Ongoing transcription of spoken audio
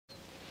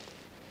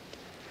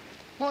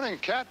Morning,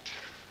 Cat.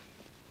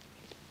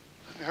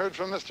 I heard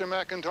from Mr.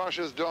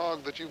 McIntosh's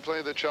dog that you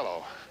play the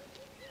cello.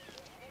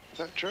 Is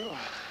that true?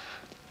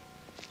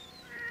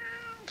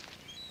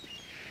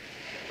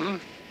 Hmm?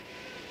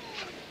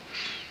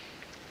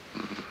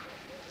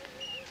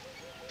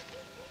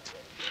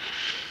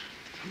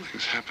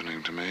 Something's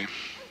happening to me.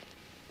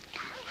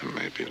 It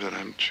may be that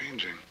I'm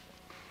changing.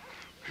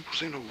 People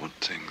seem to want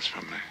things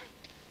from me.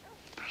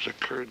 It has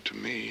occurred to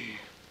me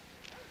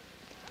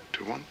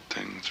to want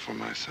things for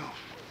myself.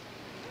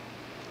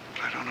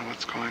 But I don't know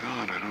what's going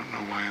on. I don't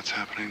know why it's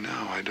happening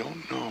now. I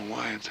don't know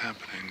why it's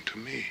happening to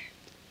me.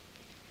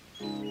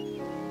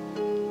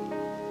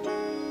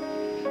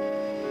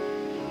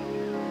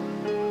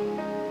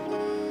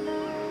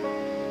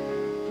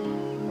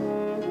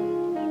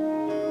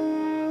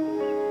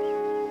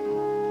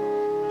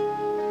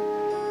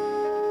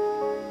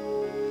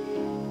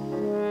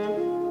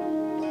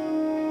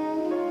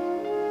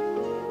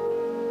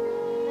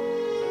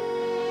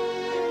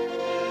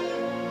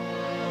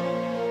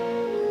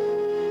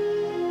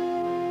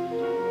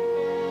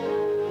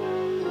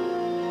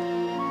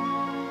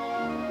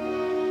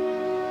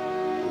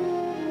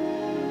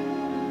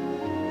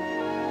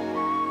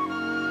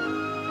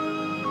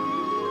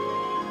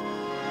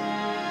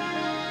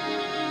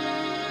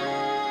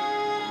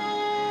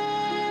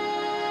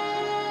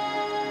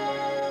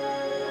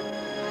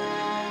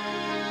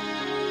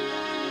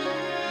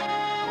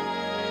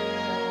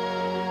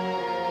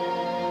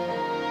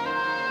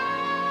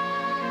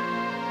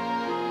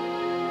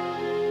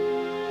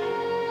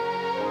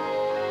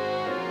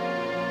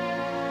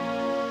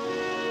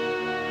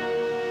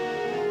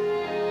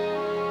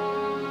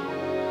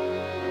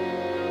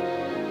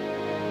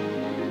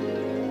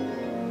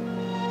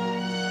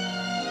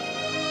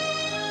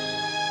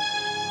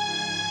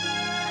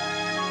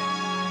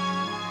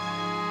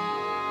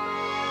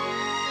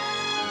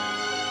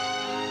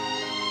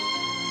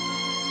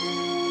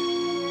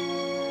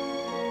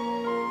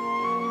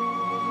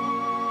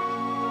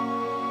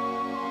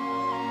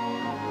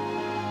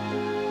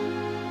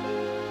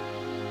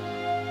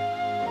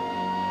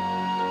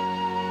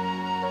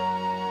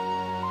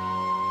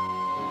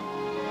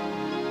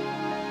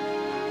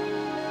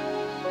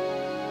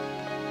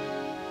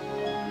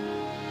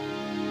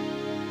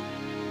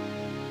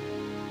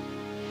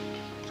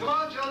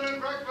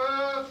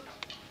 Breakfast!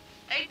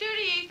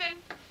 8:30, Ethan.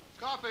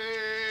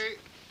 Coffee!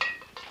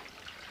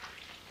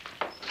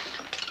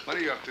 What are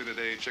you up to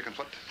today,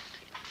 Chickenfoot?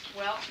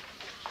 Well,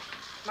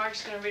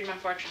 Margie's gonna read my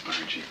fortune.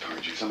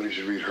 Margie, somebody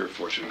should read her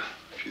fortune.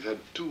 She's had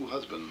 2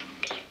 husbands.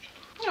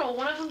 No,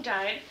 one of them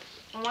died,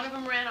 and one of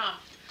them ran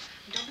off.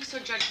 Don't be so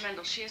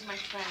judgmental. She is my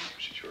friend.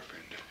 She's your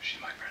friend.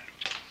 She's my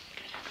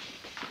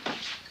friend.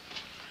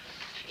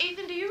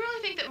 Ethan, do you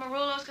really think that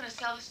Marullo's gonna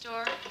sell the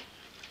store?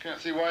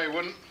 Can't see why he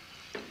wouldn't.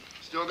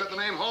 Still got the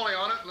name Hawley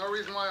on it. No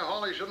reason why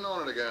Hawley shouldn't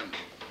own it again.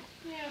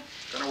 Yeah.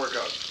 Gonna work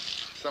out.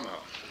 Somehow.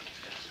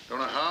 Don't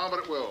know how, but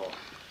it will.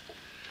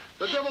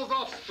 The devil's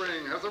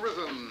offspring has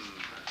arisen.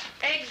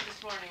 Eggs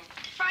this morning.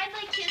 Fried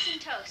like kids and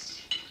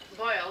toast.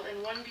 Boiled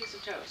in 1 piece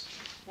of toast.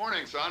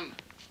 Morning, son.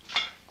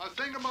 I was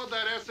thinking about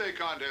that essay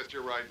contest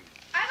you're writing.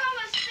 I've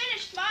almost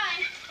finished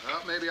mine.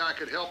 Well, maybe I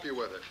could help you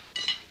with it.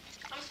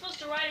 I'm supposed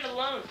to write it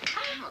alone.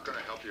 I'm not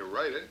gonna help you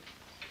write it.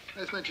 I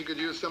just meant you could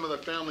use some of the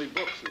family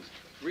books as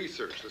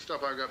research, the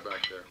stuff I've got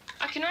back there.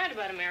 I can write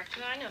about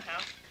America. I know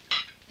how.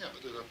 Yeah,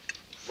 but there's a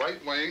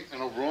right way and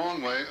a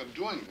wrong way of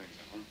doing things,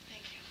 Ellen.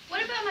 Thank you.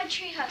 What about my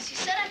treehouse? You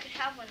said I could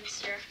have one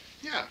this year.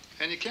 Yeah,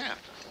 and you can.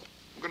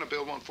 I'm gonna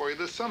build one for you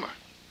this summer.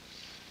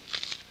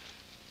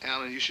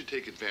 Alan, you should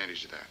take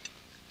advantage of that.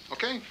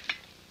 Okay?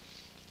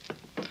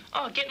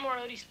 Oh, get more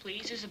Odie's,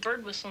 please. There's a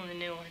bird whistle in the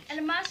new one. And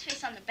a mouse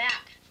face on the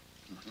back.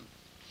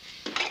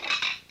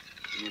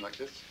 You mean like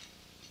this?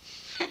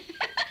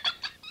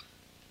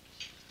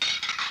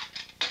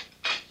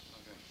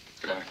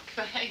 Goodbye.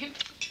 Bye.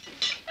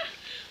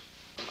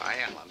 Bye,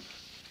 Alan.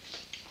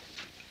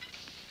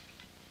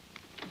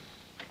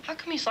 How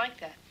come he's like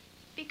that?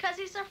 Because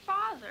he's our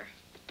father.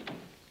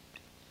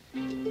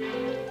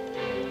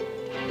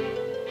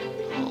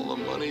 All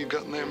the money you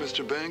got in there,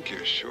 Mr. Bank,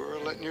 you're sure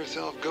letting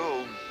yourself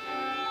go.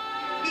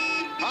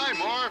 Hi,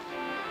 Morph.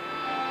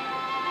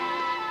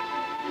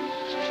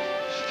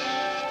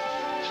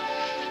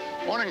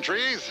 Morning,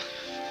 trees.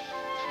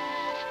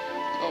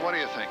 Well, what do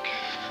you think?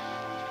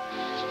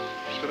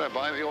 Should I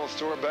buy the old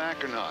store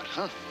back or not,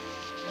 huh?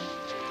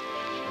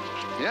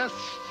 Yes,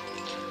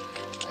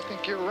 I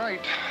think you're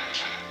right.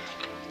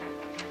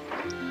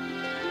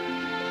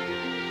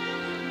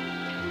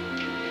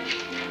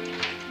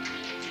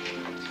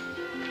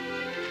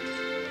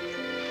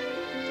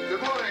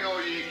 Good morning,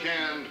 all ye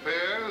canned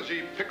pears,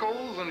 ye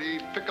pickles, and ye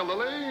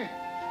piccalilli.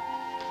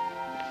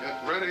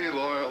 Get ready,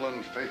 loyal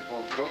and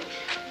faithful cook.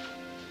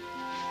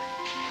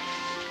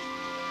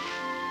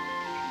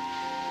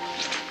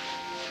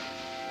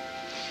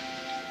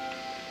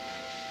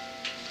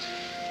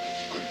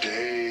 Good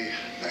day,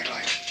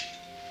 nightlight.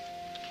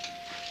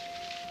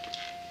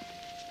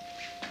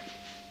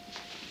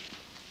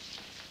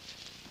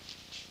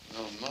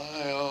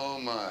 Oh,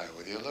 my,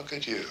 would you look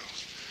at you?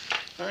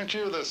 Aren't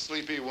you the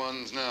sleepy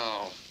ones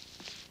now?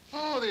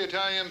 Oh, the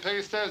Italian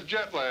paste has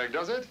jet lag,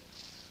 does it?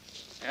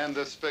 And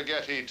the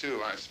spaghetti, too,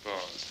 I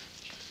suppose.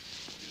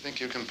 You think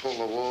you can pull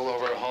the wool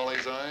over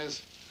Holly's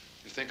eyes?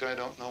 You think I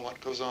don't know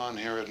what goes on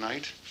here at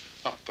night?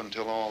 Up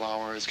until all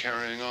hours,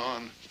 carrying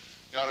on.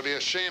 You ought to be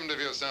ashamed of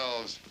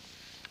yourselves.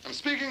 I'm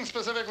speaking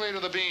specifically to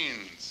the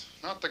beans.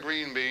 Not the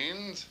green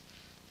beans,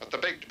 but the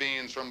baked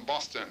beans from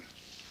Boston.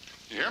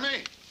 You hear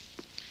me?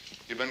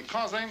 You've been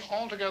causing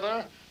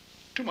altogether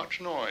too much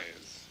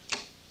noise.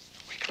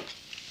 Wake up.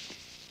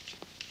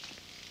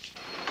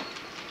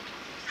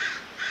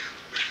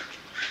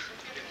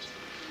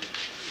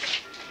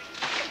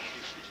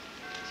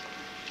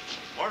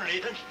 Morning,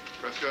 Ethan.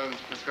 Prescott,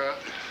 Prescott.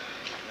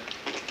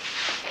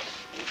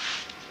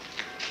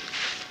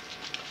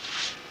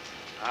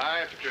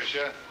 Hi,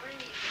 Patricia.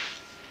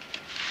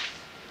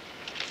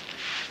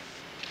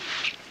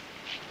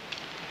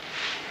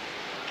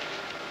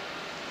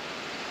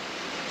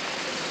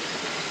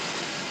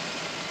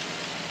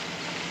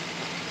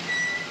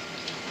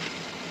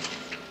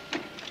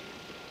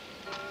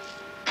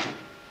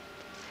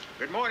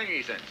 Good morning,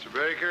 Ethan. Mr.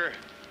 Baker.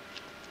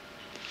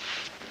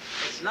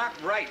 It's not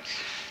right.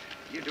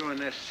 You're doing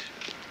this,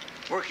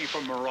 working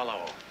for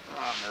Morello.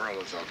 Ah,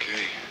 Morello's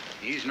okay.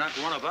 He's not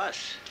one of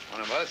us.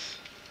 One of us?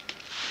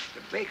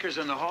 The Bakers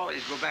and the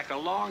Hawleys go back a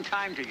long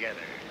time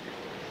together.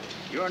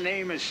 Your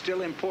name is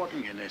still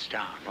important in this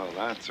town. Well,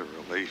 that's a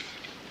relief.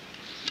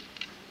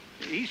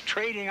 He's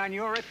trading on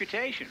your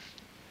reputation.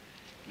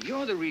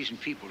 You're the reason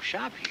people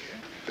shop here.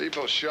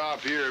 People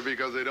shop here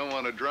because they don't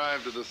want to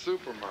drive to the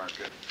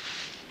supermarket.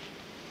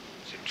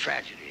 It's a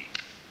tragedy,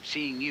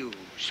 seeing you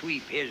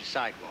sweep his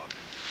sidewalk.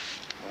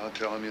 I'll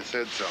tell him you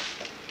said so.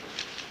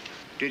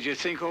 Did you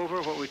think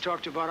over what we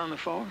talked about on the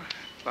phone?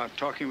 About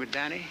talking with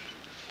Danny?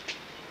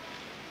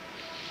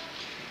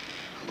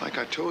 Like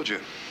I told you,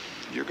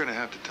 you're going to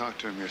have to talk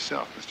to him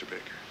yourself, Mr.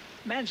 Baker.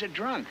 Man's a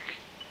drunk.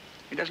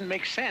 It doesn't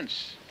make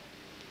sense.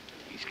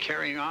 He's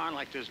carrying on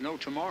like there's no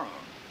tomorrow.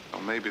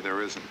 Well, maybe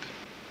there isn't.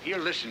 He'll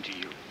listen to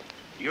you.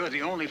 You're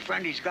the only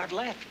friend he's got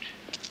left.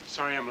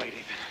 Sorry I'm late,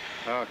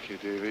 Ethan. Okay,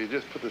 Davey,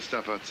 just put the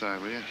stuff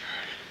outside, will you?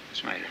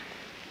 Yes, ma'am.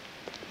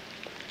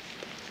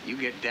 You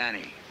get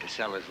Danny to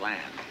sell his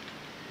land,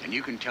 and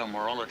you can tell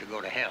Morello to go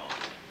to hell.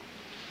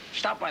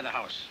 Stop by the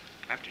house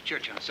after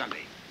church on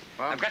Sunday.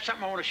 Well, I've got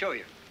something I want to show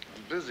you.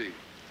 I'm busy.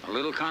 A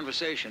little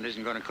conversation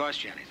isn't going to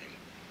cost you anything.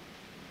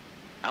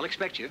 I'll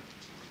expect you.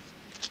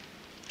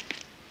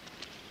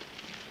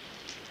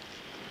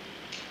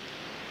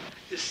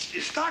 You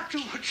stock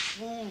too much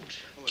food.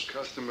 Well, the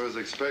customers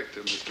expect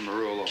it, Mr.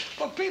 Morello.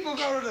 Well, people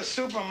go to the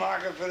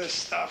supermarket for this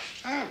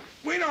stuff. Huh?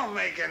 We don't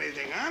make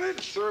anything on it.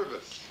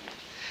 Service.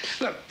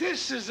 Look,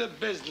 this is a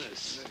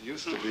business. It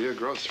used to be a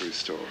grocery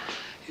store.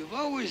 You've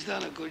always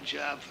done a good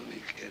job for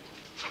me, kid.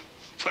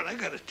 But I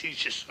gotta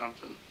teach you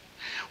something.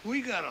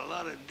 We got a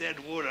lot of dead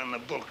wood on the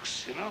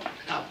books, you know?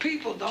 Now,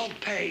 people don't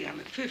pay on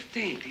the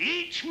 15th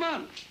each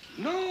month.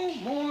 No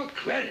more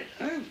credit,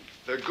 huh?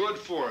 They're good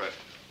for it.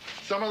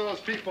 Some of those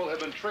people have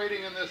been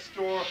trading in this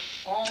store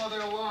all of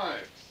their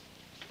lives.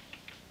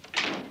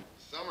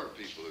 Some are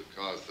people who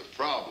cause the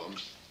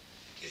problems.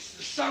 It's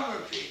the summer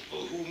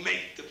people who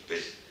make the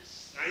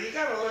business. Now, you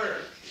gotta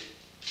learn,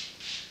 kid.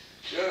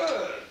 Sure,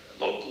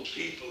 the local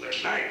people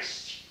are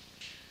nice,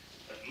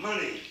 but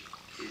money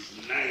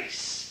is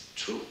nice,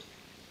 too.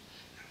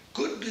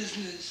 Good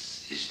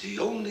business is the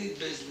only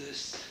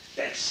business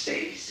that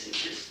stays in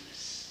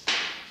business.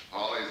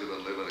 Hollies have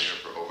been living here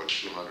for over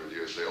 200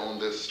 years. They own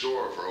this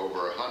store for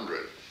over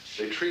 100.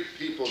 They treat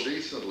people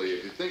decently.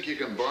 If you think you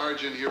can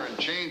barge in here and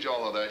change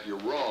all of that, you're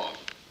wrong.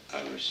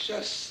 I was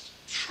just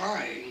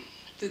trying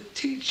to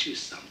teach you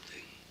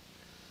something.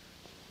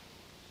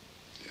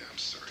 Yeah, I'm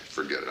sorry.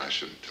 Forget it. I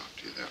shouldn't talk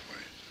to you that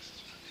way.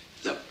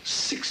 Look,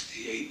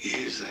 68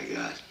 years I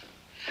got.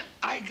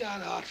 I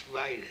got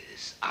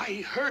arthritis.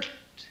 I hurt.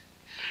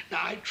 Now,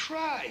 I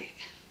try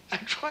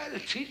to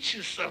teach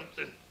you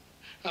something.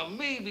 Now,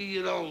 maybe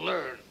you don't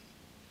learn.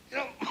 You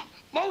know,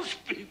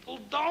 most people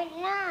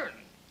don't learn.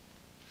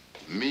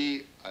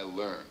 Me, I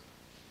learn.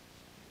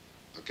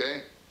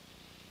 Okay?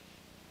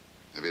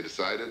 Have you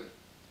decided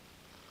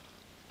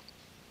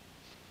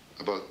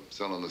about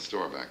selling the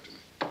store back to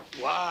me?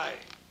 Why?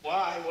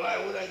 Why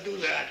would I do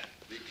that?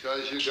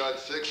 Because you got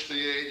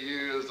 68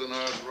 years in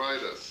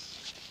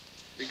arthritis.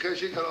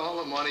 Because you got all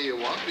the money you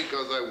want,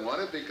 because I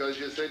want it, because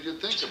you said you'd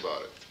think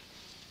about it.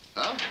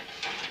 Huh?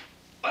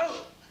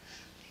 Well,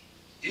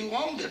 you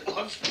owned it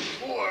once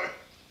before.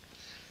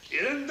 You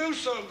didn't do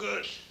so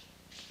good.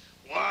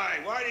 Why?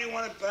 Why do you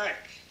want it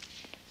back?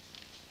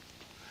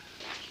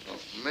 Well,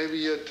 maybe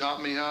you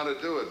taught me how to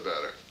do it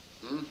better.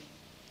 Hmm?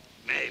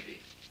 Maybe.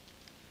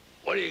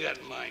 What do you got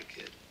in mind,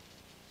 kid?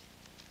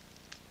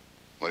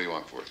 What do you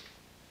want for it?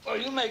 Well,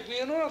 you make me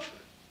an offer,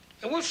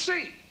 and we'll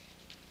see.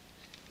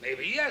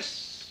 Maybe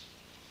yes,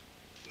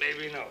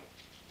 maybe no.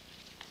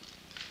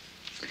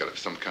 I gotta have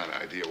some kind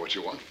of idea what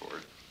you want for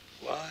it.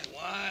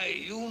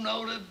 Why? You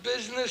know the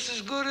business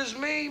as good as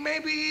me,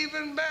 maybe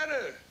even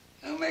better.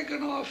 I'll make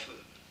an offer.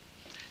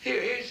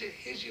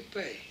 Here's your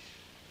pay.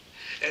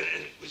 And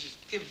we'll just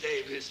give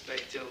Dave his pay,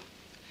 too.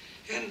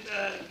 And,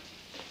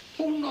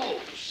 who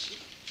knows?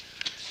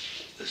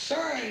 The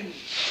sign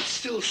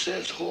still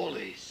says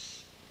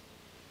Hawley's.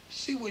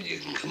 See what you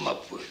can come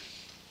up with.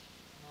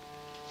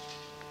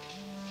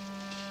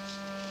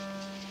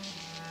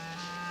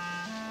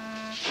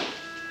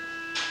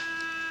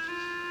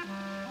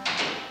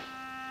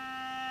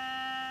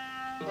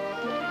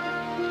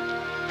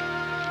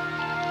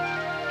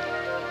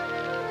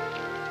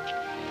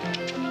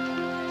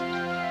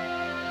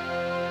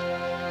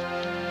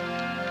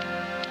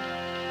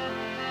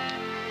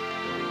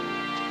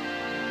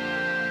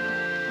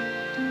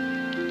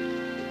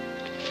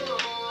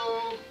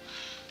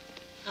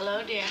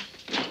 Hello, dear.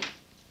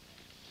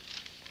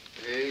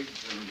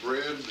 Eggs and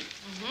bread.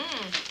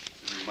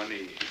 Mm-hmm. And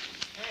money.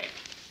 Hey.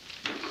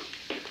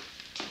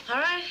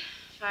 All right,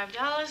 $5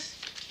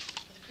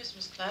 for the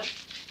Christmas club.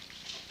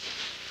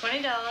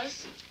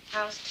 $20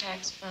 house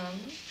tax fund.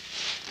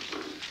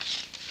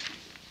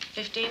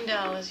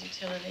 $15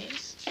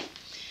 utilities.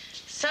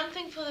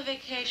 Something for the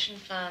vacation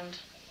fund.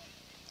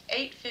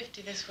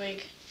 $8.50 this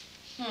week.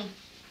 I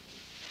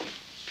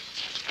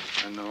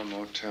know a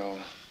motel.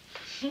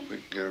 We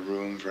can get a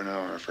room for an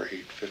hour for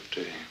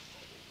 $8.50.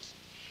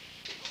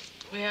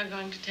 We are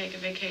going to take a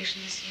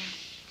vacation this year.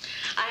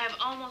 I have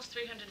almost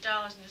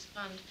 $300 in this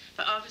fund.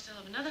 For August, I'll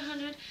have another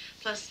 100,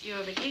 plus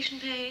your vacation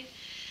paid,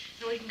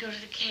 and we can go to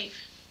the Cape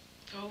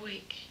for a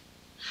week.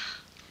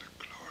 What a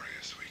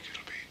glorious week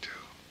it'll be,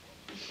 too.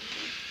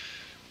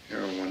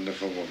 You're a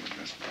wonderful woman,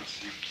 Miss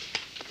Marcy.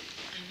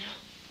 I know.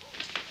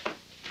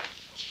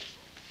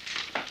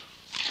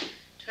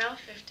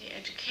 $12.50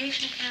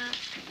 education account.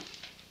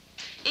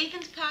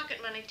 Ethan's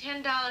pocket money,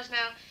 $10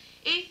 now.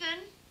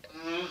 Ethan?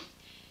 Mm-hmm.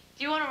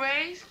 Do you want a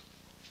raise?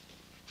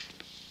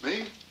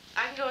 Me?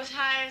 I can go as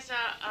high as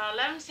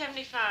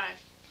 $11.75.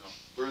 No,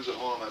 burns a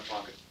hole in my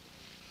pocket.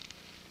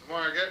 The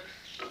more I get,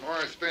 the more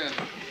I spend.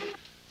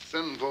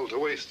 Sinful to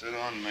waste it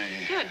on me.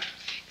 Good,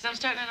 because I'm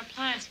starting an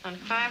appliance fund,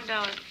 $5.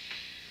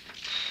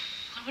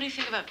 What do you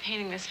think about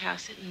painting this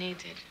house? It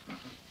needs it.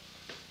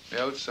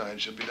 The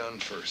outside should be done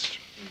first.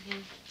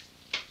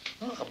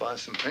 Well, I'll buy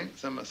some paint,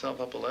 send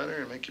myself up a letter,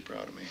 and make you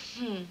proud of me.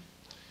 You can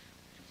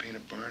paint a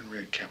barn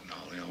red. Captain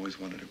Hawley always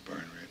wanted a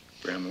barn red.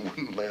 Grandma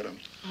wouldn't let him.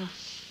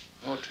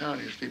 The whole town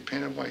used to be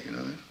painted white, you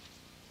know that?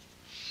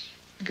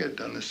 I'll get it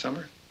done this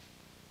summer,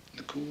 in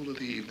the cool of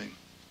the evening.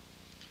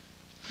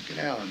 I'll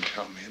get Allen to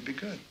help me. It'd be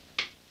good.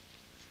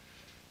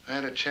 I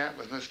had a chat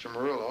with Mr.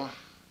 Murillo.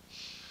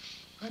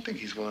 I think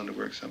he's willing to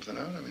work something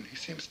out. I mean, he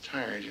seems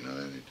tired, you know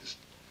that? The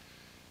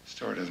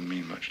store doesn't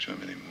mean much to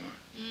him anymore.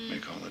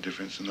 Make all the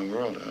difference in the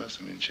world to us.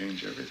 I mean,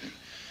 change everything.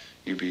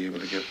 You'd be able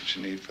to get what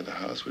you need for the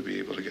house. We'd be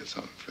able to get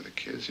something for the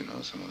kids, you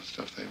know, some of the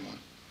stuff they want.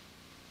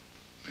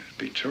 It'd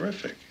be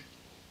terrific.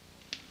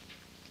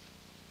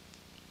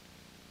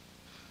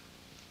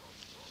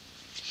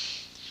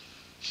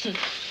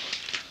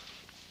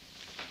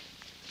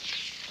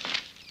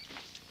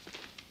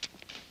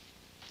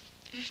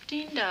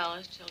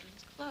 $15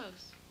 children's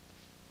clothes.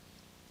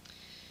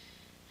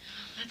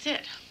 That's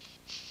it.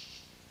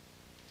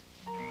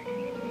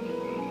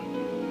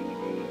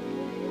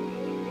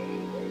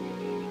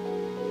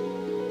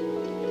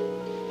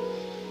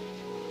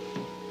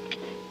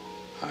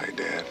 Hi,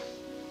 Dad.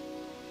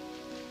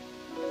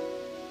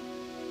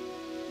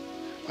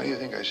 What do you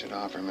think I should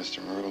offer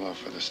Mr. Murillo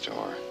for the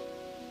store?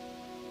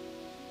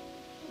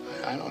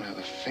 I don't have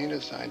the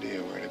faintest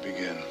idea where to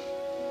begin.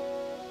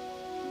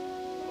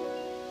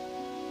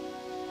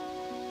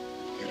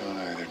 You don't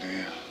either, do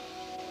you?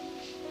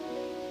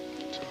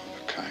 Two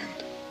of a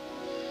kind.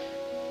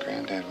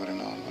 Granddad would have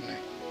known, wouldn't he?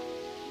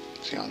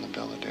 Is he on the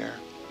bill of dare?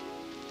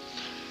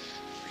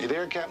 Are you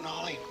there, Captain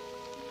Hawley?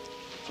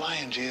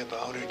 Flying jib,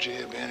 outer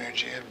jib, inner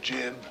jib,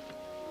 jib.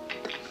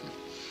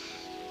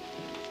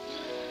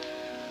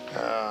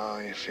 Oh,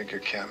 you figure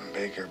Captain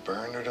Baker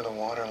burned her to the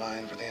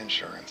waterline for the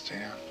insurance, do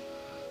you?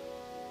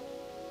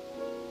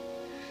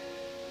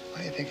 What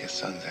do you think his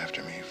son's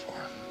after me for?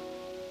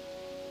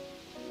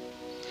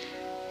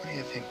 What do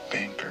you think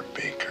Banker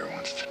Baker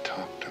wants to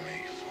talk to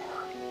me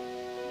for?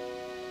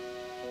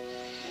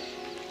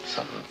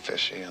 Something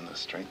fishy in the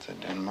Straits of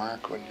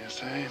Denmark, wouldn't you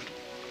say?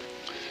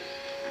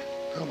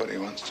 Nobody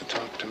wants to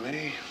talk to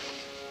me.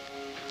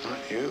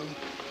 Not you.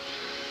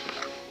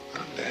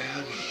 Not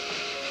Dad.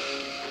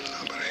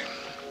 Nobody.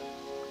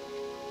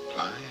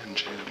 Flying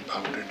jib,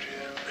 outer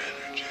jib,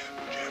 inner jib,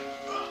 jib.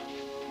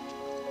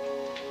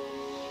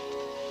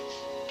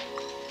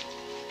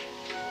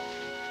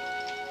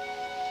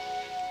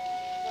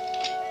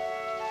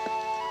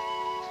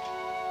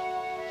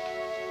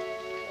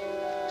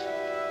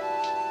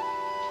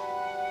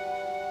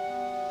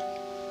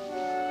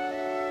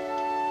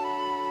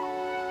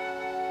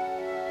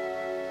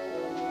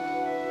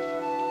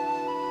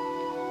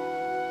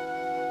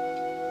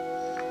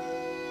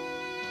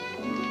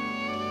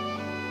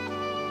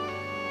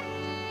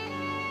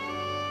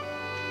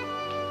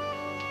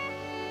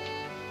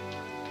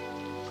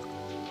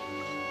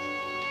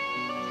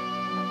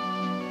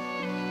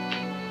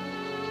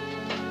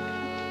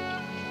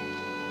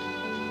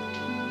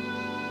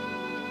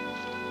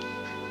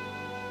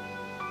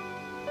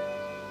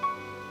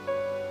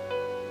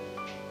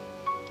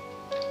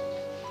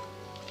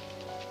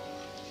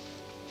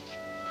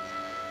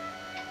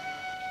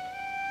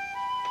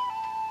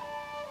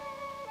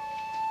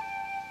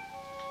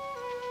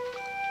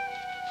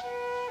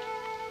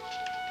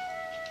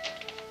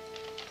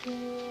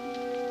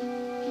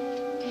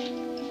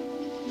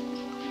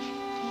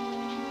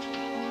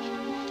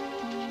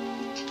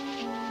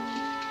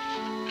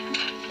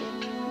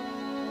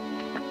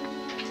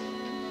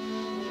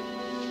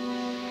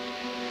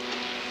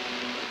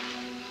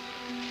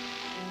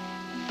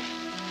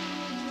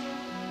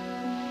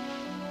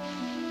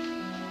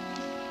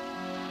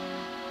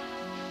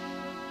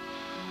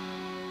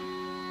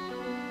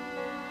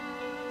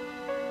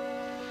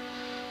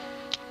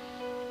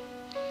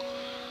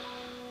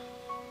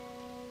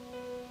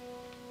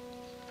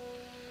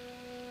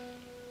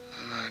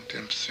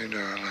 Dempsey,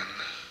 darling.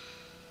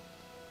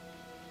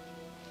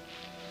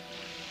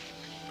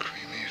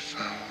 Creamy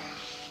fowl.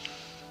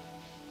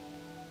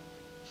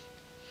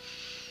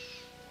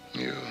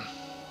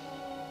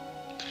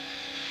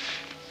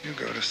 You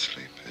go to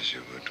sleep as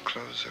you would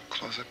close a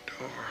closet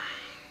door.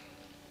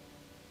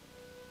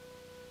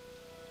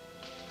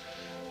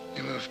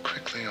 You move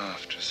quickly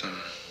off to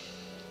some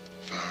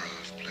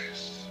far-off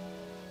place.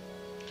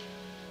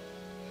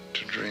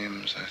 To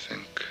dreams, I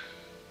think,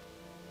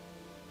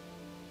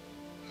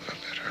 of a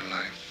better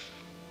life.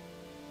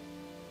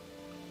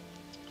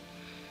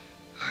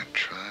 I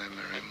try,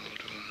 Mary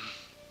Muldoon.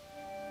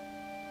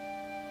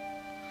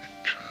 I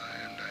try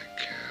and I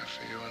care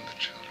for you and the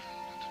children.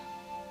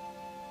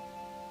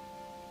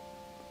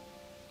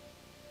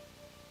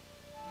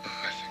 I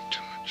think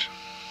too much.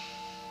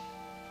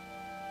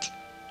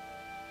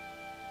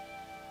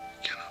 I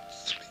cannot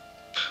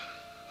sleep.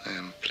 I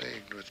am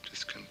plagued with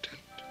discontent.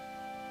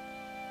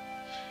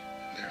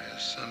 There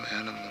is some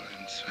animal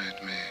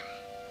inside me,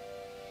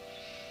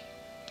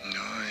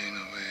 gnawing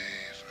away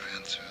for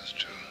answers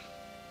to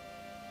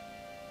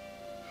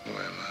who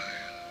am I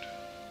and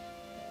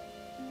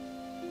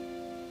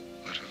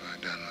what have I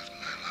done with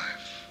my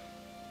life?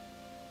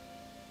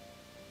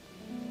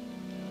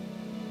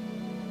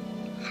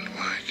 And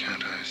why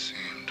can't I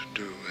seem to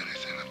do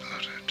anything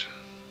about it?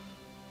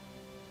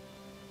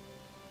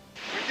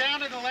 We're down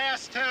to the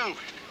last two.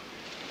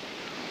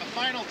 A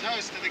final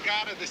toast to the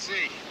god of the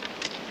sea.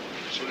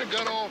 Should have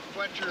got old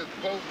Fletcher's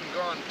boat and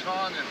gone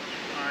tonging.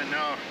 I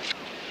know.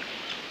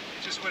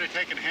 Just would have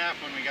taken half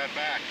when we got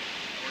back.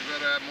 We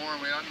better have more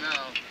than we got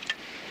now.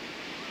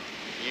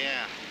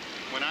 Yeah.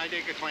 When I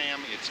dig a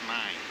clam, it's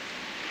mine.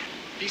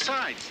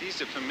 Besides,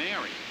 these are for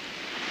Mary.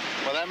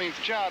 Well, that means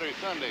Chowder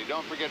Sunday.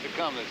 Don't forget to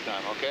come this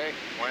time, okay?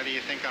 Why do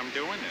you think I'm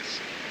doing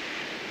this?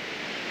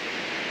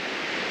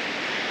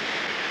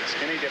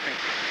 Skinny dipping.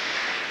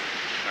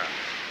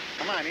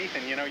 Come on,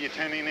 Ethan. You know you're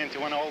turning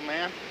into an old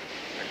man?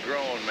 A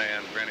grown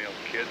man, perennial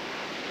kid.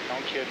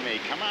 Don't kid me.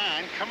 Come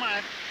on, come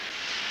on.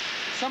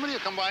 Somebody will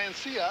come by and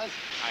see us.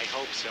 I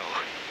hope so.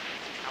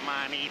 Come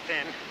on,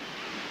 Ethan.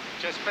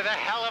 Just for the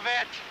hell of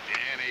it.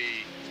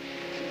 Danny.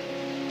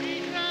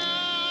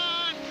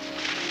 Ethan!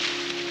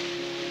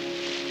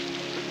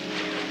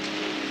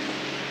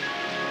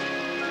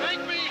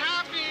 Make me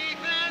happy,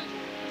 Ethan.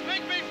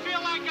 Make me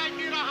feel like I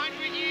did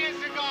 100 years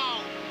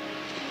ago.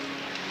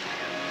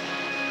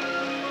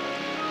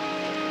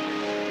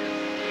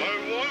 I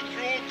want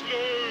your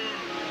clothes.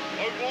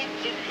 I want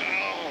them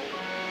now.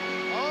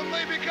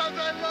 Only because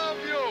I love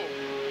you.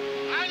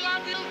 I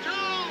love you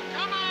too.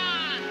 Come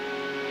on.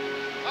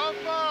 How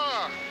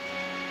far?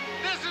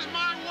 This is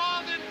my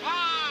Walden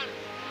Pond.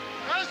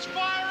 As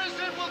far as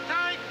it will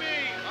take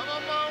me. I'm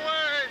on my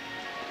way.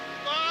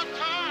 Long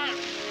time.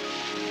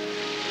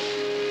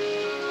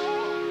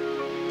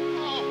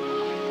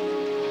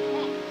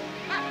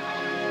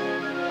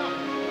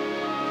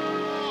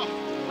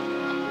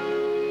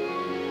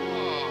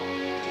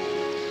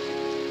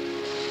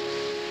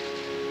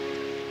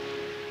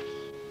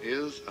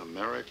 Is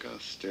America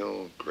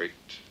still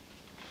great?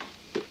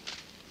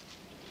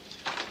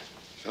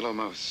 Fellow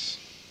Mouse,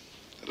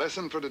 the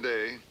lesson for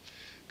today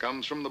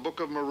comes from the book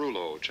of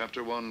Marullo,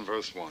 chapter 1,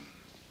 verse 1.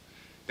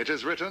 It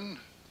is written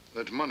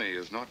that money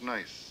is not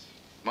nice.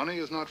 Money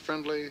is not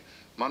friendly.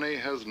 Money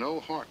has no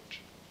heart.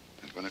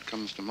 And when it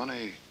comes to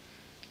money,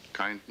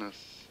 kindness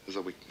is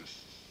a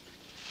weakness.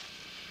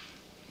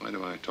 Why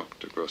do I talk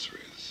to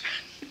groceries?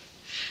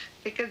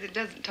 Because it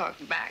doesn't talk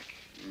back.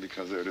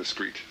 Because they're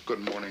discreet. Good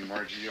morning,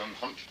 Margie, young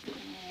hunt. Good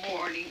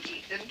morning,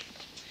 Ethan.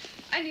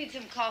 I need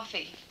some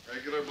coffee.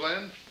 Regular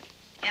blend?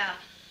 Yeah.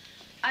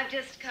 I've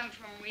just come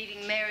from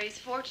reading Mary's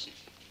fortune.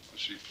 Was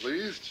she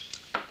pleased?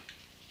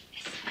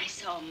 Yes, I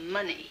saw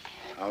money.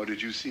 How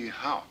did you see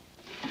how?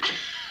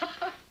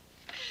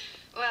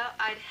 Well,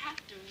 I'd have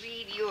to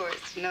read yours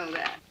to know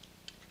that.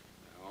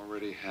 I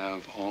already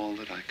have all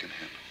that I can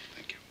handle.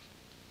 Thank you.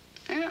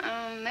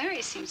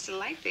 Mary seems to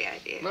like the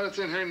idea. But it's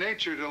in her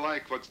nature to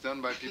like what's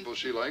done by people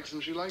she likes,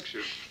 and she likes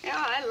you. Yeah,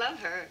 I love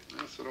her.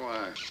 Yeah, so do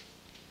I.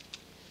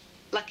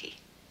 Lucky.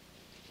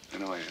 I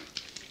know I am.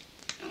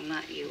 Oh,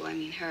 not you. I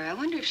mean her. I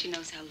wonder if she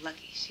knows how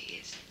lucky she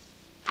is.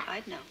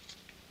 I'd know.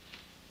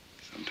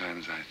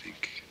 Sometimes I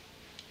think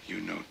you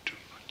know too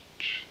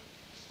much.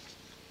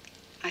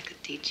 I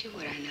could teach you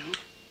what I know.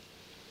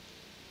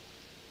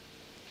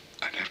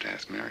 I'd have to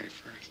ask Mary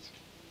first.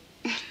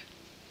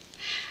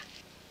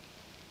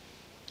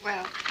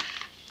 Well,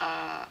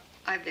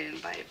 I've been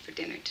invited for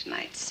dinner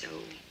tonight, so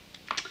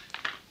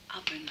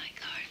I'll bring my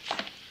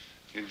cards.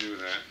 You do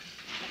that.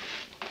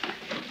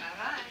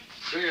 Bye-bye.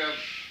 See ya.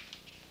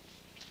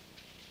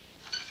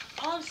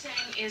 All I'm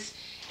saying is,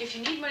 if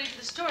you need money for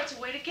the store, it's a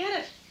way to get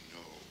it.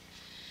 No,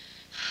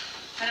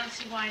 I don't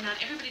see why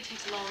not. Everybody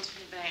takes loans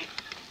from the bank.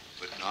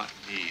 but not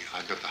me.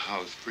 I've got the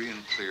house free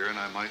and clear, and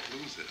I might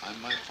lose it. I'm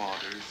my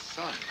father's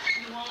son.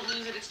 You won't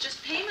lose it. It's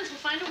just payments. We'll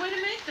find a way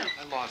to make them.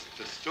 I lost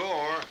the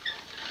store.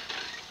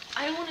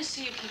 I don't want to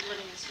see you keep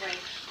living this way.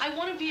 I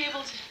want to be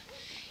able to...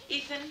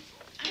 Ethan,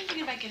 I'm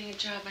thinking about getting a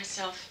job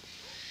myself.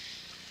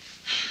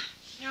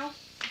 You know?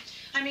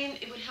 I mean,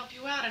 it would help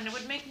you out, and it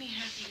would make me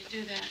happy to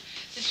do that.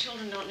 The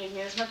children don't need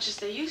me as much as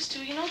they used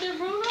to. You know, they're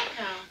grown up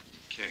now.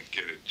 Can't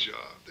get a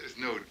job. There's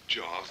no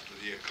jobs for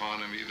the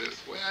economy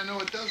this way. I know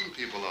a dozen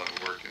people out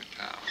of work in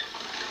town.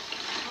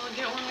 Well, I'll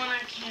get one when I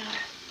can.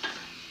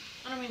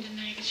 I don't mean to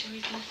nag at you,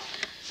 Ethan.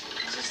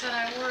 It's just that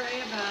I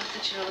worry about the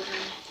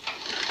children,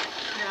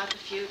 about the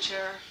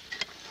future.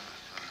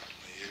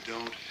 You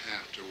don't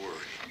have to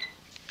worry.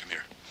 Come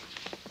here.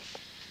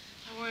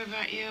 I worry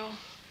about you.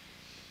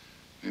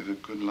 We have a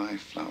good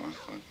life,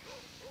 Flowerfoot,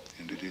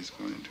 and it is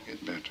going to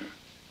get better.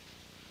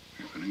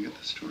 We're going to get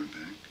the store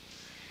back.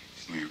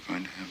 We are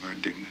going to have our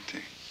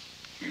dignity.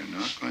 We are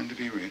not going to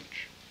be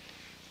rich,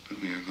 but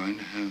we are going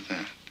to have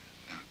that.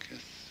 Now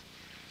kiss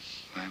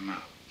my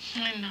mouth.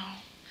 I know.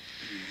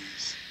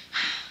 Please.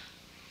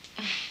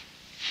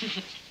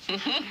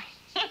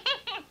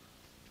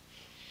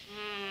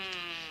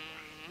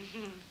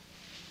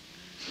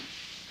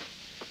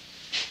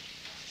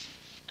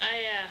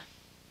 I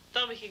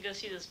thought we could go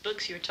see those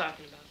books you were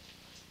talking about.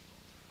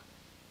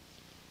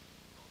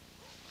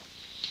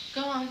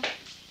 Go on.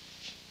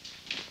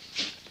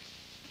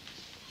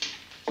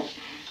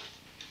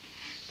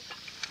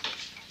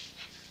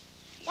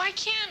 Why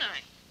can't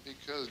I?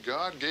 Because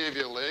God gave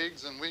you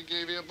legs and we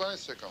gave you a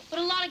bicycle. But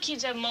a lot of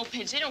kids have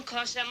mopeds. They don't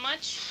cost that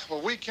much.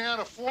 Well, we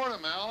can't afford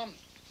them, Alan.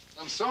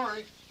 I'm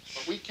sorry,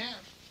 but we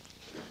can't.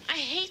 I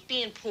hate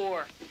being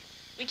poor.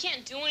 We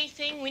can't do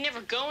anything. We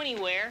never go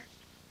anywhere.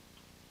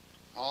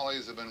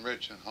 Hollies have been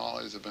rich and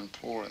Hollies have been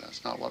poor.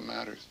 That's not what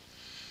matters.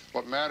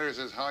 What matters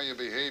is how you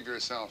behave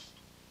yourself.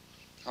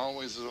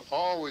 Always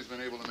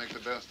been able to make the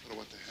best out of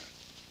what they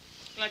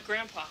had. Like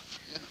Grandpa.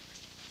 Yeah.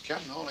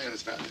 Captain Hawley had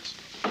his values.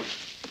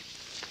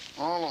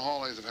 All the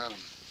Hawleys have had them.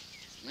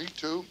 Me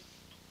too.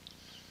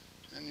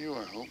 And you,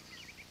 I hope.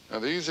 Now,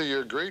 these are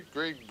your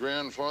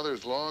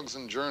great-great-grandfather's logs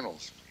and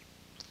journals.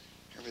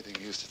 Everything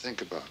he used to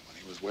think about when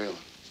he was whaling.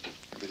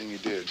 Everything he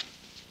did.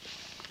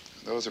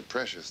 And those are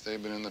precious.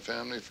 They've been in the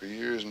family for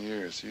years and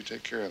years. So you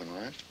take care of them,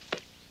 all right?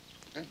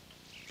 Okay?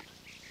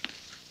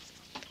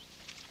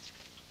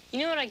 You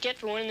know what I get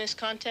for winning this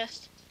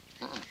contest?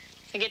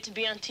 I get to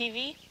be on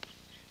TV,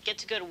 get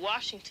to go to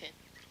Washington,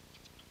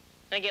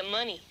 and I get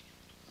money.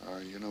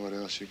 You know what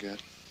else you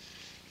get?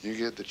 You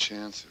get the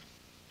chance of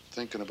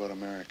thinking about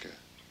America,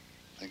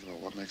 thinking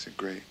about what makes it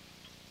great.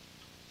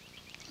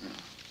 Yeah.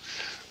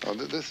 Oh,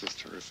 this is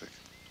terrific.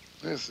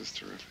 This is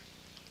terrific.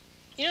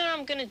 You know what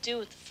I'm gonna do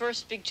with the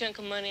first big chunk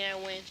of money I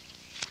win?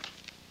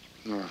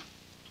 No.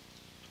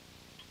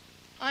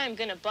 I am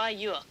gonna buy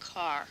you a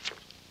car.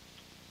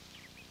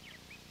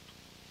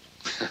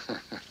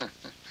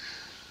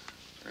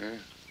 Yeah.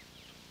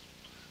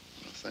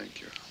 Well,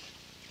 thank you.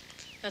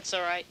 That's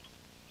all right.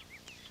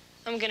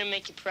 I'm gonna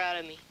make you proud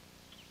of me.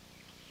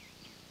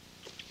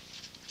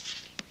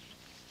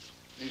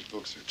 These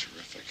books are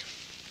terrific.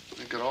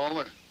 Think of all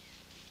the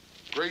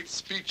great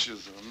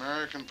speeches of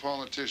American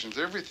politicians.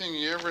 Everything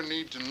you ever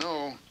need to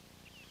know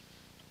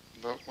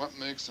about what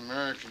makes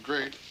America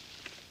great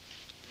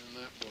in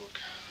that book.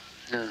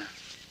 Here.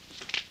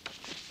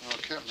 Oh,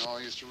 Captain Hall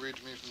used to read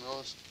to me from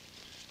those.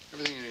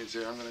 Everything you need's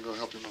there. I'm gonna go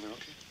help your mother,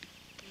 okay?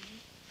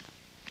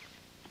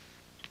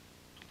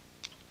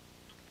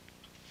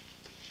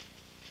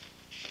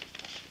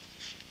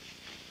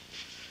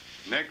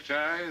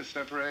 Neckties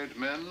separate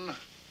men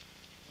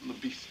from the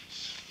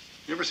beasts.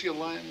 You ever see a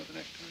lion with a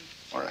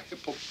necktie? Or a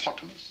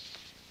hippopotamus?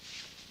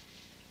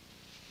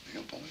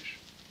 Nail polish?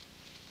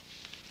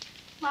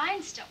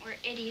 Lions don't wear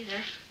it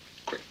either.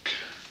 Quick.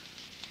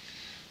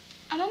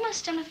 I'm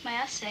almost done with my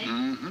essay.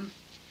 Mm-hmm.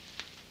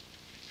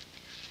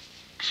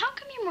 How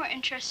come you're more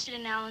interested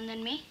in Alan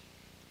than me?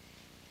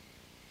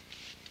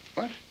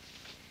 What?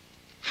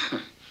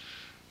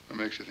 What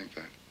makes you think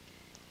that?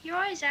 You're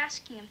always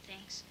asking him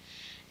things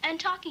and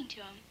talking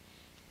to him.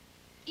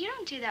 You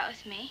don't do that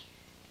with me.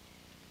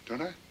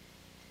 Don't I?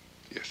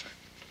 Yes,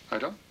 I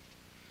don't?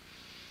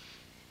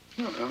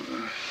 No, I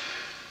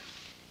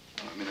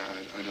mean,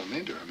 I don't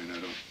mean to. I mean,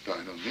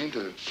 I don't mean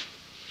to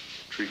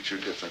treat you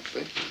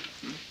differently.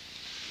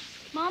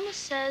 Mama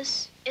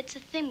says it's a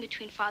thing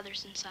between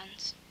fathers and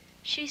sons.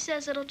 She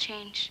says it'll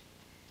change,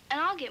 and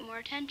I'll get more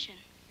attention.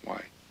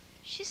 Why?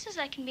 She says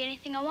I can be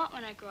anything I want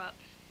when I grow up.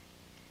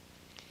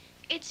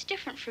 It's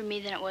different for me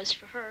than it was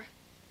for her.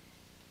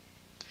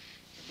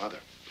 Your mother,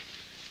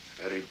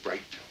 a very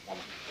bright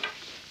woman.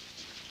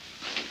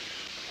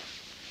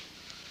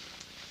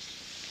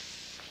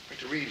 I'd like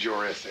to read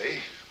your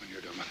essay when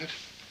you're done with it.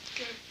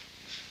 Good.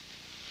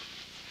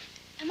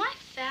 Am I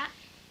fat?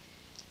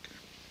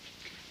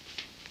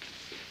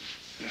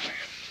 Sit down.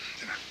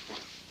 Sit down.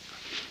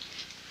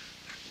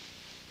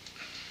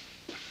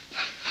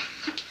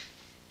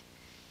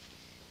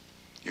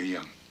 You're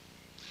young.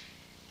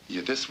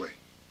 You're this way,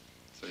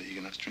 so you get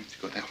enough strength to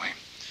go that way.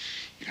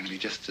 You're going to be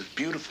just as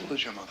beautiful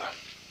as your mother.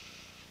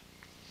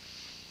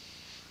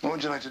 What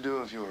would you like to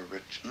do if you were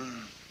rich?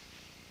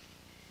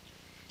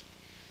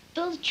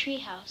 Build a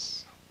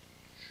treehouse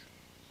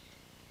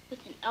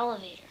with an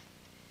elevator.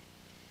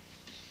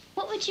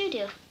 What would you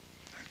do?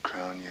 I'd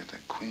crown you the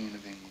Queen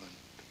of England.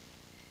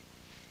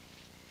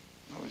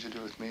 would you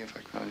do with me if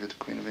I crowned you the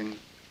Queen of England?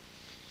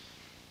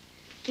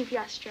 Give you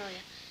Australia.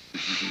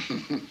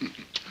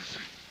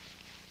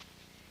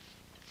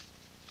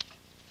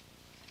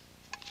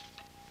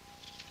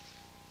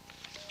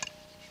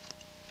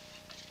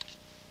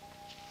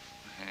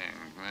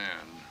 Hanged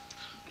man.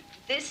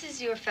 This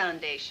is your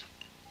foundation.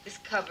 This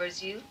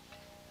covers you.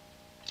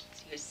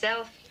 It's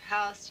yourself, your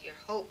house, your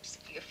hopes,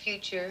 your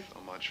future. So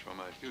much for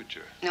my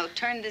future. No,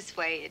 turn this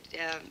way.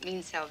 It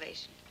means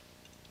salvation.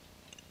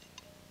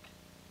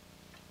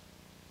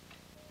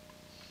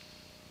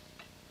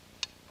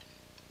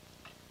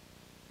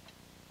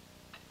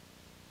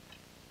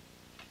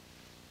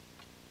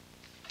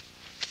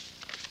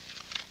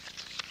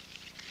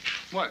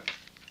 What?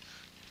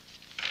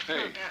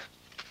 Hey.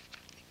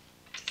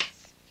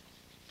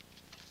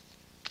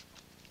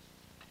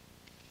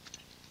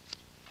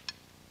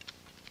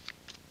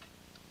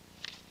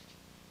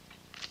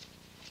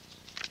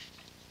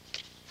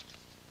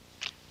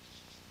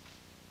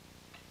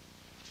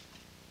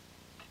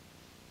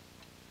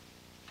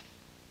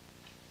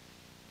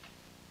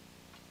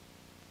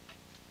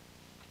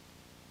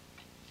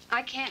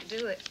 I can't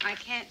do it. I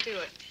can't do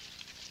it.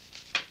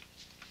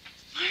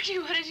 Margie,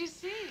 what did you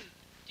see?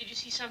 Did you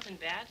see something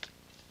bad?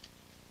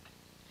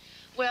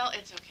 Well,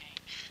 it's okay.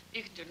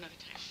 You can do it another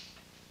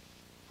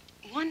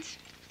time. Once,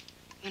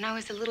 when I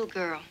was a little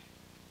girl,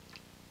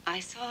 I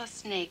saw a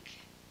snake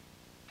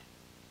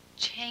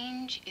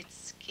change its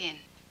skin.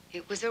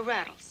 It was a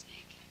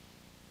rattlesnake.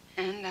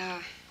 And,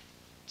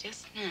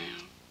 just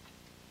now,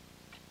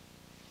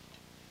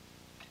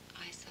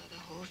 I saw the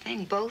whole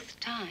thing both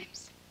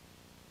times.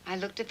 I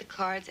looked at the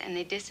cards and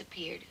they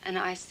disappeared, and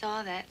I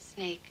saw that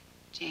snake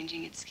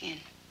changing its skin.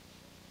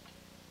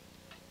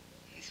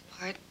 It was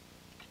part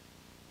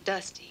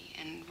dusty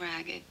and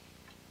ragged,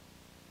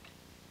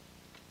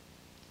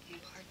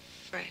 and part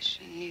fresh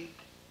and new.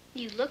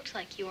 You looked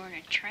like you were in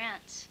a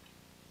trance.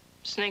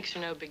 Snakes are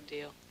no big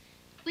deal.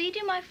 Will you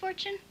do my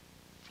fortune?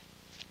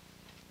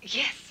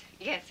 Yes,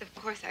 yes, of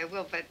course I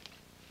will, but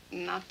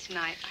not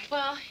tonight.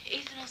 Well,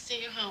 Ethan will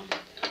see you home.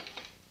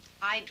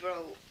 I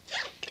drove.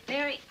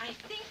 Mary, I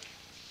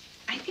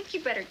think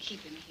you better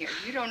keep him here.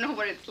 You don't know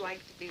what it's like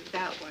to be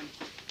without one.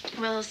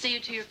 Well, I'll see you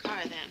to your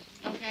car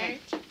then, okay?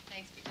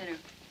 Thanks for dinner.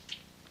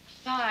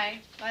 Bye.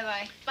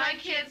 Bye-bye. Bye,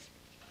 kids.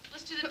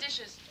 Let's do the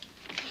dishes.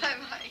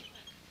 Bye-bye.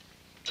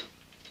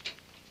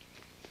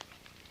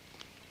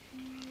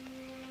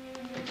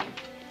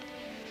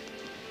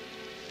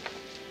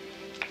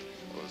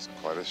 It was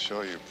quite a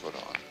show you put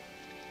on.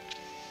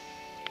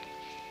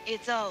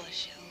 It's all a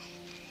show.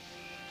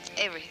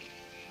 Everything.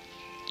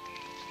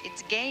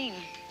 It's a game.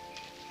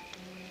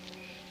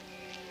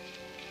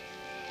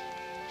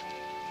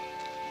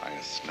 Am I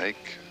a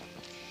snake?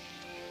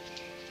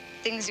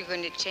 Things are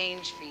going to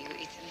change for you,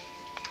 Ethan.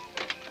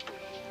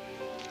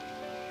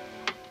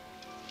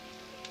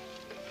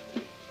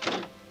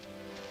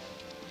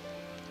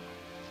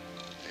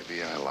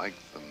 Maybe I like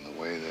them the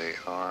way they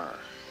are.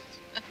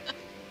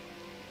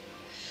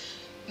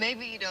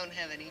 Maybe you don't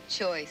have any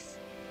choice.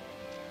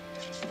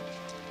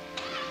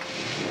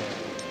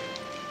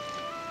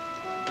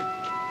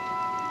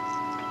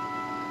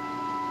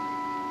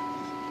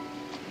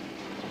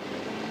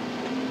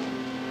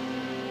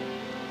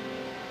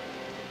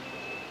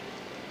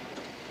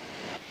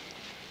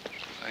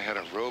 If I had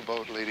a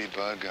rowboat,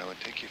 Ladybug, I would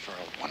take you for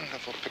a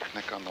wonderful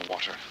picnic on the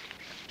water.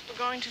 We're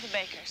going to the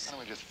baker's. Why don't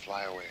we just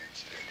fly away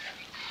instead?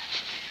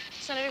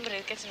 It's not everybody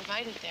that gets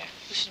invited there.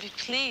 You should be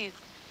pleased.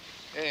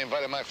 Yeah, he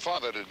invited my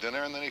father to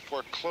dinner, and then he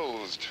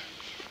foreclosed.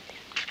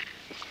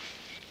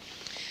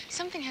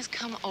 Something has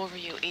come over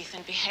you,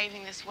 Ethan,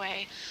 behaving this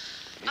way.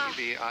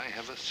 Maybe I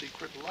have a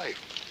secret life.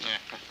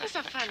 That's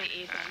not funny,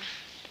 Ethan.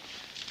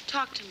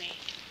 Talk to me.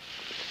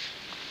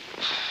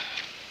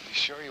 You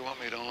sure you want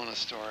me to own a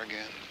store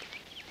again?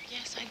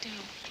 Yes, I do.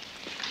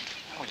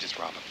 Why don't we just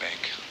rob a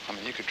bank? I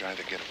mean, you could drive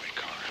the getaway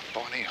car.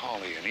 Bonnie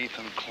Hawley and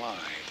Ethan Clyde.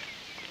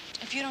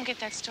 If you don't get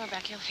that store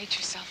back, you'll hate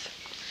yourself.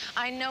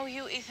 I know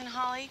you, Ethan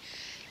Hawley.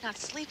 Not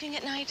sleeping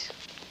at night,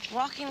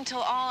 walking until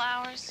all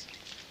hours,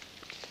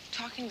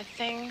 talking to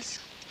things.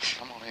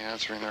 I'm only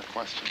answering their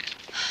questions.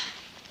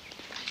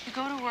 You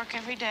go to work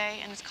every day,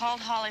 and it's called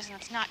Hawley's, and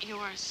it's not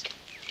yours.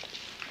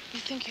 You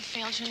think you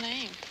failed your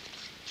name.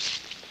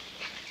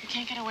 You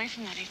can't get away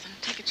from that, Ethan.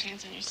 Take a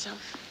chance on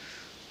yourself.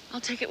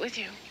 I'll take it with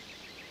you.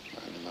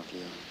 I love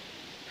you.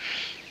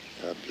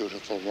 You're a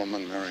beautiful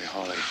woman, Mary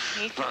Hawley.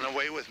 Ethan. Run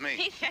away with me.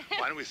 Ethan.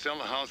 Why don't we sell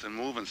the house and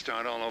move and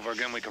start all over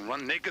again? We can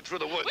run naked through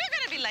the woods. We're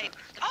gonna be late.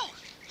 Oh.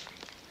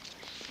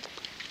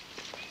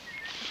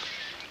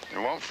 It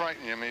won't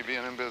frighten you, me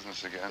being in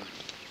business again.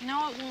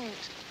 No, it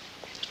won't.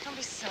 Don't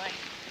be silly.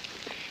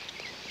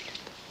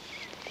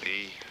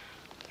 Be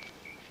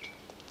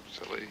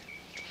silly.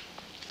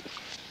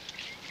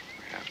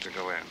 We have to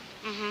go in.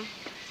 Mm-hmm.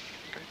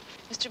 Okay.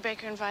 Mr.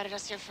 Baker invited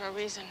us here for a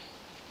reason.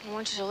 I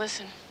want you to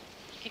listen.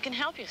 He can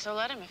help you, so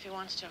let him if he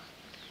wants to.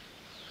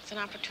 It's an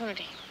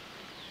opportunity.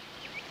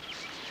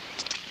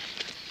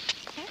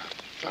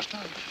 Just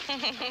done.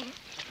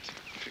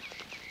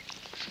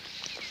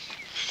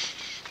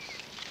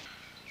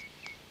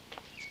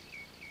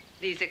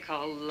 These are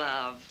called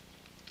love.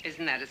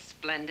 Isn't that a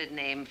splendid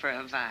name for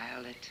a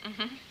violet?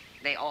 Mm-hmm.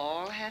 They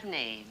all have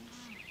names.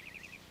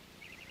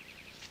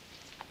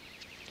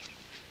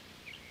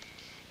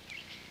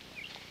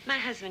 My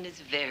husband is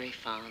very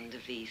fond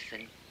of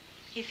Ethan.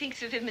 He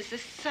thinks of him as a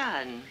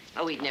son.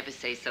 Oh, he'd never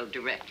say so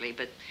directly,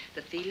 but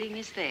the feeling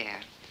is there.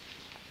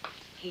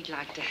 He'd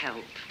like to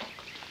help,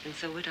 and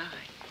so would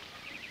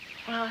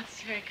I. Well,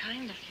 that's very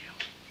kind of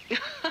you.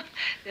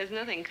 There's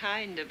nothing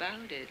kind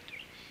about it.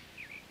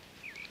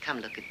 Come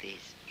look at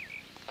these.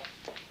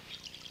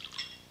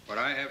 What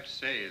I have to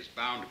say is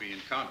bound to be in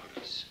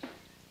confidence.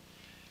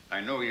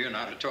 I know you're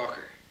not a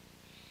talker.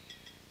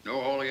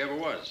 No Hawley ever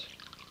was.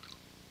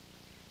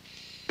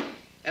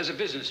 As a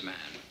businessman,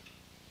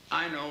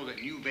 I know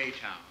that New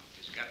Baytown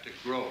has got to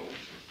grow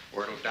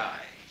or it'll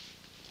die.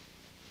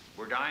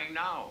 We're dying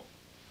now.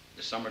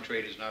 The summer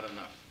trade is not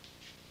enough.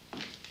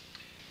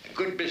 A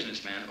good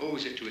businessman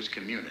owes it to his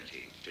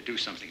community to do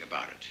something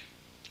about it.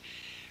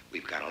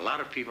 We've got a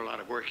lot of people out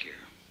of work here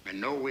and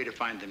no way to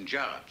find them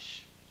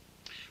jobs.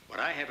 What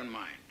I have in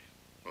mind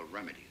will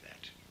remedy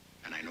that,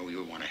 and I know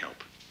you'll want to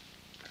help.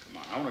 Now, come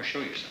on, I want to show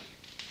you something.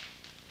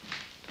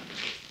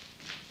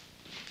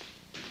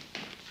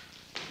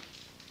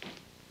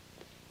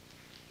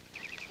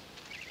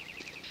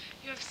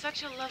 You have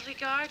such a lovely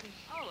garden.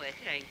 Oh,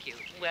 thank you.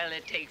 Well,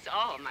 it takes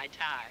all my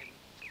time.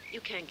 You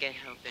can't get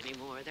help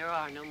anymore. There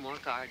are no more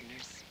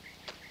gardeners.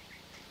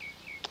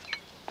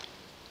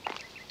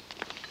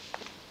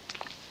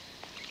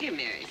 Here,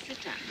 Mary,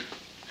 sit down.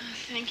 Oh,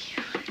 thank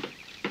you.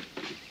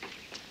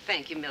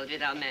 Thank you,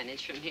 Mildred. I'll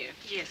manage from here.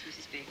 Yes,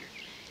 Mrs. Baker.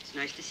 It's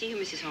nice to see you,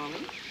 Mrs.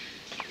 Hawley.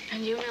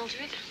 And you,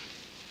 Mildred?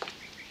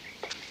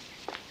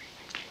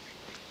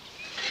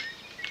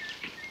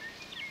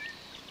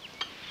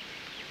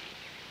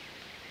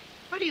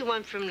 What do you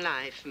want from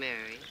life,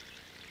 Mary?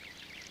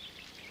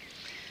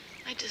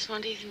 I just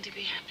want Ethan to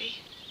be happy.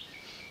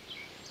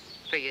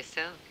 For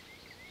yourself.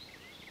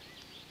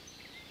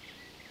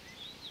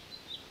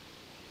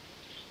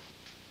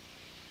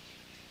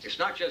 It's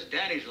not just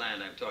Danny's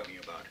land I'm talking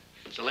about.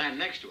 It's the land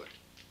next to it,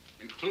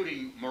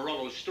 including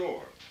Morello's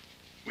store.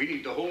 We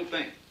need the whole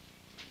thing.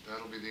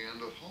 That'll be the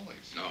end of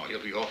Hawley's. No,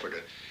 he'll be offered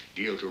a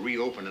deal to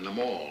reopen in the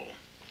mall.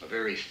 A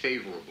very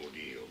favorable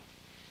deal.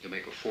 He'll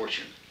make a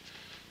fortune.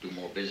 Do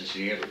more business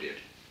than he ever did.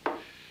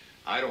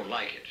 I don't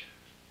like it.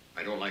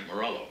 I don't like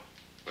Morello,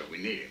 but we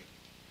need him.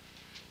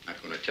 I'm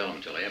not going to tell him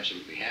until I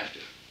absolutely have to.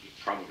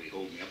 He'll probably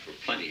hold me up for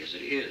plenty as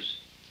it is.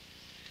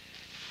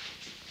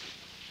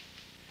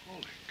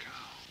 Holy cow.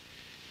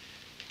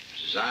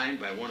 Designed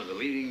by one of the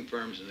leading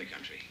firms in the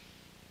country.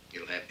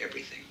 It'll have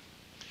everything,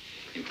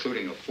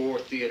 including a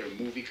 4-theater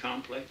movie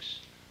complex,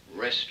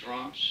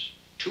 restaurants,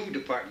 2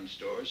 department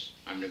stores.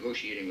 I'm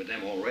negotiating with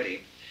them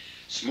already.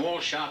 Small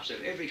shops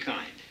of every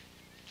kind.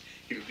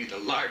 It'll be the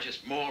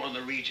largest mall in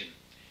the region.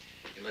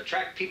 It'll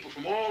attract people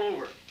from all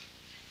over.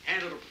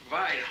 And it'll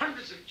provide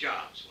hundreds of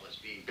jobs while it's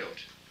being built.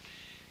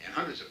 And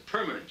hundreds of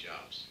permanent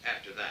jobs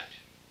after that.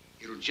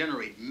 It'll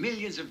generate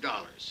millions of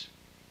dollars.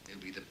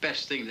 It'll be the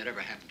best thing that ever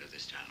happened to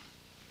this town.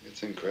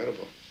 It's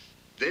incredible.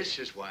 This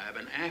is why I've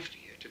been after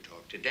you, to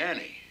talk to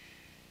Danny.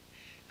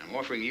 I'm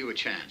offering you a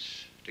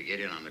chance to get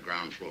in on the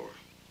ground floor.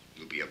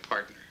 You'll be a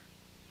partner.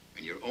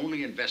 And your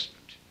only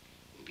investment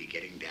will be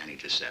getting Danny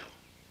to sell.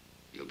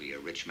 You'll be a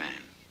rich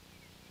man.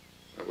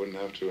 I wouldn't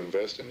have to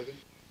invest in anything?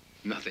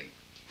 Nothing.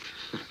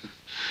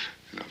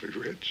 And I'll be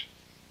rich.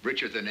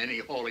 Richer than any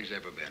Hawley's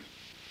ever been.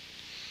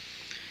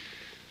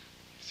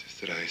 It's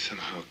just that I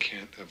somehow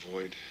can't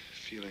avoid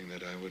feeling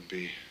that I would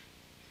be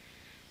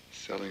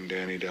selling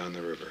Danny down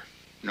the river.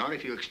 Not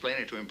if you explain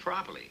it to him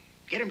properly.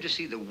 Get him to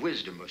see the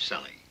wisdom of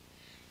selling.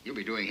 You'll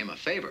be doing him a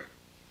favor.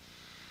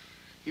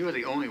 You're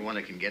the only one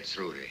that can get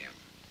through to him.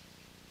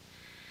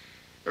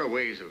 There are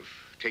ways of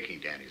taking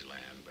Danny's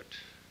land, but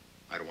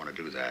I don't want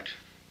to do that.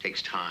 It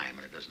takes time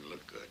and it doesn't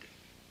look good.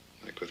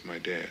 Like with my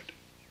dad.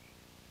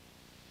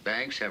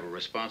 Banks have a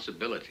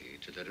responsibility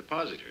to the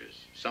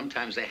depositors.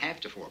 Sometimes they have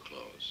to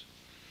foreclose.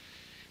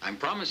 I'm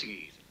promising you,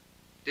 Ethan,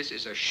 this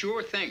is a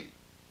sure thing.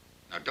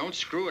 Now, don't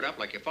screw it up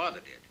like your father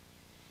did.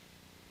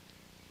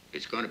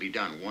 It's going to be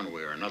done one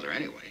way or another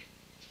anyway.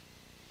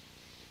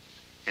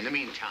 In the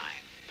meantime,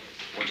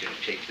 I want you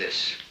to take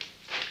this.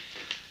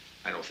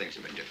 I know things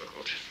have been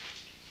difficult.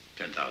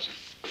 10,000.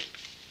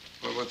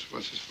 Well, what's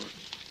this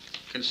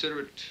for?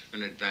 Consider it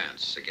an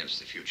advance against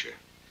the future.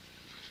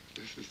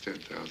 This is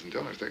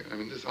 $10,000. I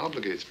mean, this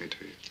obligates me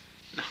to you.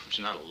 No, it's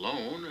not a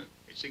loan.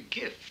 It's a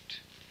gift.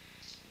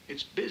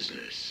 It's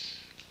business.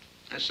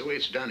 That's the way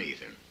it's done,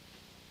 Ethan.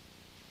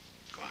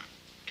 Go on,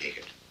 take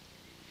it.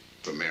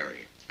 For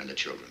Mary and the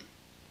children.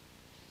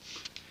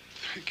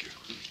 Thank you.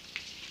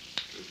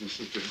 Business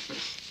is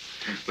business.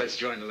 Let's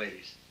join the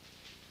ladies.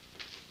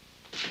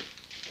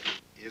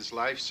 Is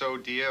life so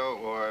dear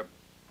or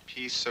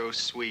peace so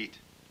sweet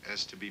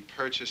as to be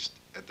purchased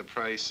at the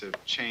price of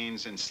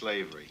chains and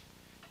slavery?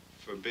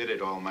 Forbid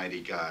it,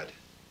 Almighty God.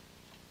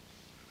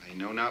 I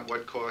know not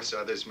what course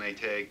others may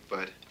take,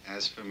 but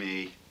as for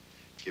me,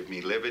 give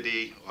me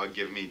liberty or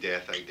give me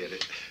death, I did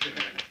it.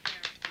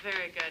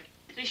 very good.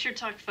 They sure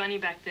talked funny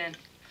back then.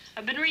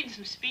 I've been reading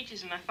some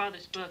speeches in my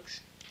father's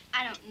books.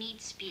 I don't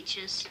need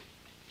speeches.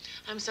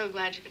 I'm so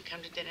glad you could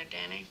come to dinner,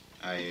 Danny.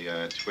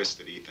 I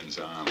twisted Ethan's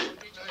arm.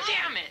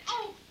 Damn it!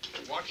 Oh!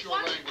 Watch your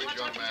language,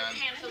 young man.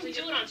 Well,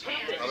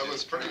 it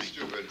was pretty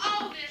stupid.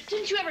 Oh,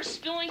 didn't you ever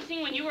spill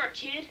anything when you were a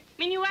kid? I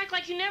mean, you act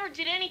like you never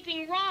did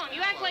anything wrong.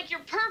 You act like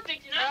you're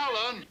perfect. And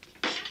Alan!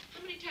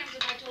 How many times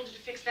have I told you to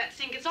fix that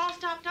sink? It's all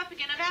stopped up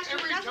again. I've asked you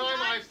Every a dozen time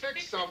I times to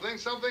fix something,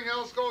 something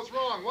else goes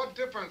wrong. What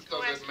difference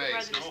does it make?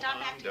 President, stop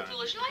acting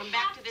foolish and come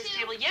back to this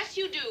table. Yes,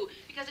 you do,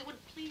 because it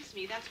would please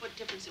me. That's what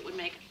difference it would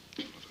make.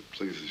 If it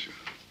pleases you.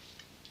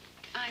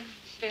 I'm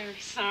very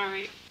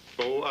sorry.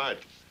 For what?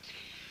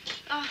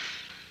 Oh,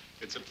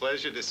 It's a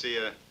pleasure to see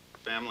a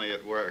family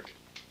at work.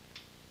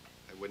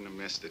 I wouldn't have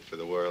missed it for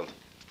the world.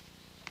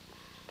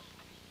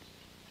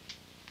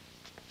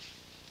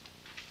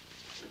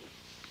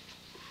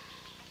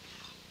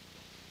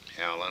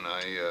 Alan,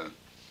 I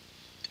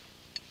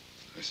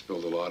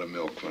spilled a lot of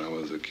milk when I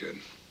was a kid.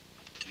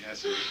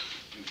 Yes,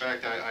 in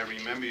fact, I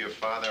remember your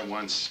father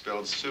once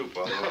spilled soup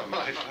all over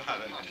my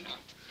father.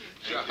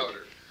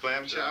 Chowder.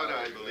 Clam chowder,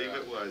 I believe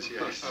it was,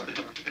 yes.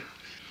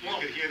 You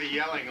could hear the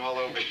yelling all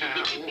over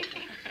town.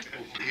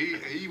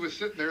 He was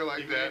sitting there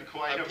like that.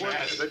 Quite a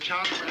mess. The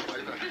chowder went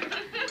like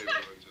that.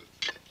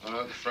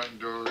 The front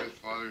door, his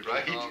father's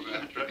Right, all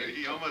that. right.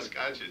 He almost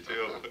got you,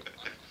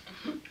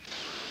 too.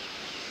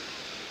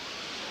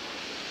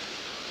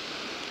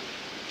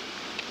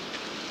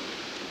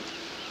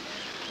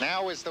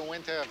 Now is the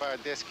winter of our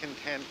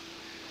discontent,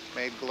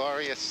 made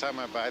glorious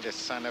summer by the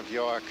sun of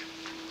York.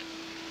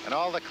 And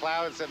all the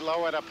clouds that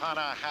lowered upon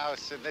our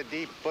house in the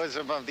deep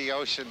bosom of the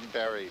ocean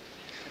buried.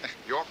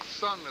 York's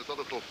sun is a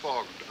little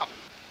fogged up.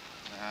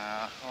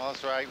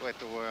 All's right with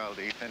the world,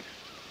 Ethan.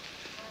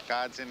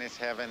 God's in his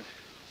heaven.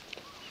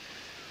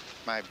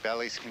 My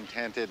belly's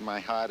contented, my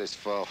heart is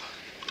full.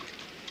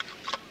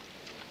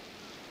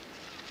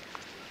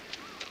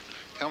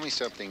 Tell me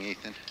something,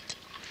 Ethan.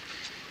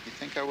 You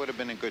think I would have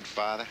been a good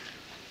father?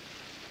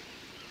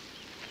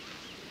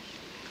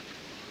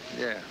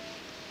 Yeah.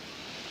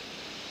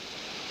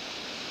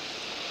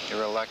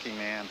 You're a lucky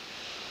man.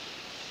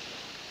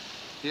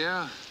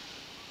 Yeah.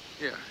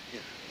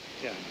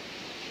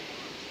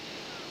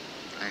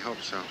 I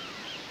hope so.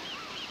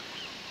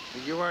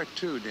 You are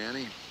too,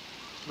 Danny.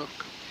 Look.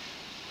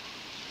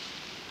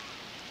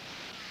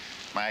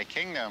 My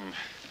kingdom.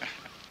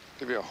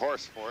 Give you a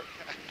horse for it.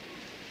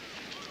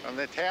 From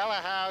the Taylor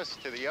house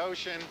to the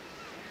ocean,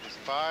 as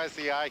far as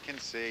the eye can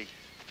see.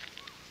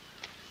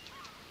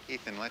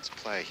 Ethan, let's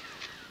play.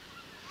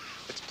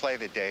 Let's play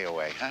the day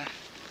away, huh?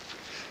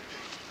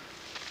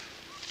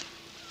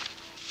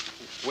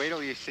 Wait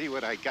till you see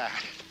what I got.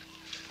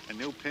 A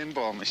new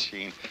pinball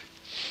machine.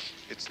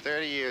 It's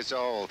 30 years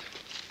old,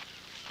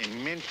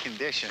 in mint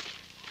condition.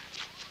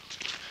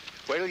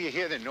 Wait till you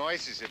hear the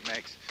noises it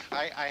makes.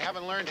 I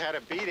haven't learned how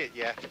to beat it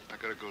yet. I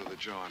gotta go to the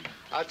John.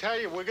 I'll tell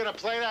you, we're gonna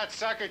play that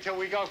sucker till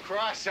we go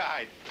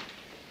cross-eyed.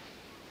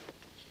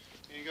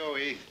 Here you go,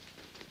 E.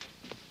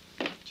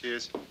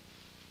 Cheers.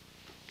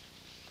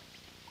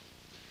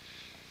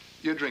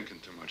 You're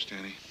drinking too much,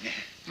 Danny.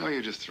 No,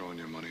 you're just throwing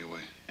your money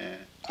away.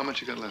 How much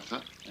you got left,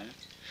 huh?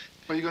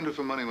 What are you gonna do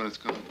for money when it's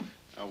gone?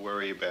 I'll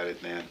worry about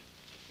it, man.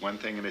 One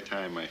thing at a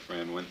time, my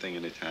friend, one thing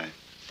at a time.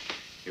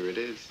 Here it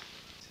is.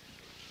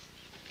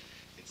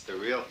 It's the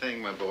real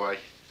thing, my boy.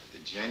 The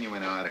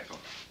genuine article.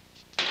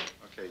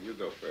 Okay, you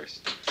go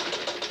first.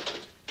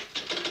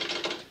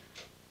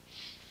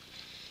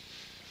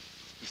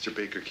 Mr.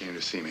 Baker came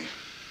to see me.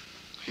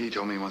 He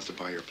told me he wants to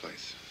buy your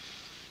place.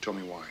 He told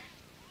me why.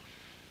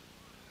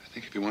 I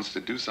think if he wants to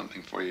do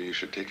something for you, you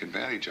should take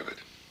advantage of it.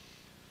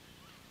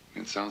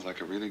 It sounds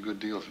like a really good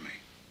deal to me.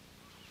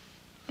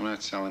 I'm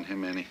not selling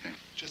him anything.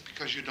 Just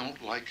because you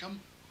don't like him?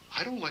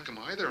 I don't like him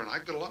either, and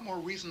I've got a lot more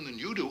reason than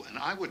you do, and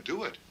I would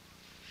do it.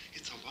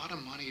 It's a lot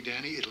of money,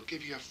 Danny. It'll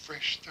give you a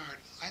fresh start.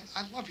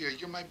 I love you.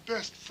 You're my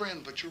best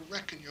friend, but you're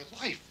wrecking your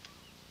life.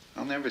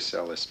 I'll never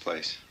sell this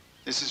place.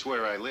 This is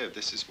where I live.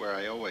 This is where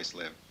I always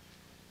live.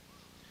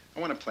 I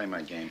want to play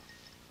my game.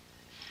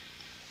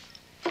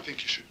 I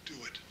think you should do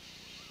it.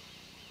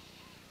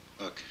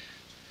 Look,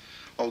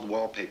 old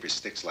wallpaper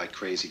sticks like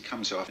crazy,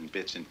 comes off in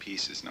bits and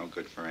pieces, no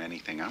good for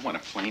anything. I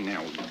want to play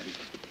now.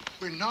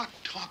 We're not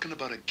talking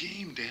about a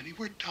game, Danny.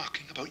 We're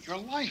talking about your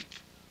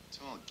life. It's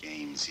all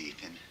games,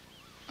 Ethan.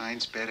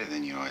 Mine's better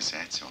than yours,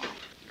 that's all.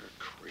 You're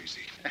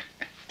crazy.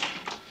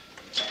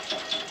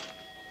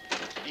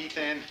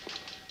 Ethan,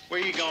 where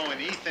you going,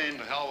 Ethan?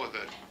 The hell with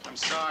it. I'm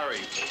sorry.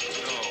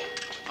 No.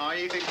 Oh,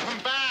 Ethan, come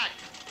back!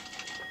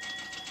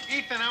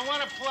 Ethan, I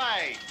want to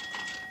play.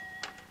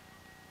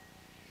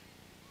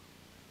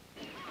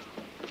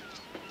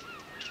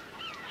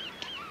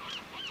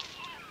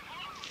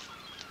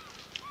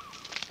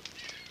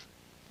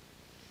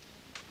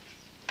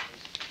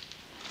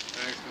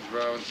 Thanks, Miss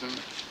Robinson.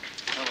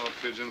 Hello,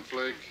 Pigeon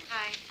Flake.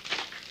 hi.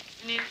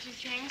 You need a few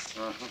things?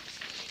 Uh-huh.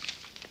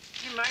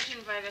 Hey, Margie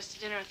invited us to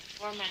dinner at the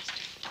Four Master.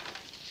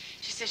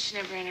 She says she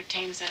never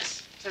entertains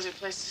us. Says her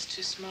place is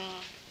too small.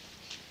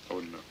 Oh,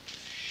 no.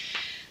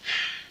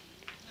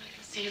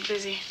 See you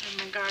busy.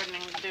 My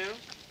gardening would do.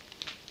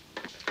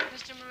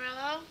 Mr.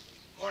 Morello?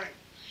 Morning.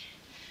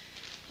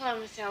 Hello,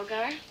 Miss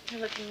Elgar.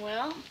 You're looking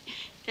well.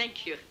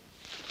 Thank you.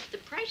 The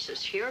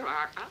prices here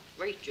are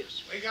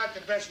outrageous. We got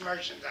the best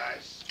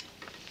merchandise.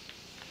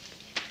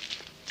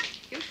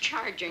 You're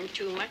charging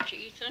too much,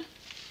 Ethan.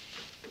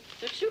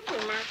 The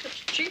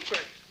supermarket's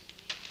cheaper.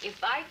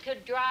 If I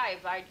could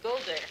drive, I'd go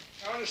there.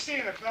 I want to see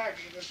in the back,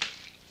 Edith.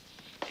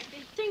 I've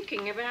been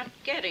thinking about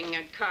getting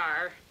a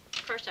car.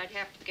 Of course, I'd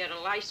have to get a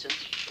license.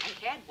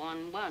 I had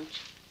one once.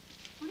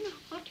 I wonder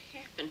what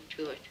happened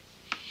to it.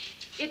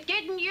 It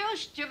didn't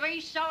used to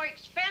be so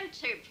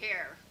expensive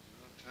here.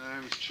 Well,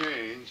 times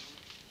change.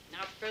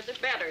 Not for the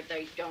better,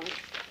 they don't.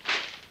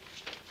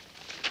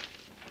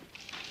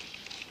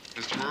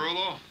 Mr.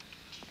 Marullo?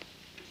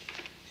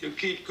 You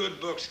keep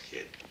good books,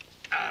 kid.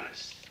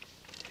 Honest.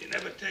 You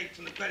never take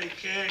from the petty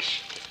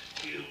cash.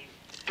 You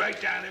write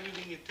down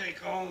everything you take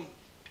home.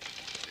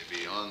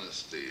 Maybe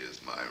honesty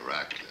is my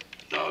racket.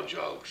 No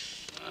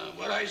jokes.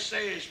 What I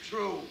say is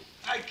true.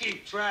 I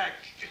keep track.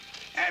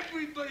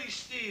 Everybody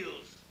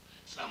steals.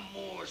 Some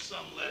more,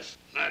 some less.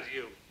 Not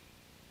you.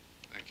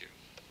 Thank you.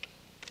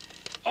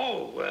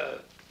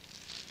 Oh,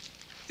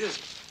 there's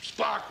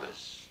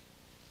sparklers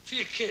for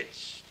your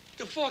kids.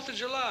 The 4th of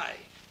July.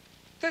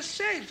 They're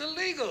safe, they're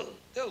legal.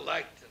 They'll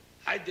like them.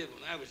 I did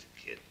when I was a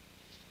kid.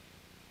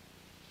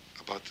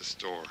 About the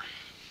store.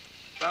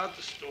 About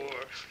the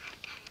store.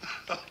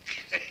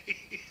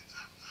 Okay.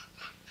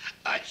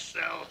 I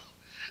sell.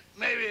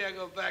 Maybe I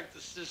go back to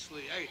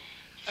Sicily.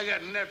 I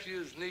got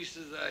nephews,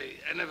 nieces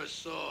I never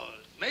saw.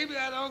 Maybe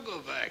I don't go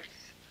back.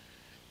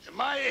 At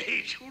my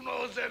age, who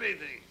knows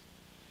anything?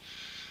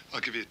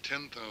 I'll give you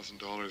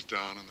 $10,000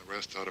 down and the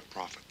rest out of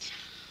profits.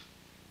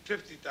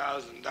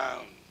 50,000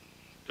 down,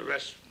 the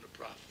rest from the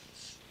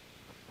profits.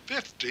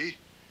 50?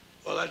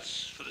 Well,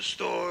 that's for the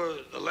store,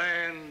 the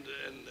land,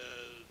 and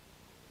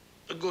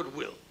the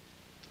goodwill.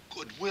 The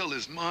goodwill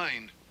is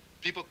mine.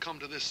 People come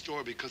to this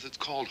store because it's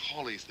called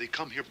Hawley's. They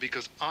come here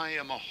because I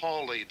am a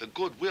Hawley. The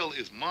goodwill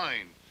is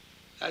mine.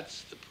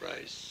 That's the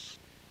price.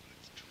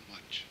 It's too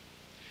much.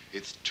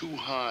 It's too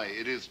high.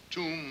 It is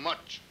too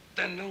much.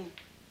 Then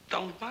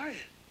don't buy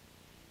it.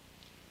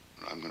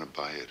 I'm going to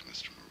buy it,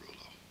 Mr.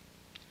 Marullo.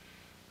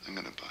 I'm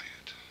going to buy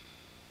it.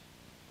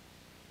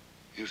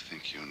 You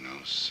think you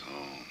know so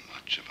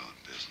much about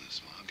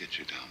business. Well, I'll get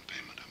you down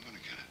payment. I'm going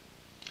to get it.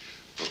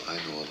 Well, I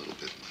know a little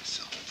bit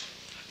myself.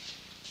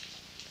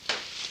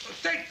 Well,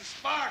 take the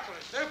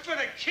sparklers. They're for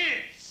the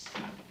kids.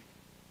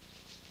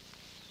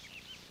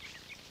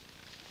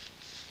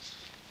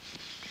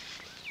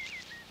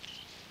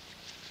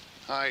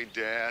 Hi,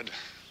 Dad.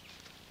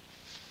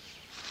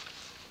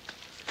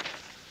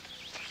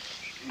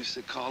 Used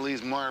to call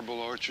these marble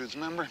orchards,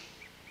 remember?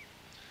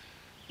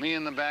 Me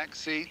in the back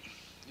seat,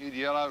 you'd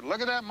yell out, "Look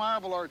at that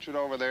marble orchard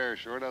over there.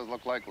 Sure does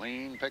look like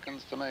lean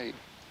pickings to me."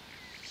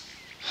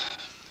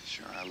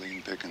 Sure are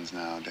lean pickings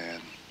now,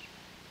 Dad.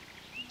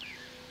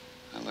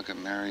 I look at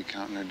Mary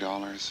counting her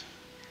dollars,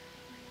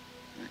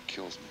 and it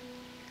kills me.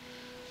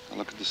 I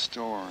look at the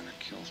store, and it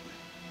kills me.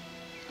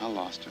 I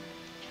lost her.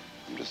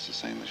 I'm just the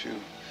same as you.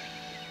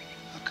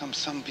 How come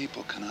some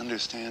people can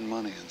understand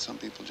money and some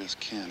people just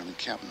can't? I mean,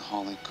 Captain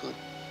Hawley could.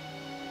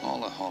 All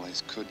the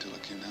Hawleys could till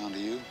it came down to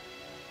you.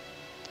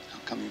 How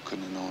come you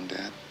couldn't have known,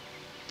 Dad?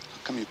 How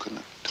come you couldn't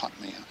have taught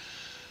me?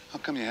 How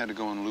come you had to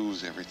go and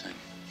lose everything?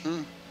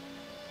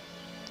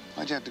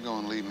 Why'd you have to go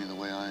and leave me the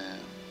way I am?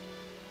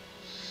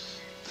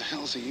 What the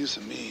hell's the use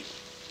of me?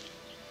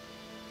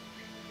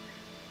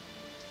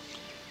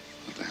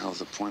 What the hell's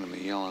the point of me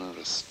yelling at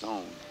a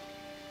stone?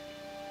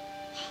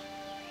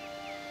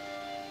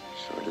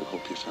 Sure do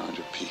hope you found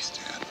your peace,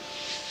 Dad.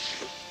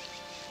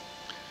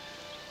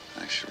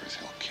 I sure as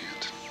hell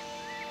can't.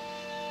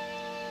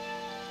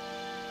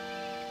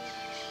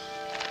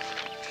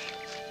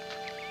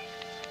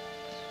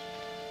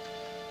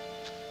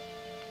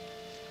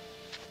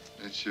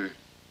 That's your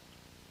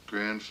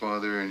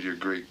grandfather and your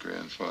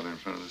great-grandfather in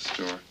front of the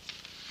store.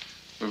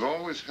 We've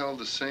always held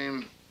the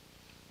same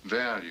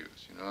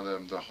values. You know,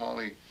 the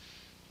Hawley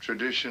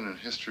tradition and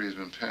history has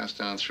been passed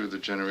down through the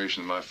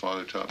generations. My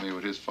father taught me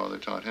what his father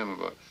taught him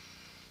about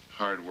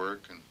hard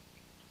work and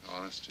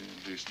honesty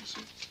and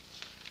decency.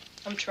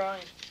 I'm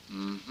trying.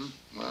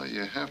 Well,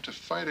 you have to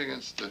fight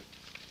against the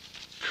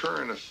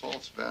current of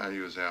false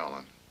values,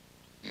 Allen.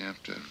 You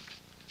have to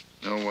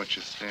know what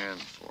you stand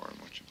for and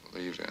what you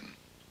believe in.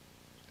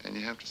 And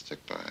you have to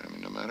stick by it. I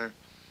mean, no matter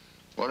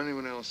what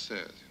anyone else says,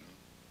 you know.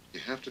 You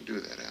have to do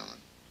that,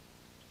 Allen.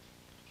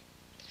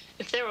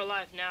 If they were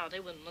alive now,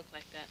 they wouldn't look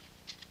like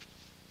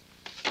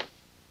that.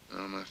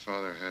 Well, my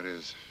father had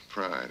his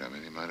pride. I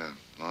mean, he might have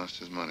lost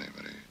his money,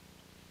 but he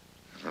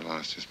never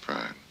lost his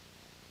pride.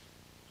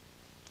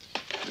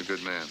 He's a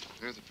good man.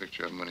 Here's a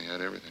picture of him when he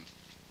had everything.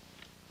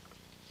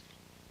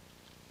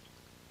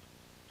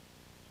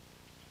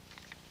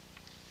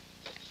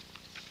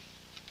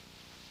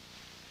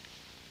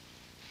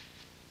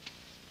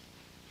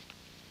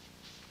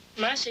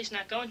 My estate's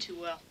not going too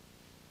well.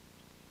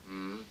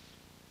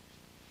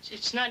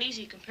 It's not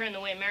easy comparing the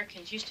way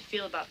Americans used to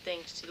feel about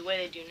things to the way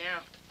they do now.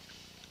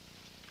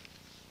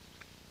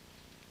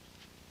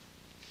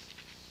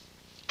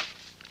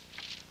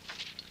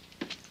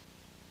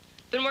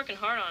 Been working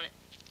hard on it.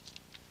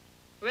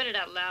 Read it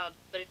out loud,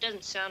 but it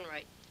doesn't sound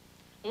right.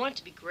 I want it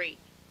to be great.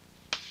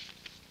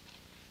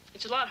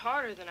 It's a lot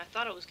harder than I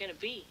thought it was going to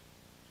be.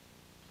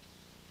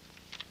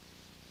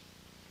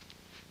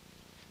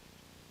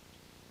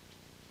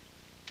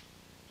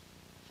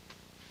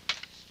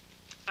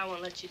 I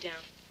won't let you down.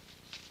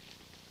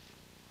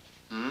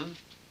 Hmm?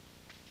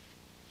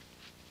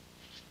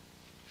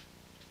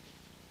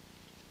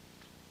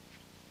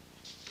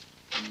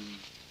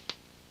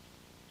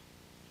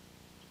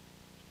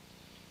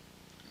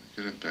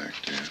 Get it back,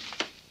 dear.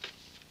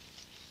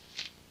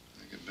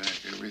 Get back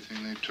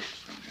everything they took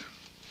from you.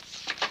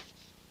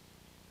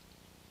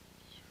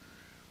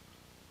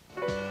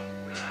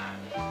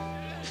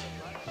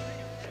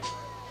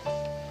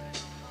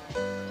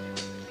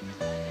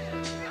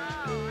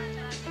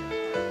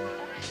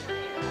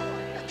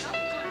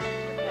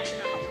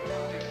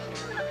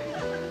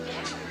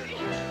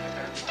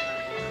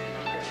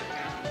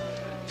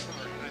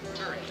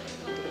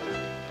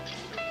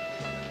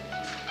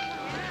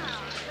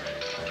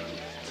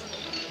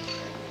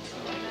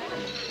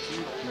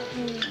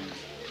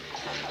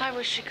 I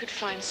wish she could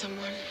find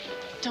someone.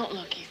 Don't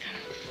look, Ethan.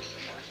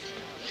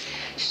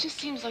 She just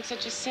seems like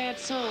such a sad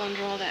soul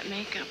under all that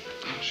makeup.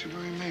 How's she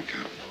wearing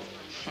makeup?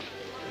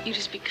 You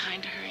just be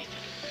kind to her, Ethan.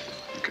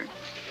 Okay.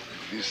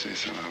 If you say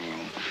so, I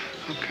will.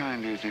 How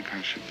kind do you think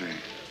I should be?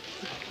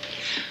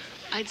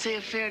 I'd say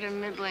a fair to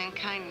middling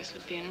kindness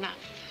would be enough.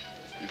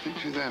 You think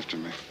she's after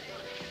me?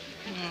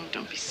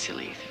 Don't be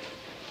silly, Ethan.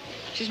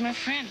 She's my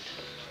friend.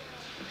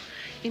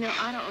 You know,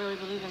 I don't really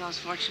believe in those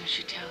fortunes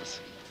she tells.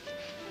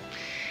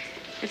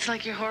 It's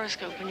like your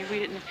horoscope when you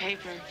read it in the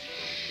paper.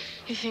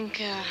 You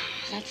think,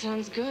 that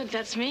sounds good,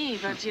 that's me,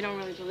 but you don't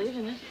really believe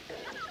in it.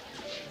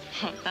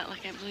 Not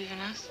like I believe in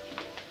us.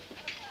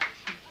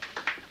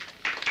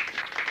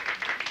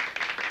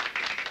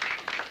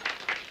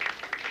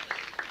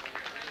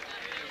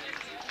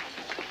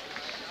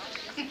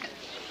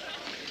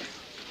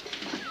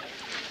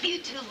 You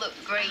two look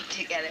great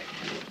together.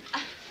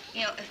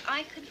 You know, if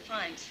I could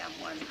find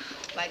someone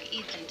like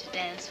Ethan to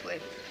dance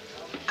with,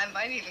 I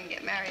might even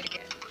get married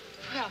again.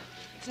 Well,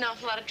 it's an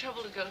awful lot of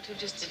trouble to go to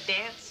just to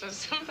dance with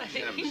somebody.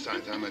 Yeah,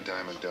 besides, I'm a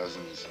dime a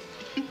dozen, so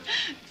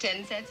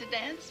 10 cents a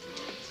dance?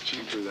 it's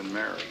cheaper than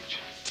marriage.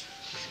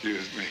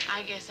 Excuse me.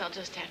 I guess I'll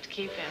just have to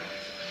keep him.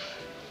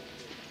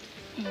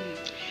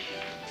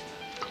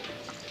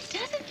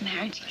 Doesn't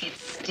marriage get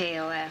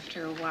stale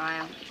after a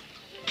while?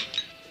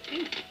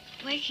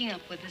 Waking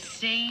up with the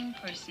same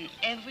person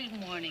every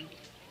morning.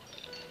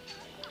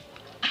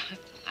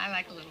 I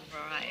like a little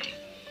variety.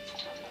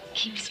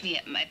 Keeps me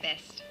at my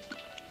best.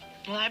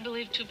 Well, I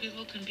believe two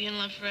people can be in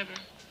love forever.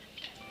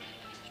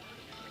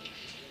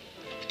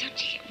 But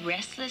don't you get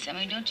restless? I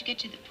mean, don't you get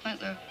to the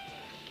point where,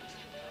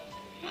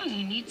 well,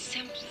 you need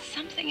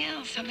something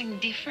else, something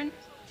different?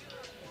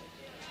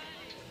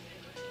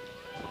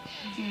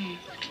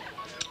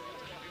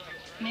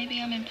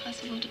 Maybe I'm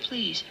impossible to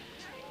please.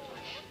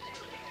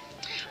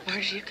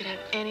 Margie, you could have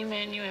any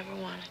man you ever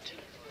wanted.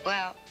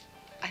 Well,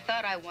 I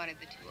thought I wanted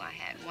the two I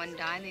had. One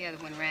died, the other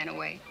one ran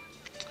away.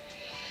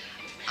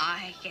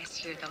 I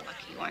guess you're the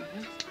lucky one.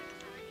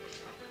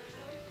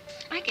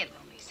 I get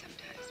lonely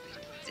sometimes,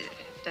 but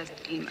it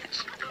doesn't mean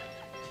much.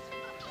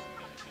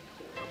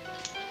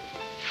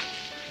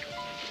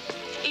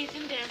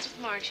 Ethan, dance with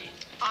Margie.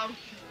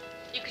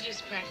 You could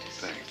just practice.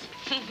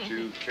 Thanks. Would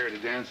you care to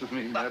dance with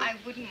me, But madam? I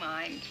wouldn't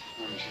mind.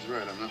 She's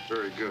right. I'm not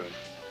very good.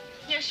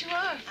 Yes, you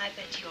are. I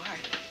bet you are.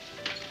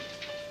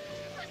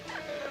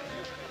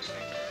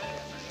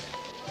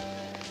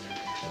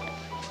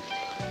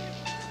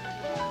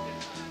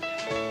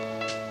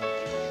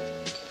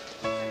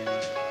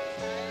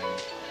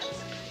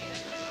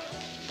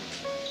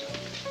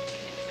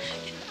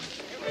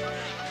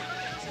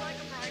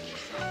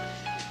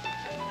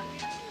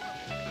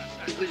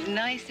 It was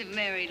nice of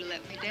Mary to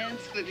let me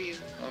dance with you.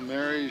 Well,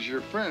 Mary's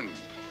your friend.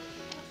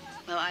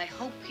 Well, I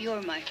hope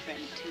you're my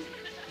friend, too.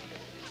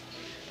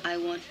 I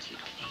want you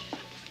to be.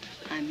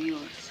 I'm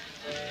yours.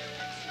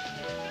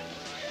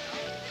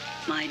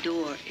 My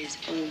door is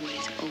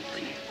always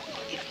open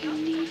if you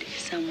need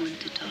someone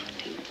to talk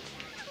to,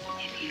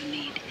 if you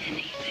need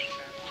anything.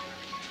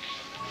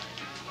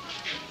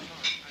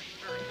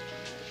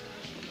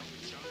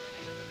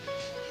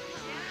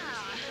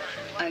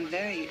 I'm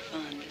very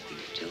fond of your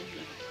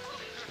children.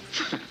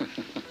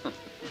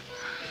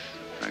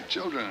 My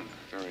children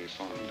are very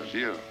fond of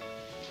you.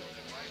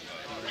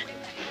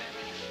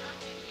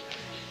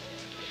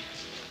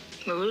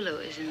 Marullo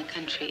is in the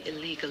country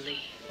illegally.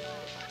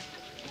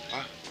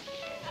 What?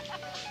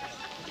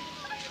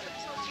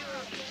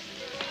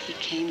 He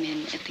came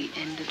in at the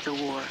end of the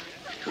war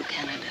through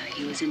Canada.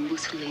 He was in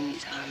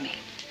Mussolini's army.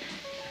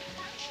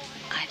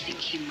 I think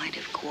he might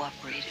have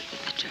cooperated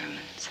with the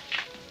Germans.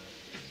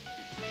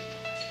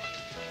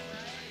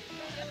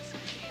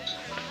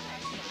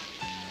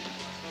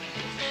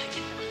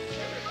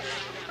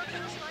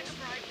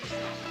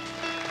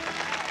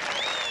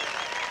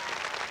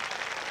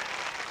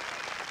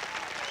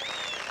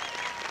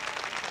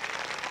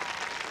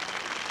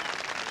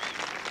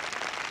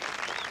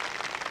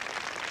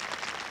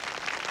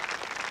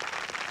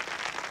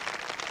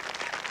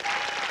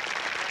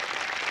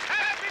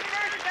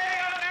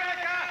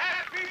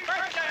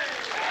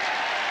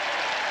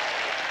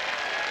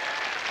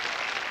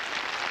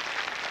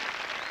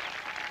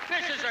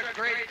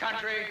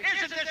 country?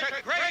 Isn't this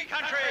a great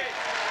country?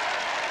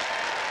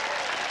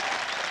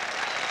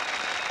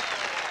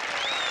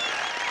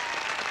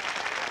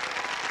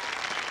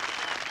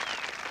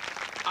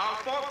 Our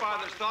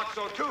forefathers thought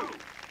so too.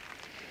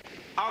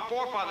 Our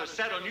forefathers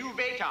settled New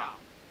Baytown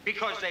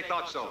because they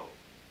thought so.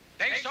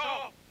 They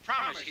saw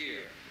promise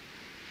here.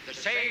 The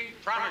same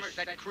promise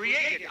that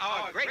created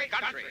our great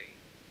country.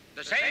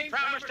 The same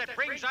promise that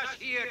brings us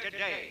here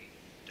today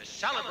to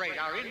celebrate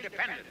our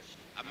independence.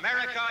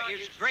 America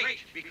is great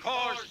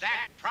because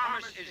that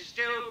promise is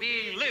still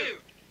being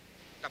lived.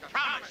 The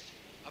promise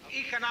of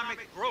economic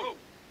growth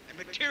and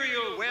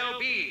material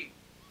well-being.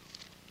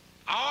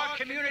 Our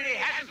community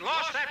hasn't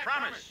lost that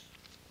promise.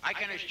 I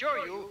can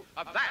assure you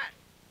of that.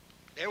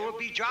 There will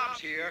be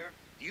jobs here.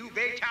 New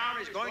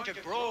Baytown is going to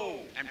grow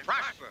and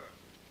prosper.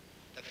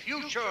 The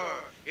future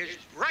is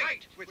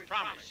bright with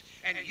promise,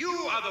 and you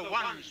are the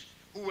ones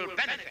who will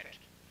benefit.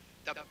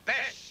 The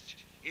best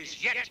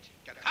is yet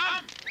to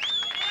come.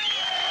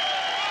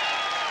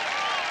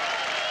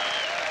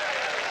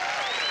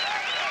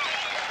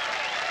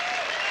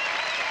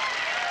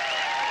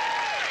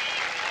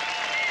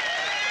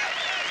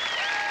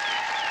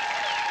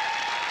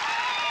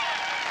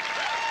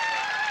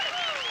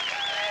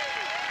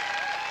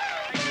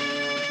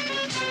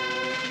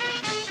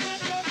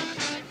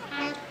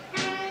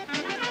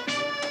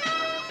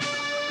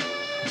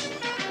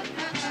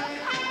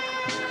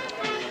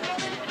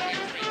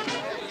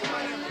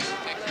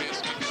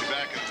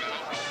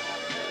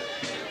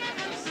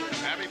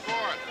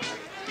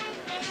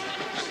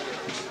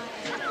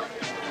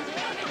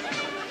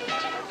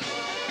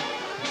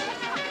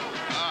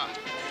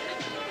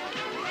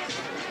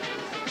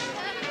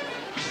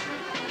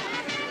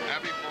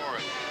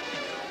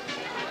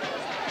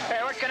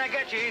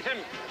 Ethan.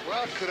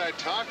 Well, could I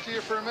talk to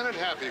you for a minute?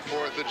 Happy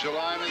 4th of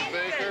July, Miss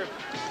Baker.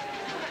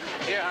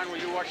 Here, hon, will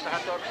you watch the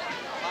hot dogs?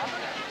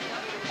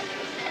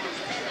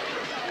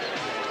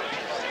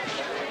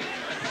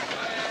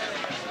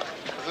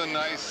 It was a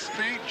nice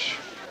speech.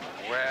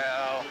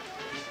 Well,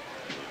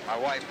 my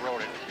wife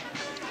wrote it.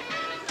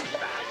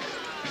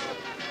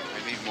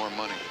 I need more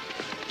money.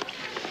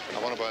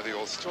 I want to buy the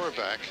old store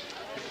back.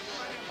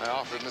 I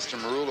offered Mr.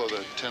 Marullo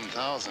the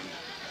 $10,000,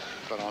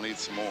 but I'll need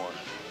some more.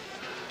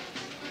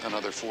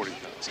 Another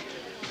 $40,000.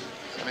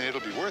 I mean,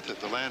 it'll be worth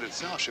it. The land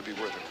itself should be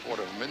worth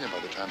 $250,000 by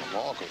the time the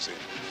mall goes in.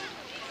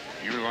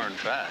 You learn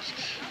fast.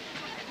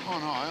 Oh,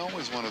 no, I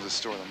always wanted the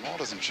store. The mall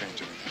doesn't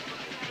change anything.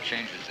 It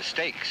changes the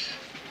stakes.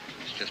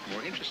 It's just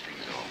more interesting,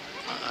 is all.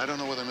 I don't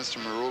know whether Mr.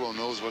 Marullo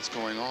knows what's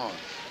going on.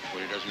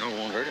 What he doesn't know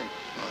won't hurt him.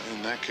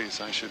 In that case,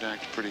 I should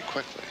act pretty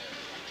quickly.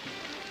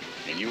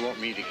 And you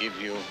want me to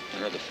give you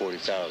another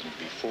 $40,000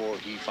 before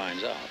he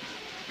finds out?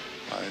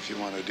 If you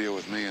want to deal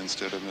with me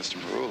instead of Mr.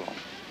 Marullo.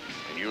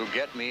 And you'll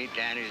get me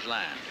Danny's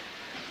land.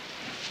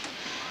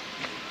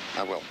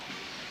 I will.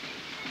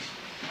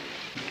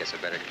 Guess I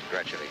better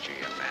congratulate you,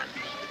 young man.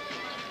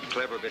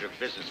 Clever bit of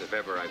business if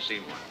ever I've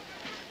seen one.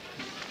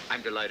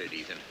 I'm delighted,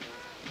 Ethan.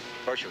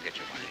 Of course you'll get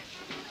your money.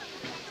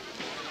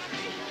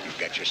 You've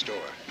got your store.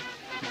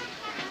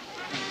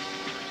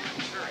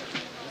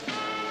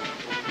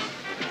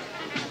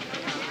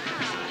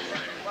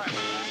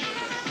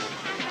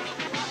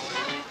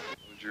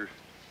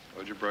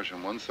 Hold your brush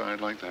on one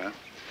side like that.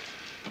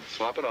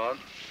 Slop it on.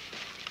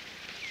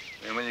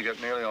 And when you get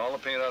nearly all the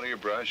paint out of your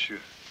brush, you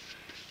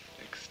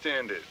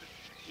extend it,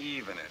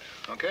 even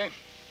it, okay?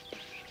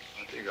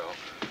 There you go.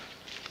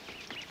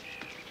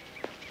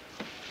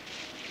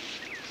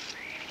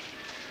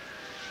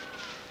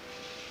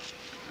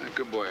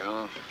 Good boy,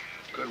 huh?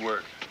 Good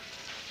work.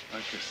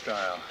 Like your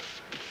style.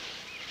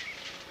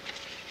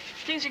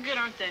 Things are good,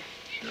 aren't they?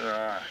 Sure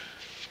are.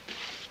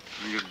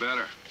 You get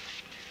better.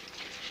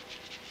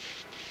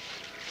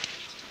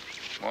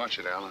 Watch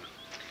it, Alan.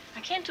 I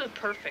can't do it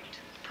perfect.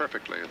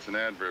 Perfectly. It's an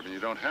adverb, and you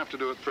don't have to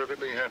do it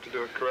perfectly. You have to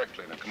do it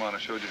correctly. Now, come on, I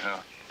showed you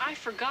how. I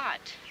forgot.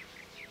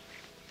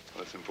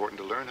 Well, it's important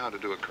to learn how to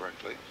do it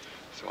correctly,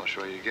 so I'll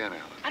show you again,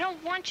 Alan. I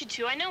don't want you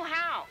to. I know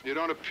how. You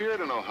don't appear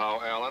to know how,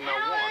 Alan. Now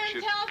watch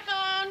it.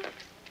 Telephone.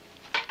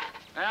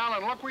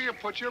 Alan, look where you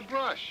put your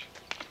brush.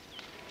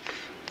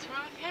 What's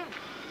wrong with him?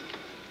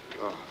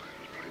 Oh,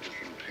 I just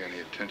didn't pay any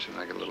attention.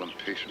 I get a little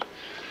impatient.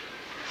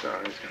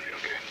 Sorry, it's gonna be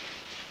okay.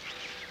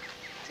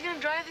 Is he gonna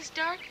drive this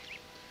dark?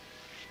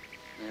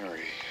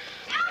 Mary.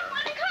 Alan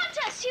won a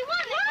contest. He won.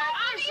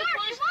 I'm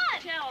supposed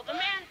to tell. The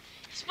man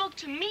spoke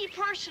to me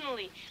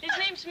personally. His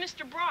name's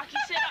Mr. Brock. He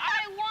said,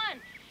 I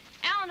won.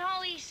 Allen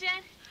Hawkley, he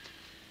said,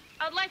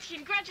 I'd like to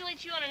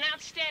congratulate you on an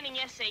outstanding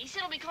essay. He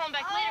said he'll be calling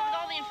back later with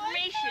all the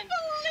information. I can't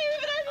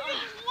believe it. I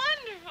think it's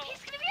wonderful.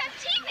 He's going to be on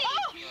TV.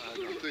 I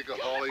don't think a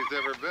Hawley's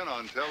ever been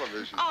on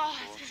television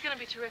before. He's gonna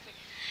be terrific.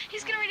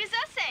 He's going to read his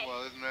essay.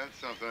 Well, isn't that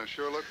something? I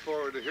sure look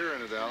forward to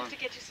hearing it, Alan. To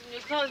get you some new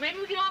clothes. Maybe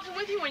we can all come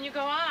with you when you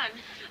go on.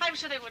 I'm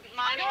sure they wouldn't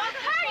mind. Go on,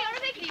 hurry.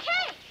 I'm making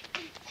cake.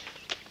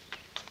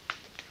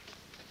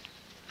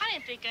 I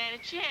didn't think I had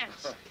a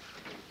chance.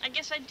 I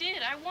guess I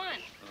did. I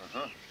won.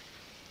 Uh-huh.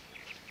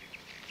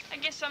 I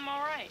guess I'm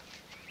all right.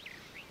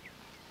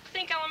 I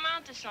think I'll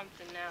amount to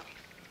something now.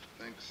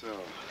 think so.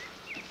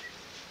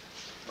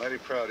 Mighty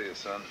proud of you,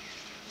 son.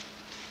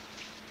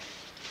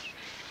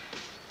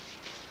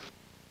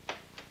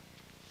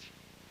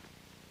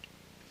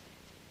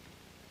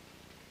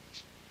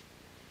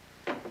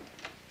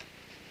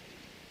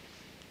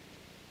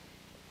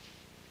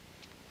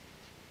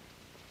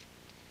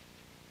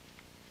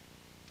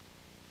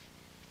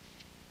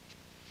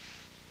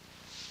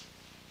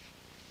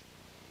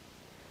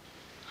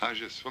 How's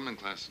your swimming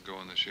classes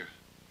going this year?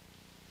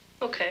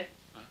 Okay.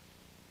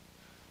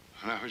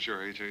 When I was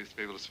your age, I used to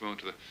be able to swim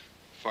to the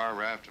far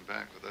raft and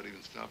back without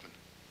even stopping.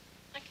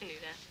 I can do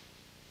that.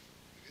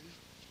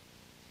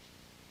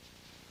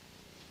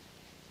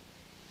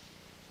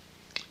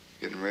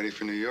 Getting ready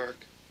for New York?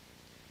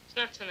 It's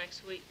not till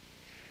next week.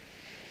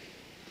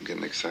 I'm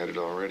getting excited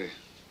already.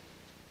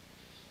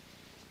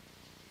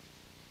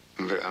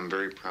 I'm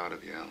very proud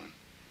of you, Alan.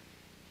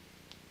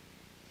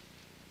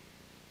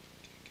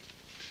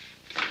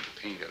 Taking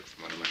the paint out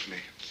from under my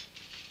nails.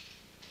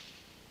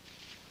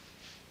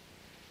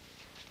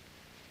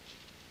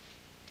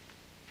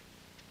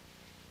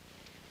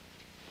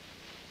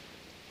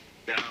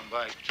 Down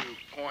by 2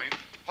 points.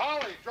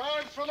 Holly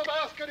drives for the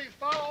basket. He's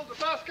fouled. The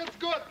basket's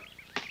good.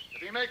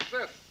 If he makes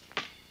this,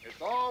 it's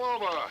all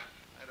over.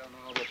 I don't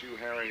know about you,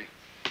 Harry,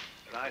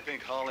 but I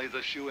think Holly's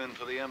a shoo-in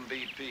for the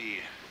MVP.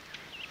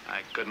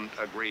 I couldn't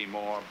agree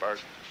more, Bert.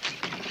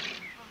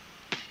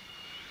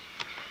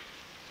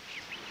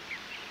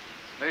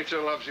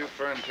 Nature loves you,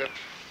 Fern-Tip.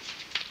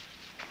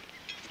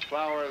 The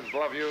flowers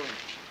love you.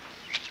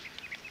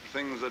 The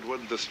things that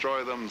would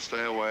destroy them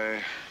stay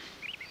away.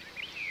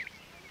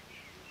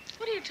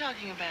 What are you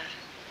talking about?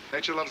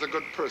 Nature loves a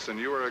good person.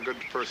 You are a good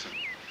person.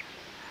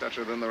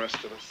 Better than the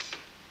rest of us.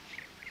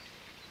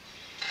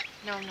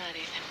 No, I'm not,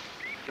 Ethan.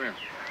 Come here.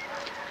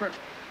 Come here.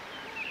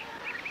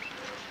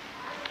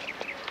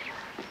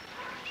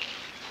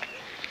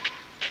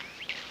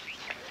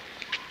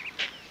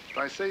 If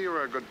I say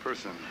you're a good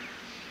person,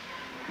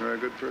 you're a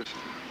good person.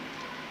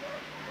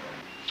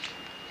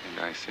 And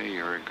I say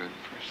you're a good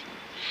person.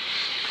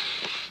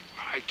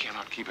 I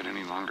cannot keep it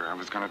any longer. I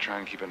was going to try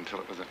and keep it until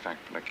it was a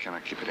fact, but I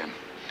cannot keep it in.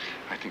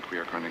 I think we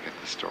are going to get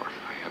the store.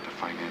 I have the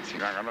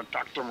financing. I'm going to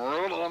talk to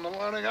Marilla in the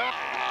morning.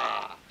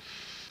 Ah!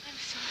 I'm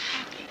so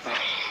happy.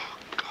 Oh,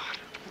 God.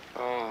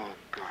 Oh,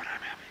 God,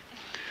 I'm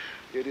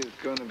happy. It is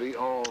going to be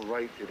all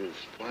right. It is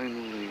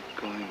finally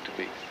going to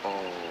be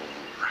all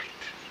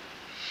right.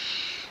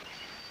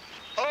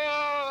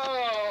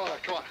 Oh,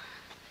 come on.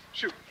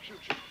 Shoot, shoot,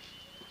 shoot.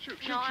 Shoot,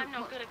 shoot, No, shoot. I'm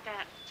no good at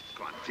that.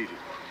 Come on, it's easy.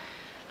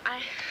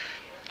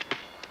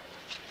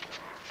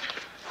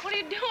 What are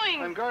you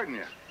doing? I'm guarding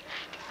you.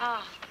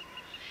 Oh,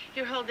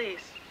 here, hold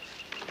these.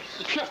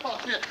 Come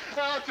on, yeah.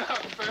 That's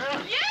not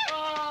fair. Yes!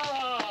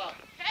 Ah.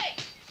 Hey!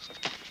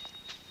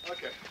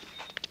 Okay.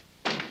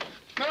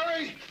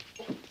 Mary!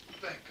 Oh,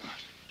 thank God.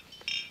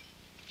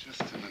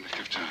 Just in the nick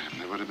of time.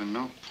 There would have been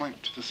no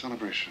point to the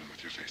celebration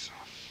with your face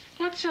off.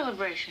 What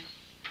celebration?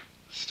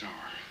 The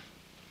star.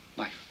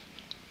 Life.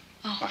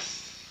 Oh.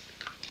 Us.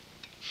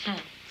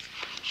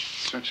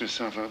 Stretch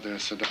yourself out there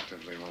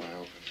seductively while I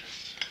open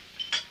this.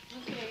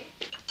 Okay.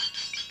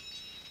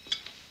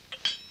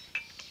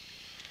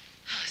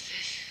 How's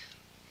this?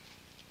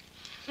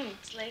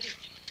 It's late.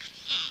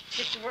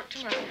 Get to work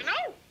tomorrow.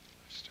 No!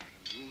 Start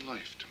a new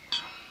life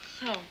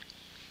tomorrow. Oh.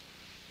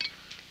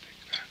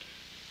 Take that.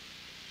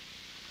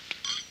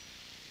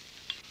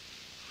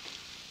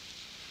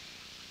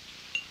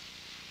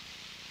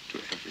 Do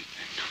everything.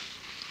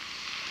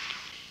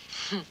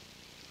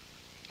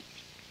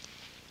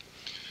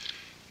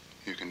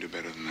 You can do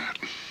better than that.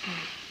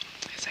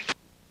 Yes, I can.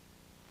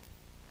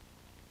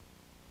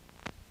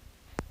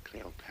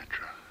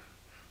 Cleopatra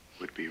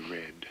would be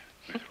red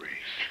with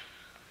rage.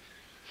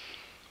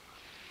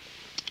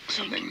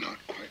 Something not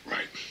quite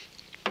right.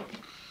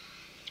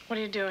 What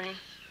are you doing?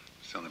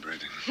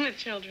 Celebrating. The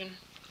children.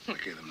 I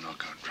gave them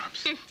knockout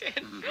drops. You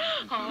did.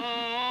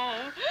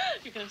 Oh,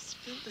 you're gonna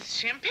spill the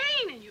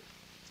champagne and you.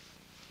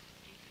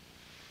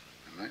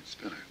 I might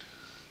spill it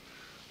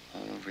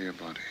all over your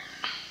body.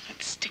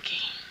 It's sticky.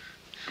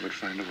 I would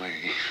find a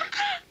way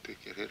to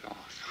get it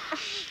off.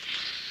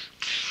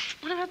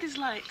 What about these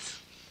lights?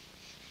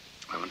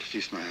 I want to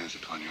feast my eyes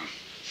upon you.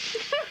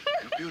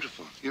 You're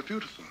beautiful. You're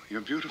beautiful.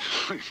 You're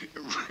beautiful.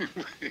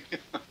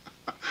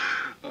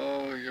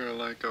 Oh, you're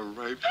like a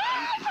ripe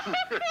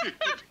fruit ready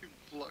to be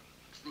plucked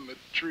from a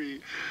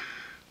tree,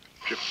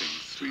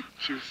 dripping sweet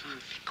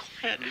juices.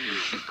 Quiet.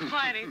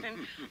 Quiet,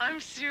 Ethan. I'm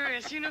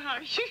serious. You know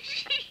how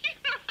sweet it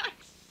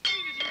is.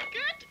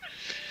 Good?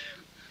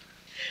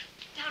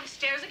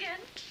 Downstairs again?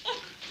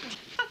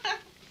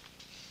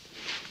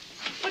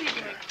 What are you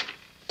doing?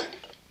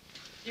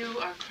 You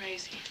are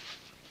crazy.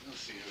 You'll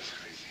see it was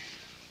crazy.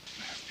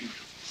 I have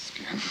beautiful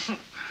skin.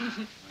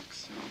 Like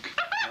silk,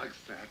 like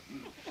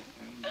satin. I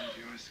love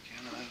your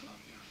skin. I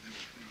love your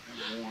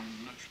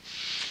warmness.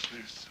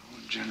 They're so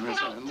generous.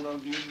 I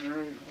love you,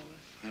 Mary.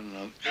 I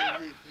love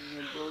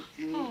everything about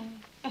you.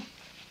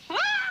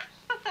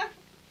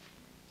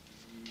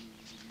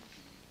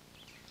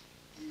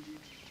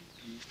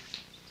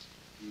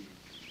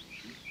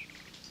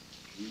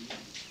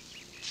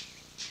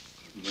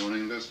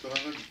 Morning, best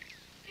beloved.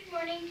 Good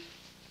morning.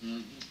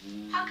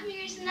 How come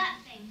you're using that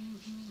thing?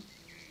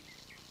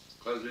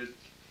 Because it's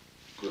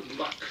good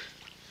luck.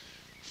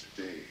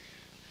 Today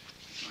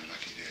is my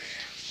lucky day.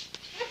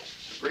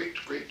 The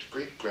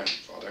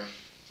great-great-great-grandfather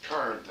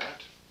carved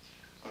that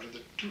out of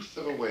the tooth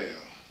of a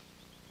whale.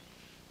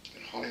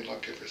 Been holly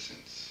luck ever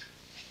since.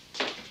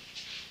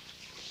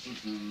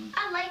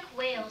 I like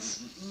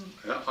whales.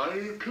 Yeah, I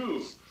do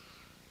too.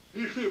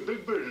 Used to be a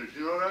big business,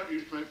 you know that?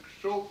 Used to make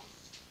soap,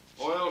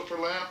 oil for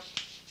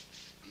lamps,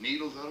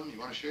 needles on them. You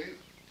want to shave?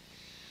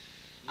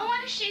 I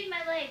want to shave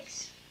my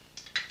legs,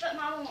 but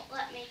Mama won't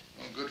let me.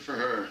 Well, good for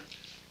her.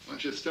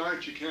 Once you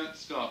start, you can't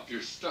stop.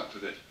 You're stuck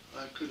with it.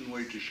 I couldn't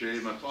wait to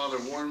shave. My father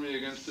warned me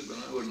against it, but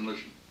I wouldn't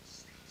listen.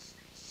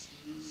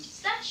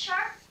 Is that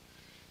sharp?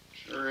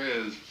 Sure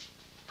is.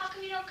 How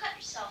come you don't cut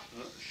yourself?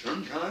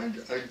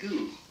 Sometimes I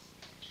do.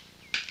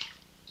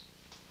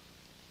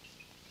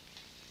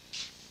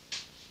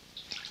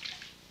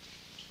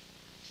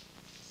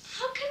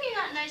 How come you're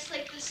not nice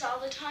like this all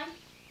the time?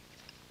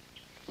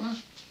 What?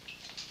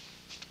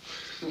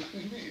 What do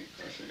you mean? Of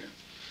course I am.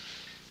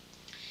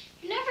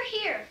 You're never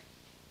here.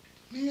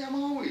 Me, I'm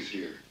always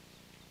here.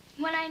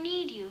 When I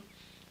need you,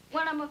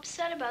 when I'm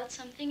upset about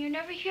something, you're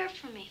never here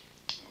for me.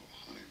 Oh,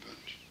 honey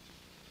bunch.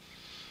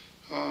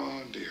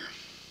 Oh, dear.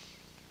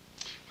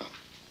 Well,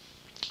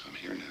 I'm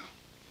here now.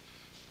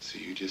 So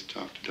you just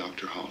talk to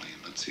Dr. Hawley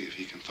and let's see if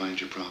he can find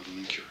your problem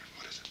and cure it.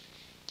 What is it?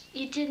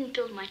 You didn't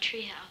build my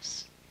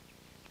treehouse.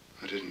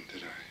 I didn't,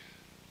 did I?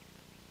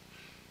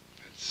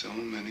 Had so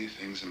many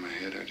things in my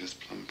head I just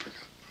plumb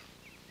forgot.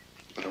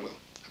 But I will,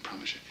 I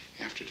promise you.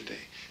 After today,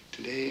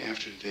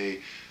 after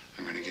today,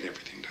 I'm going to get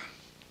everything done.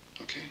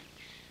 Okay?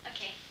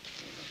 Okay.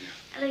 I love you.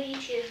 I love you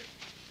too.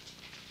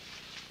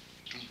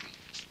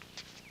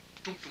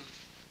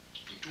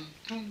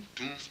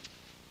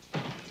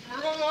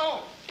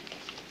 Marullo!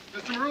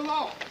 Mr.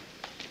 Marullo!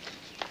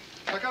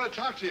 I got to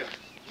talk to you.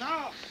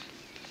 No.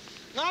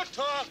 Not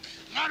talk.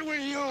 Not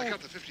with you. I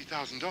got the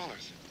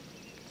 $50,000.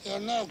 You're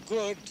no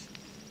good.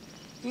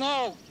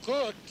 No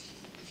good.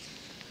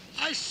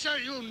 I sell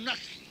you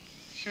nothing.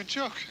 You're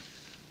joking.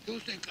 You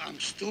think I'm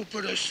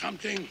stupid or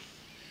something?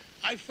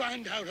 I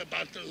find out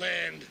about the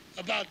land,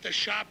 about the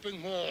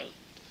shopping mall.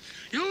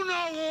 You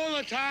know all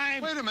the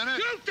time. Wait a minute.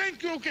 You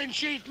think you can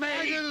cheat me?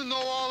 I didn't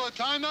know all the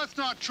time. That's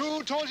not true.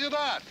 Who told you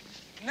that?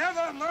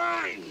 Never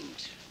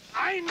mind.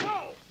 I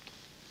know.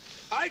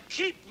 I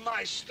keep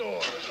my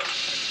store.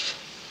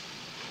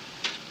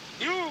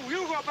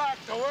 You go back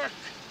to work.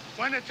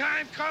 When the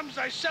time comes,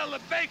 I sell the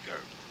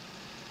baker.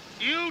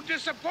 You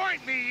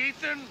disappoint me,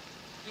 Ethan.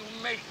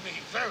 You make me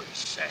very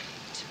sad.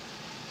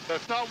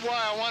 That's not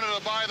why I wanted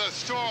to buy the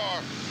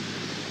store.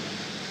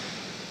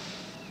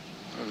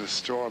 The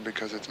store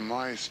because it's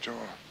my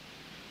store.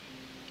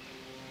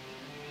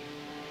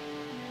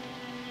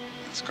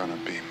 It's gonna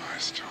be my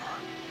store.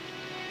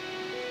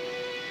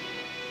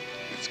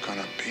 It's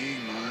gonna be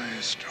my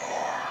store.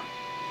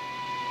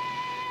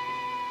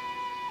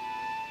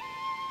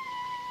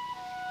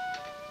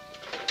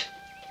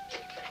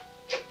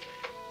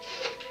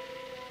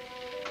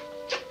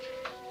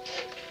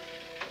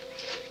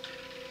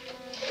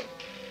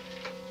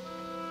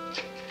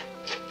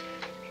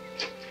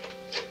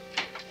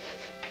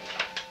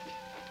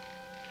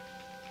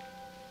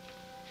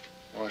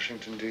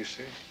 Washington,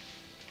 D.C.?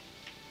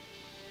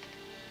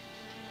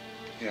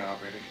 Yeah,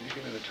 operator, can you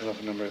give me the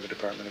telephone number of the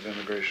Department of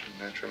Immigration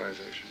and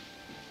Naturalization?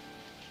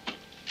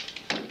 All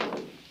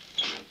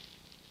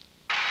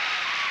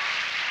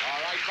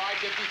right,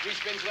 5:53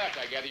 spins left.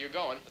 I gather you're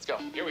going. Let's go.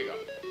 Here we go.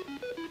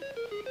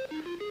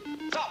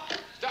 Stop!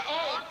 Stop!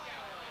 Oh!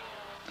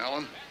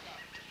 Allen?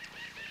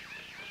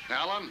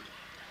 Allen?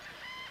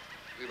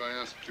 I believe I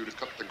asked you to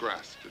cut the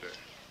grass today.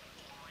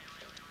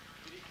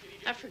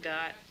 I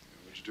forgot.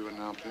 Would you do it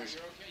now, please?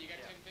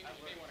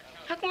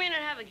 How come we don't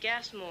have a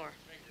gas mower?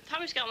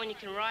 Tommy's got one you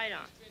can ride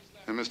on.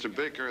 And Mr.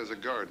 Baker is a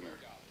gardener.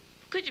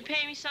 Could you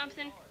pay me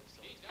something?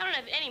 I don't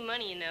have any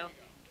money, you know.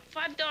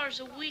 $5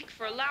 a week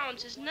for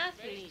allowance is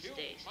nothing these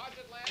days.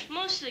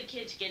 Most of the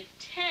kids get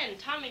 10.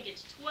 Tommy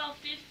gets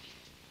 $12.50.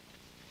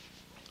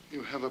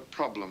 You have a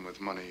problem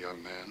with money,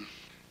 young man.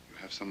 You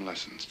have some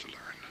lessons to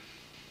learn.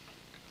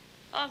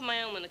 I'll have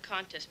my own when the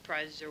contest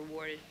prizes are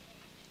awarded.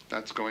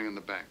 That's going in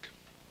the bank.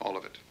 All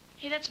of it.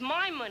 Hey, that's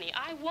my money.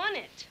 I won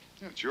it.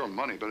 Yeah, it's your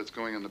money, but it's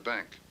going in the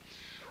bank.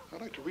 I'd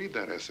like to read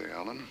that essay,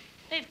 Allen.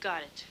 They've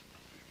got it.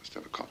 You must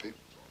have a copy.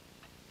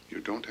 You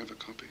don't have a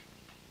copy.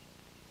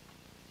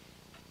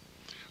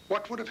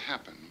 What would have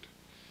happened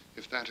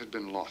if that had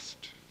been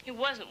lost? It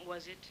wasn't,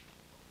 was it?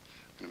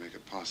 I'm going to make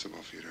it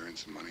possible for you to earn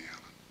some money,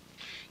 Allen.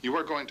 You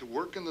are going to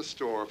work in the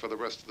store for the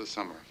rest of the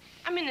summer.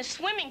 I'm in the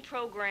swimming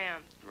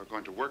program. You are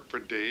going to work for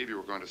Dave. You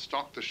are going to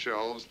stock the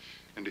shelves.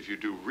 And if you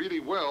do really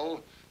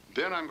well,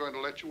 then I'm going to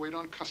let you wait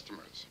on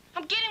customers.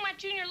 I'm getting my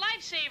junior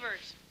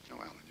lifesavers. No,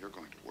 Allen, you're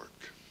going to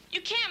work.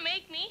 You can't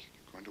make me.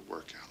 You're going to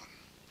work, Allen,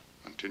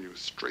 until you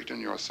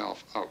straighten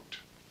yourself out.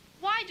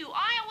 Why do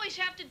I always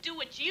have to do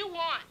what you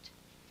want?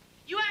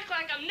 You act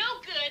like I'm no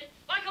good,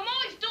 like I'm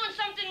always doing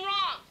something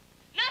wrong.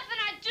 Nothing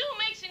I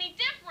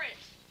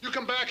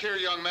here,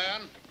 young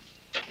man.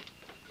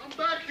 Come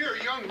back here,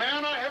 young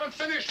man. I haven't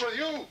finished with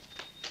you.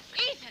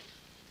 Ethan,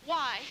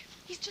 why?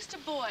 He's just a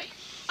boy.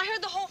 I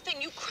heard the whole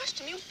thing. You crushed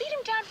him. You beat him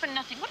down for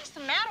nothing. What is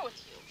the matter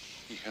with you?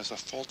 He has a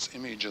false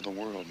image of the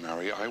world,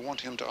 Mary. I want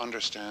him to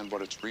understand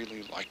what it's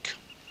really like.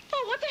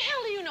 Oh, what the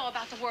hell do you know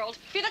about the world?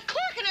 You're the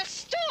clerk in a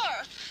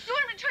store. You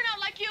want him to turn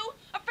out like you?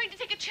 Afraid to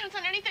take a chance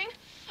on anything?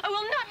 I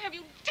will not have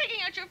you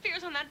taking out your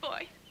fears on that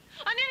boy.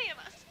 On any of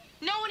us.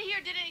 No one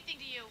here did anything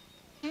to you.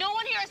 No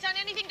one here has done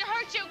anything to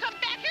hurt you. Come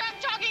back here. I'm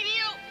talking to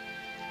you.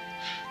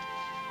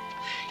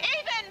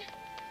 Ethan!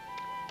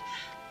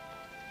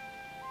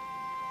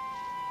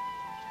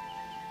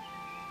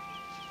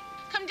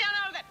 Come down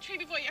out of that tree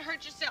before you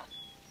hurt yourself.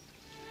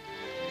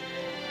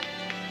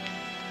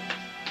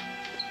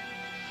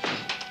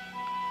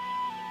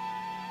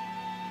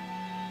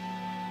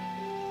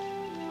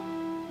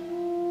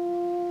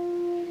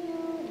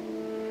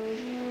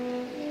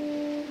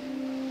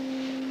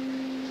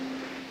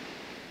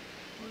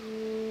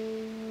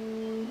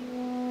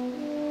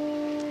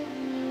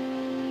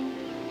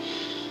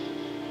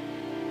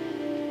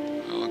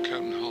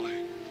 Captain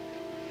Hawley.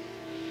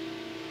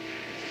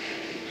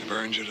 They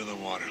burned you to the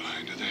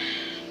waterline, did they?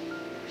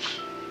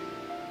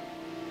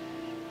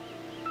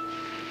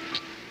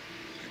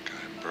 Think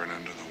I'm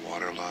burning to the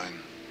waterline?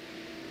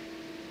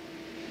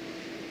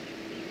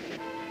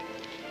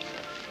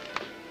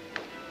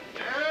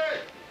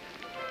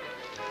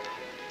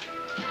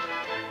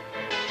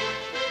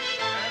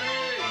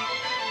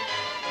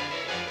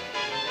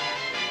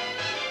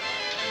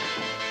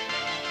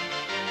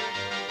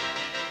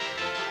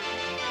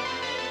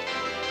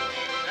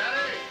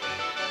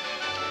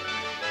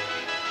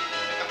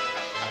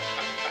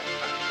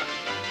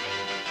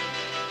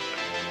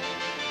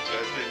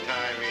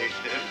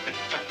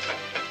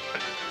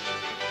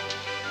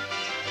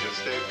 You'll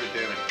stay for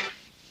dinner.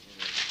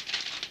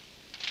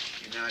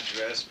 You're not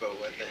dressed, but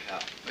what the hell?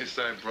 At least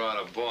I brought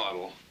a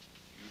bottle.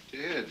 You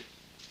did.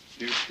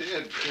 You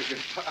did. Bring a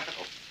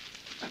bottle.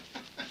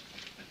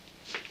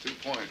 2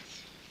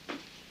 points.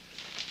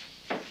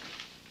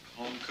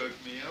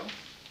 Home-cooked meal?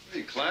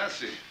 Pretty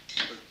classy.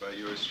 Cooked by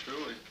yours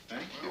truly.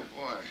 Thank you.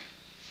 Oh,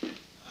 boy.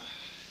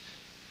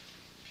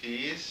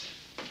 Peas,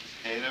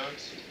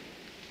 potatoes,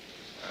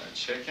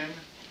 chicken,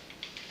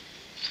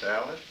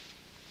 salad.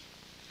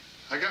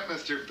 I got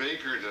Mr.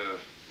 Baker to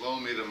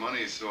loan me the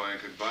money so I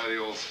could buy the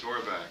old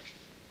store back.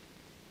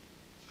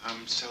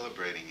 I'm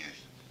celebrating it.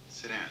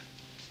 Sit down.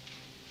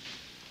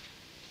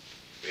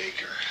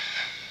 Baker.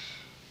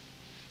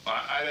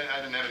 Well, I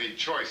didn't have any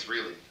choice,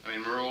 really. I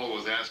mean, Marola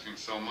was asking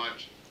so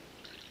much.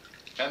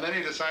 And then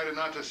he decided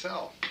not to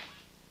sell.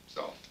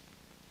 So,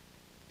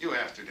 you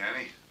have to,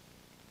 Danny.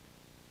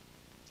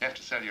 You have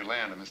to sell your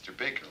land to Mr.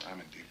 Baker. I'm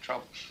in deep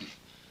trouble.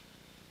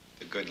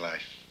 The good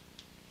life.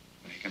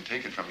 He can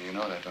take it from you, you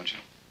know that, don't you?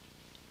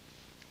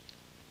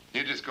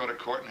 You just go to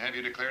court and have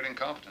you declared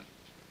incompetent.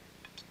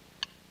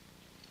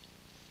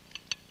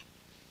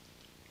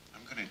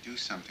 I'm gonna do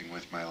something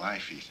with my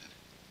life, Ethan.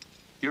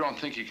 You don't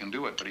think he can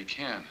do it, but he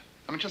can.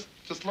 I mean, just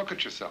look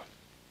at yourself.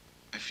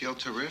 I feel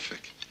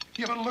terrific.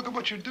 Yeah, but look at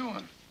what you're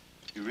doing.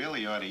 You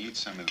really ought to eat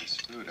some of this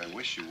food. I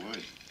wish you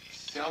would.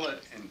 Sell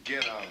it and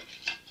get out.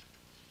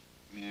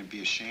 I mean, it'd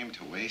be a shame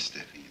to waste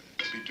it.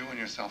 You'd be doing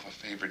yourself a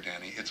favor,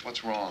 Danny. It's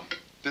what's wrong.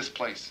 This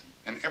place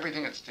and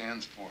everything it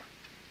stands for.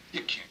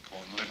 You can't go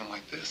on living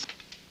like this.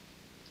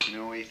 You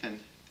know, Ethan,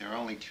 there are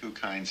only 2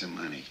 kinds of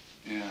money.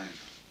 Yeah, I know.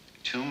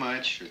 Too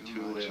much or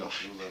too little.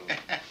 Too little.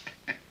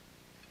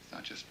 It's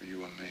not just for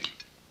you and me.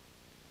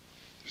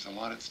 There's a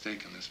lot at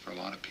stake in this for a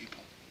lot of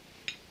people.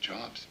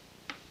 Jobs.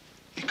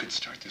 He could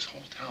start this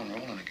whole town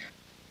rolling again.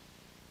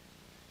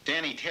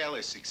 Danny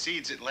Taylor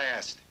succeeds at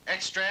last.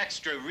 Extra,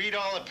 extra, read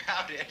all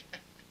about it.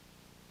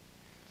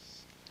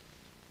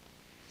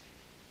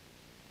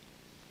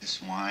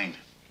 This wine.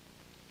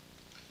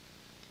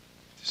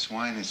 This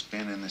wine has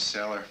been in the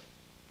cellar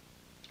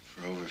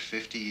for over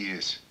 50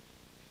 years.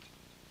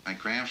 My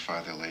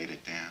grandfather laid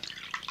it down.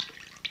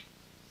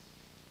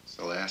 It's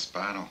the last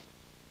bottle.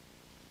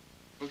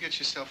 Go get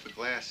yourself a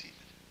glass,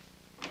 Ethan.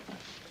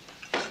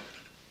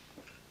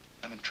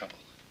 I'm in trouble.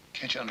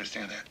 Can't you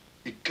understand that?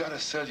 You gotta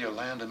sell your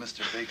land to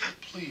Mr. Baker,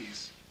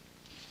 please.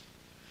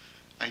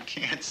 I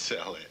can't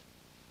sell it.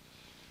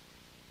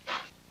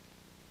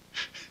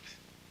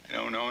 I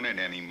don't own it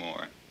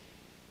anymore.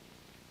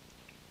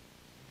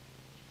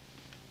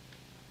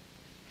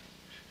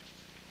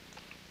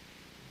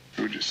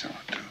 Who'd you sell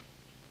it to?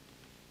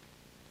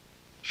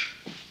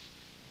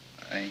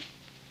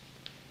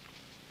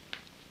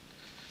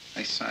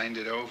 I signed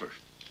it over.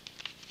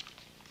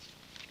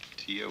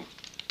 To you.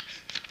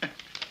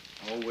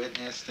 All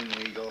witnessed and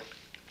legal.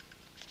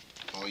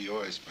 All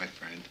yours, my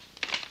friend.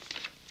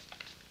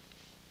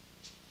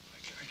 I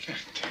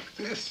can't take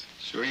this.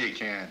 Sure you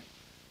can.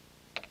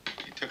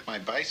 You took my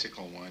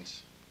bicycle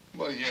once.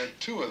 Well, you had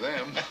 2 of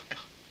them.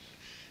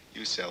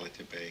 You sell it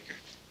to Baker.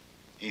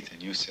 Ethan,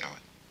 you sell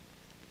it.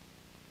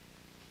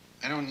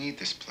 I don't need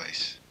this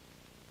place.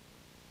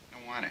 I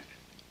don't want it.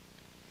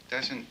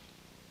 It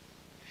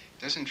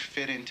doesn't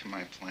fit into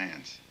my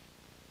plans.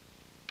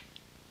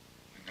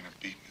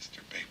 beat Mr.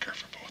 Baker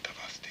for both of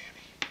us,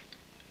 Danny.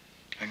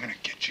 I'm gonna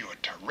get you a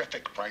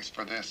terrific price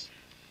for this.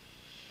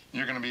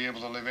 You're gonna be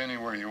able to live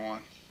anywhere you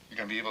want. You're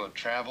gonna be able to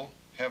travel,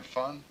 have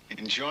fun.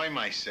 Enjoy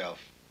myself.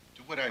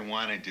 Do what I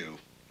want to do.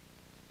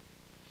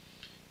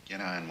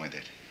 Get on with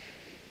it.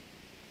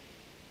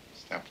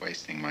 Stop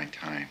wasting my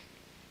time.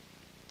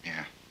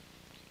 Yeah.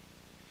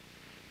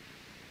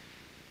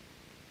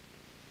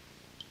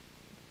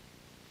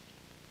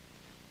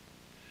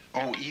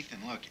 Oh,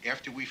 Ethan, look,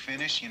 after we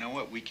finish, you know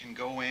what? We can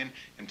go in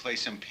and play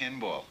some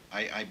pinball.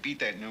 I beat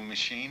that new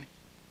machine.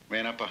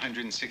 Ran up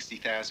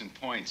 160,000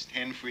 points,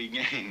 10 free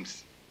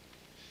games.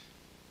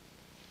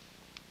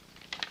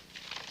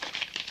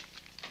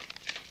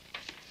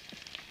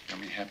 Got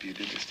me happy you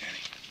did this, Danny.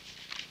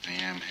 I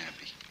am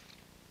happy.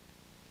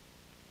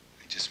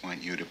 I just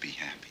want you to be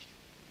happy,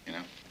 you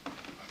know?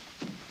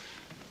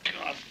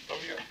 God,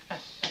 love you.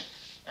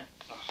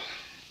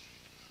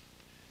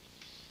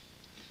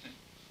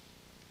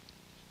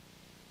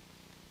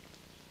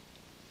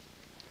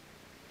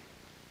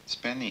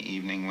 Spend the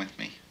evening with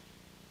me.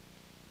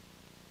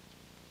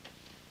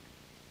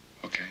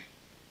 Okay.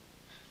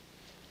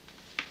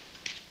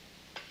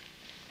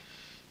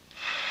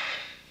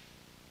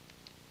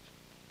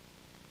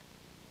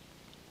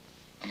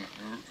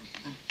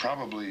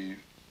 Probably,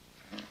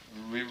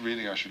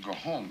 really, I should go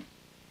home.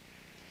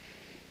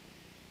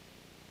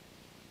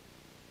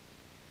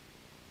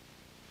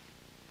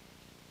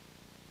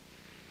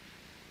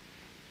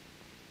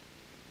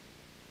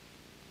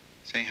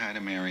 Say hi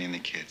to Mary and the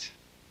kids.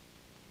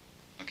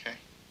 Okay?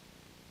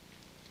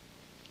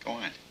 Go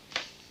on. Okay.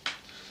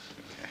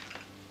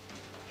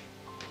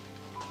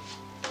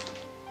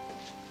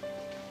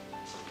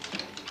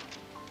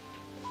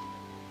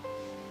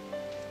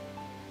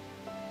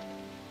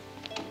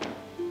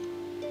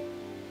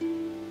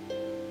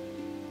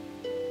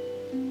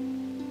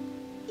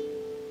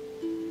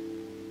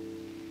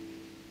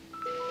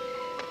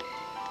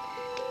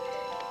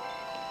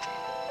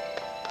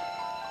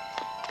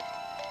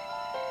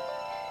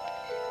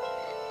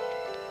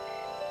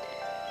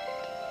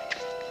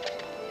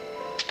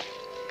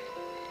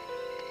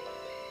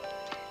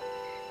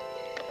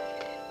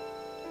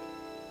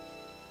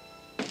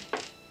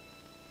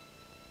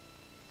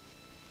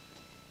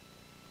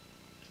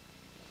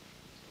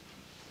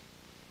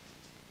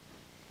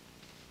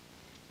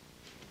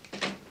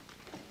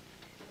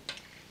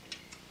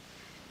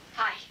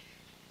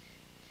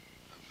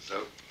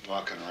 Out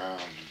walking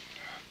around.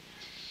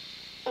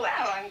 Well,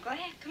 I'm glad.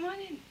 Come on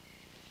in.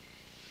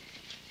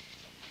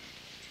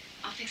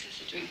 I'll fix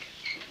us a drink.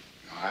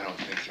 No, I don't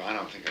think so. I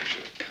don't think I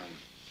should have come.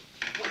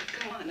 Well,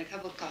 come on. A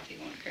cup of coffee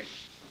won't hurt.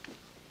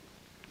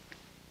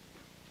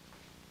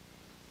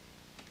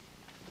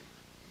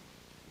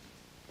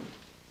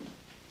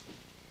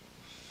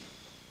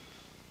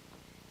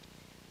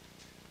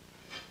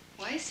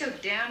 Why so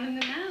down in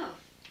the mouth?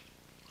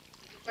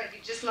 You look like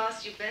you just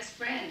lost your best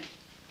friend.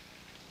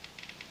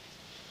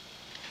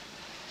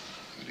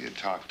 Who do you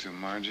talk to,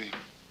 Margie?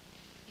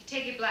 You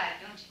take it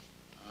black, don't you?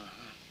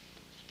 Uh-huh.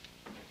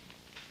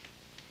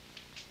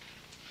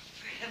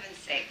 For heaven's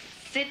sake,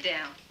 sit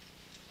down.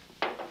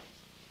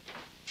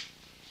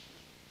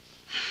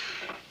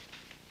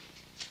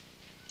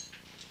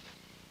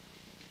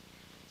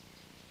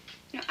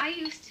 You know, I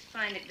used to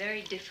find it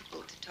very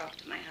difficult to talk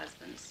to my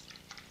husbands.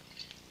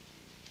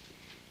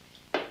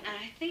 And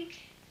I think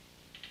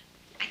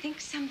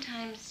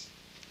sometimes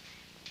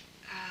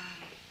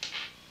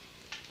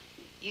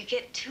you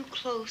get too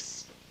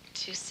close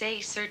to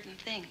say certain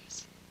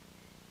things.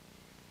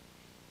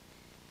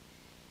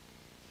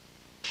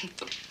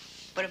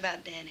 What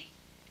about Danny?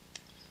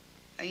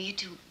 I mean, you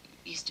two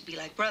used to be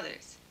like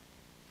brothers.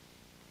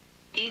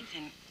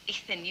 Ethan,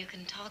 you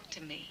can talk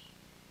to me.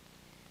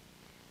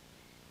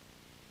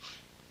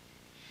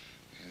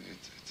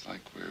 It's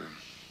like we're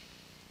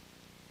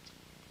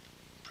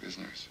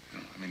prisoners, you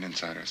know? I mean,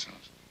 inside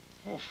ourselves.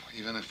 Oh,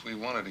 even if we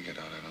wanted to get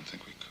out, I don't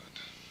think we could.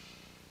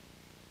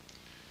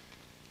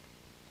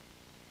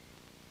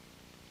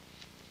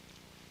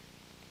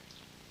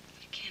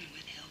 You can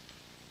with help.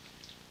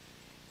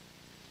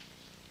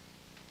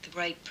 The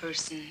right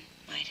person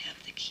might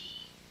have the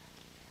key.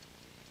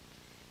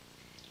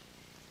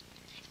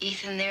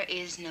 Ethan, there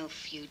is no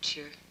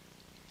future.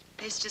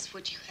 There's just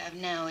what you have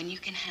now, and you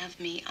can have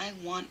me. I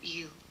want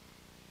you.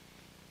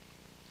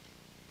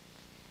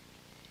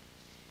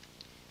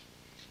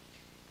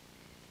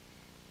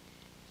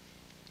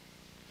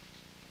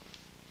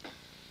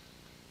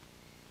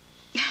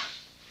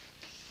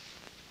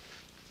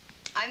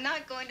 I'm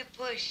not going to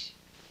push.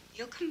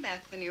 You'll come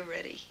back when you're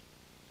ready.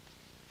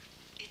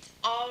 It's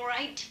all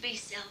right to be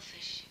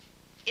selfish.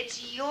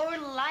 It's your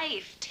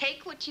life.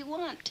 Take what you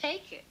want.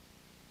 Take it.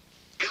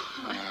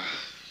 Come on.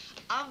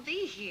 I'll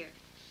be here.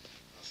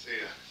 I'll see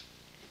you.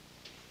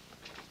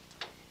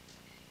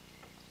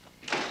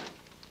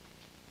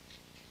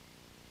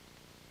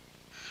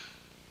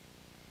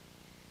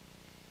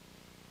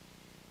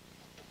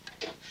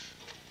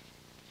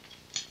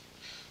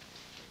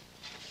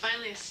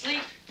 Finally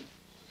asleep.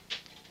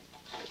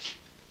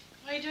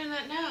 Why are you doing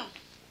that now?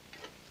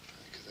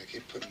 They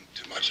keep putting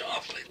too much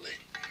off lately.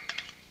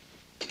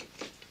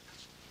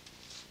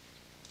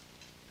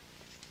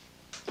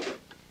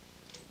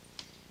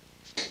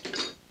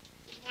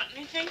 Want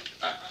anything?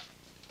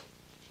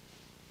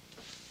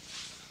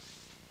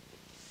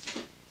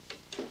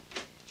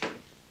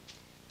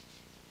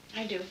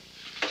 I do.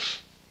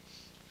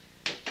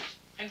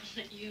 I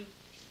want you.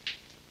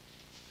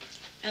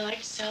 I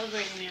liked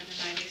celebrating the other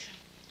night, Ethan.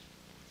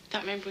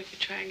 Thought maybe we could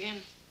try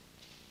again.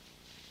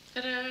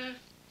 Ta-da!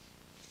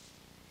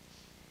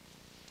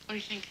 What do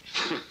you think?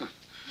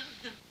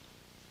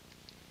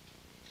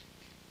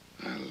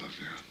 I love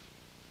you.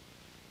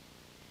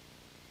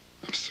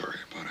 I'm sorry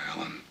about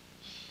Alan.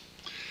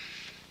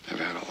 I've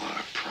had a lot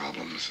of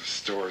problems. The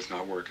store's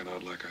not working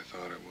out like I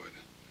thought it would.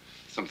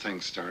 Some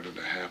things started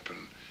to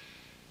happen,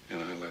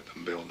 and I let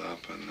them build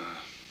up, and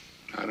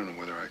I don't know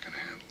whether I can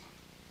handle them.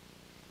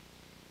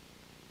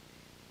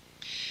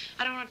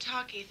 I don't want to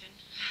talk, Ethan.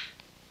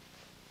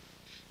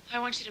 I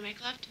want you to make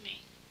love to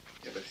me.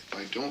 Yeah, but if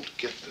I don't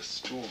get the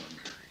store,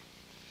 Mary...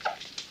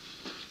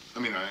 I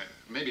mean,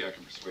 maybe I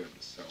can persuade him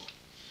to sell.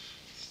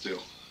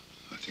 Still,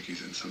 I think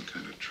he's in some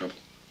kind of trouble.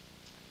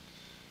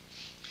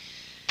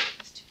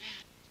 That's too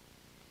bad.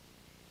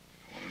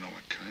 You want to know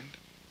what kind?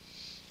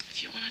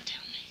 If you want to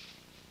tell me.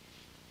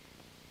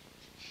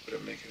 Would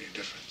it make any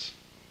difference?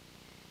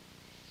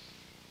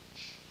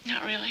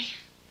 Not really.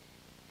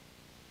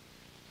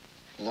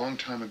 A long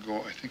time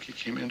ago, I think he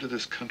came into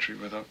this country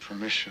without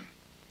permission.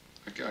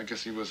 I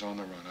guess he was on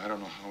the run. I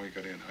don't know how he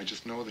got in. I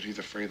just know that he's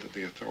afraid that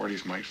the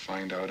authorities might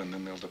find out and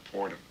then they'll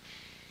deport him.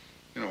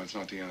 You know, it's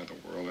not the end of the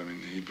world. I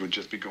mean, he would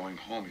just be going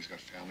home. He's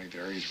got family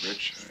there. He's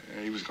rich.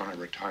 He was going to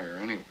retire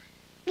anyway.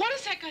 What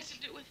has that got to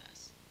do with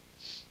us?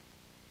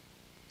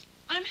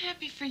 I'm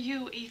happy for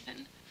you,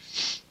 Ethan.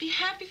 Be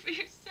happy for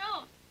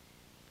yourself.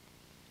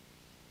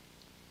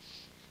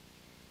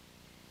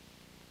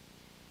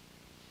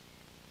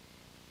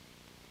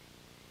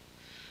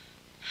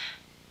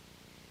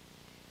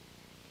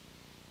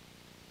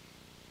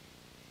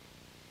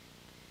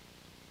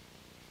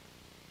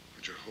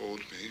 Would you hold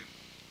me,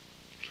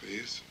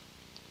 please?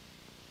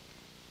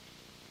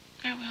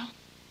 I will.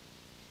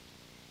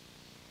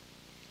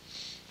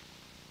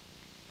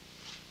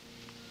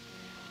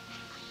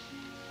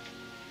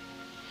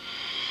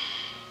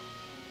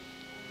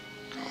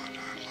 God,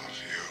 I love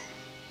you.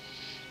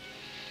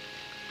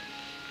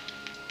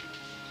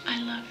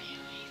 I love you,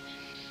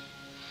 Ethan.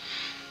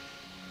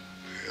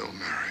 Hail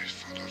Mary,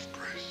 full of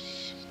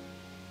grace.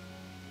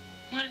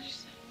 What did you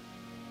say?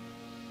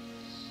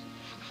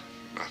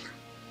 Nothing.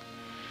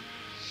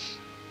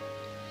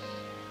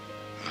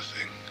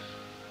 Nothing.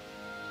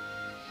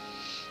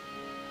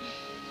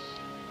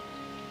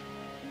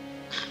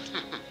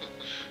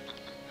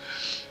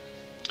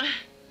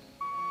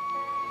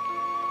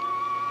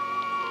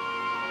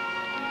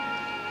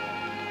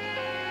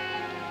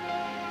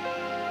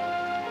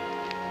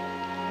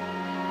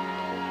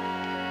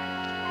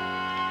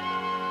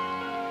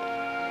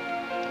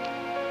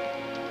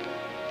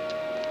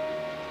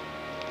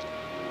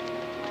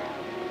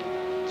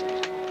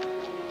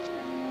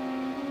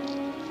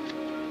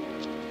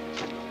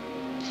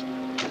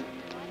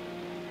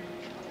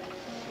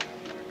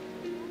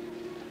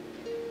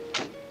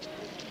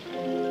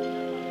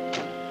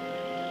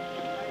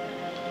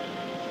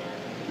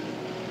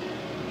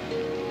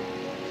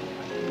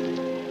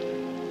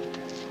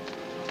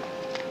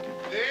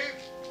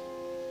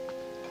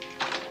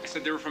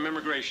 Said they were from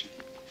immigration.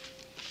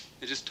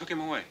 They just took him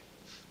away.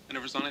 I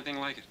never saw anything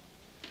like it.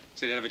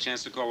 Said he'd have a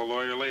chance to call a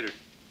lawyer later.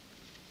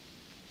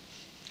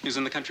 He was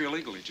in the country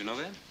illegally. Did you know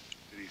that?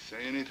 Did he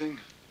say anything?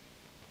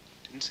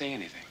 Didn't say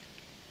anything.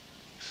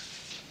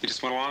 He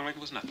just went along like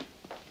it was nothing.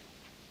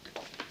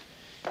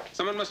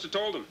 Someone must have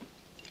told him.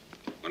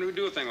 When do we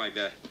do a thing like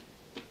that?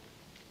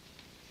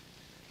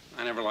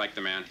 I never liked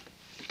the man.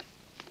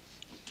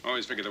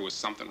 Always figured there was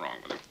something wrong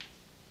with him.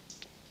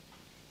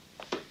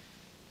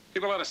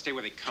 People ought to stay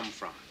where they come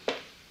from.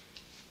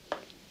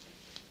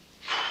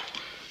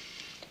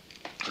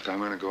 Look, I'm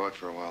going to go out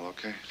for a while,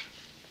 okay?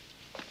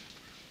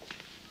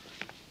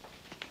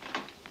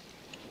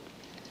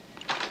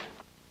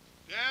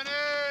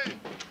 Danny!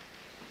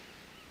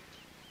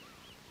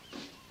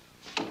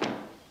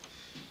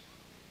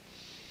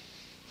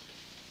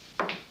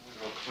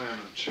 Little clam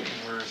and chicken,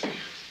 where is he?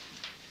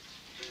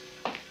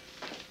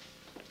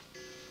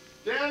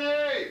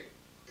 Danny!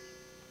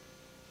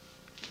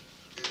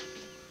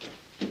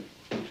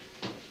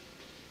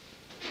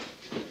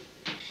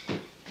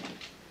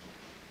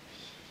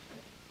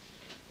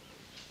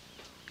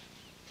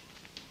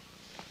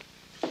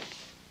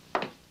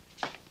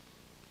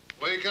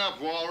 Wake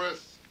up,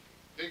 Walrus.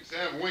 Pigs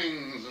have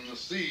wings and the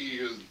sea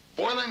is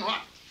boiling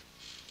hot.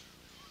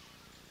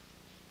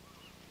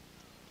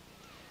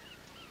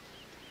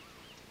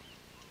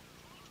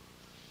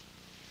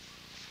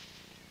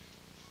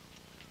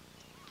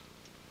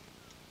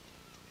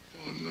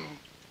 Oh, no.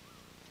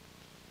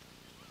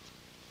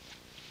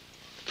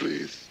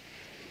 Please.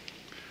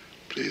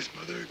 Please,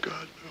 Mother of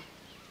God, no.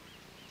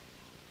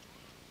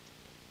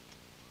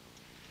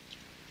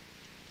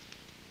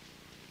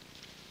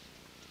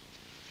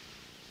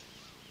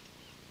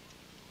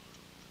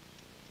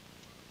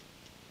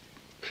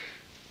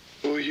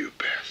 Oh, you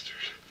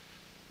bastard.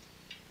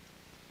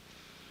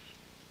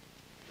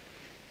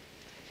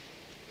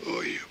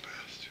 Oh, you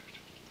bastard.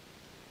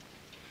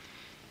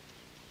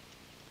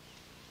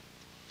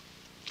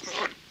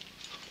 Oh,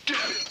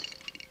 damn it.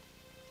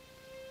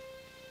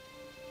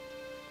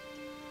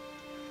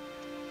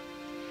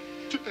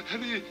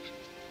 Daddy,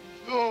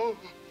 no.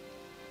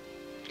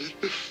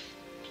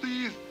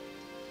 Please.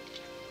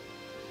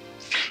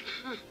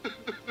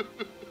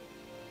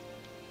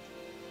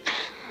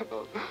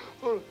 Oh.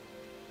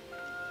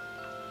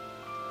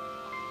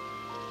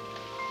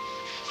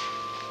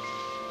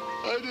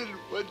 I didn't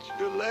want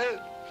your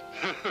land.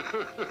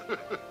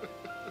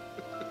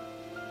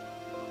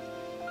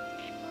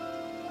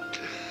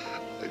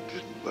 I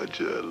didn't want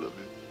you. I love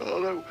you.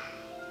 All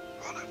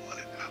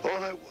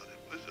I wanted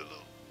was a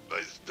little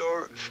nice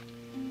door.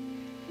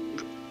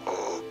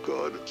 Oh,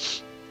 God.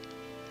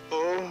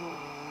 Oh.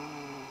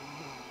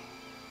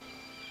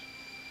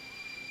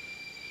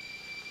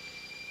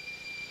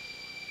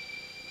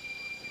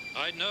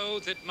 I know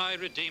that my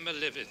Redeemer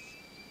liveth,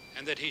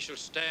 and that he shall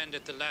stand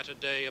at the latter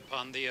day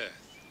upon the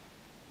earth.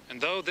 And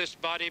though this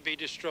body be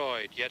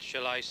destroyed, yet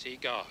shall I see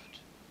God,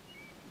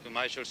 whom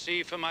I shall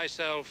see for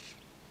myself,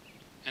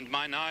 and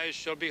mine eyes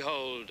shall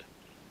behold,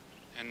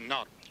 and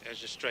not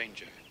as a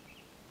stranger.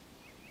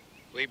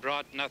 We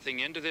brought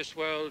nothing into this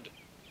world,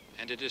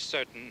 and it is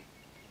certain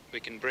we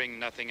can bring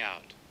nothing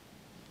out.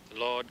 The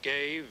Lord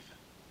gave,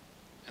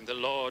 and the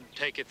Lord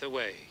taketh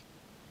away.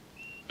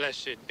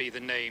 Blessed be the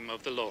name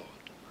of the Lord.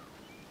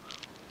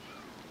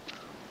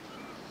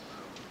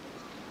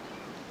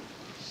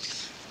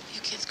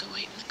 You kids go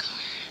wait in the car.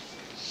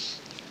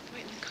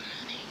 Wait in the car,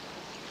 honey.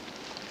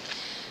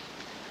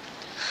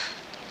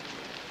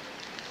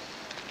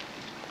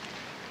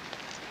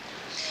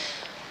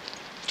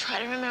 Try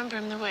to remember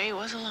him the way he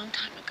was a long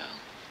time ago.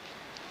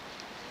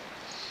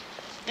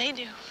 They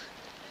do.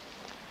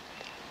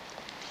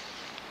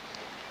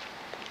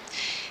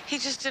 He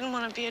just didn't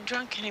want to be a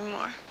drunk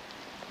anymore.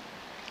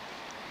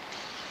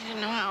 He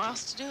didn't know how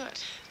else to do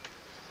it.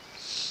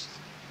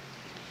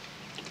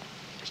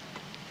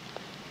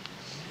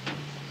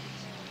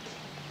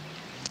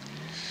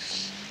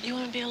 You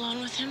want to be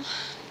alone with him?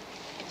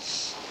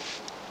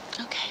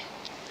 Okay.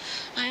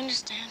 I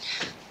understand.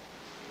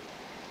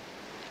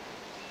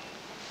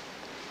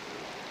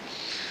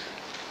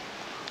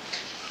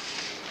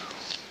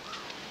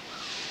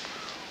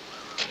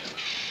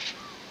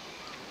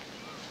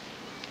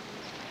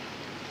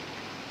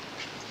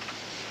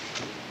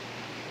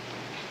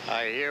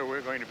 I hear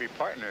we're going to be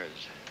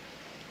partners.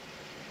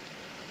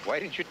 Why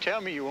didn't you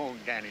tell me you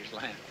owned Danny's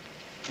land?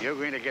 You're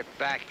going to get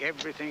back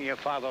everything your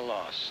father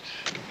lost.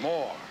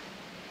 More.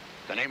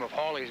 The name of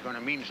Hawley is going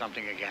to mean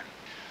something again.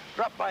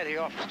 Drop by the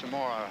office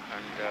tomorrow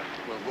and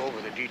we'll go over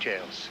the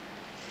details.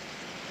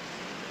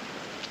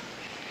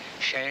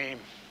 Shame.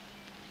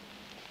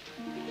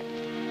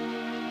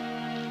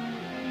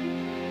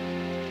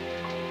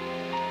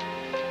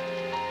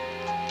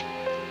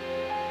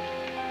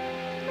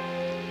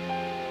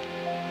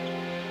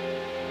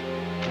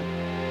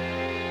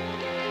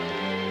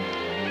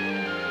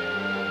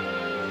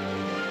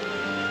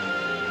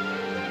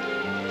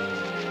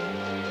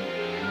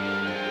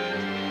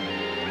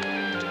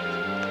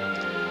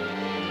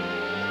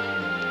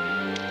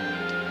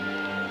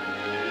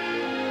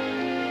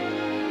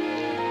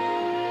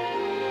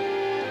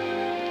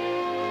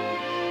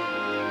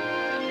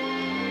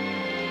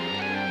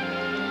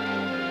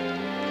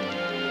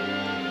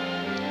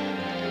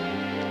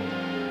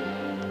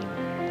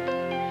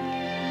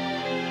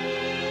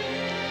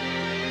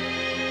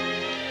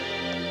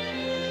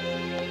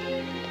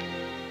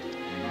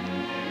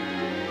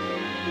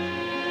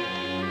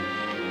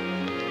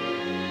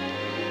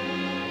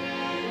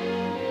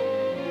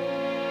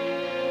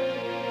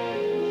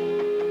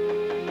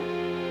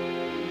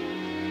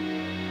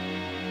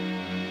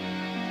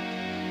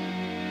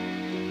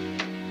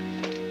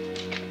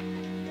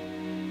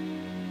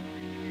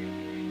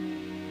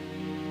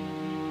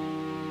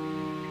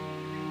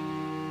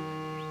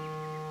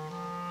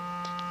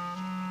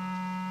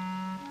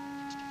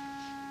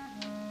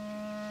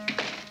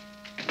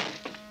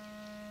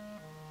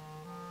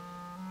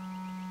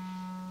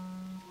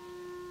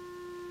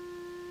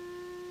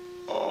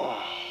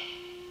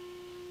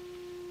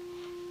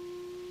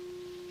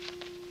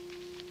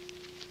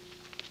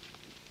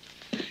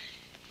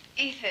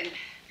 Ethan,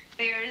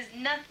 there is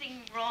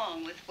nothing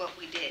wrong with what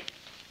we did.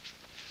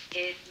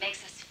 It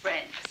makes us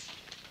friends.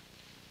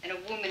 And a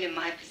woman in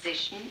my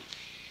position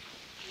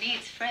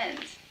needs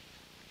friends.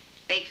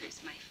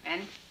 Baker's my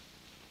friend.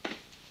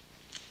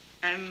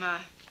 I'm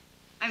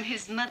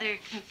his mother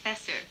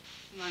confessor,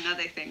 among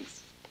other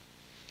things.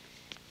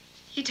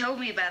 He told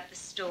me about the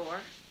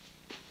store,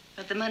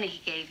 about the money he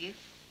gave you.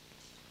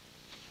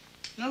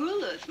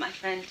 Marula's my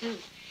friend, too.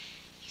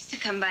 He used to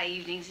come by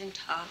evenings and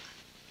talk.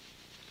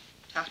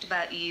 Talked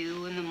about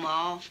you and the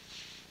mall.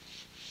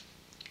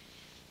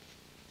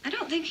 I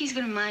don't think he's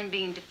going to mind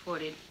being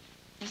deported.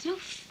 There's no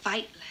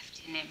fight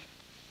left in him.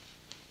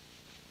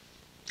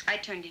 I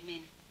turned him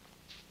in.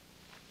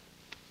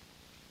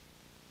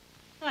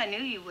 Well, I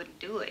knew you wouldn't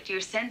do it. Your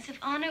sense of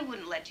honor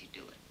wouldn't let you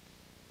do it.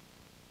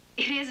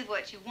 It is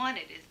what you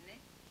wanted, isn't it?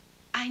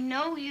 I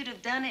know you'd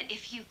have done it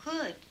if you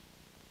could.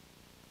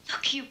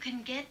 Look, you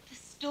can get the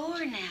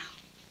store now.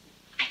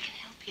 I can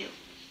help you.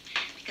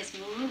 Because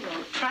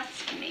Maruro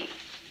trusts me.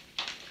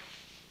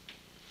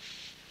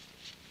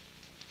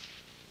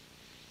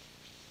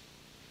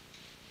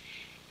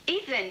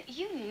 Ethan,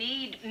 you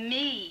need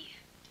me.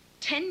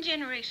 10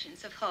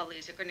 generations of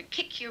Hawleys are going to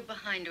kick your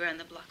behind around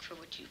the block for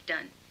what you've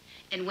done.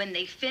 And when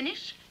they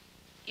finish,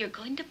 you're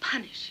going to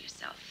punish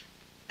yourself.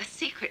 A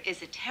secret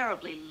is a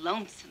terribly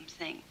lonesome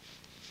thing.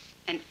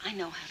 And I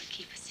know how to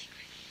keep a secret.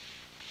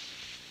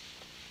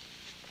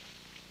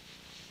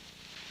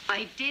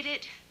 I did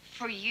it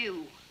for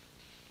you.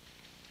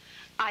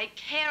 I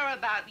care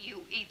about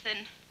you,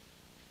 Ethan.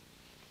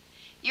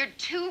 You're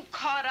too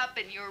caught up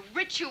in your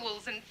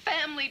rituals and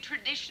family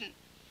tradition.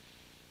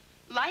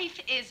 Life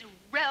is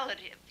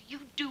relative. You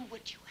do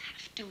what you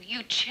have to.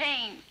 You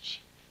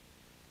change.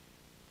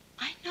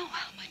 I know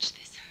how much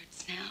this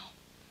hurts now.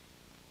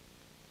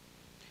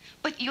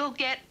 But you'll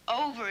get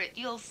over it.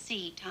 You'll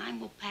see. Time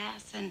will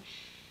pass, and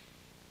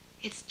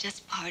it's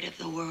just part of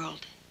the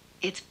world.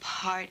 It's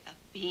part of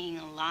being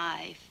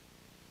alive.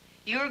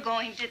 You're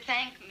going to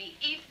thank me.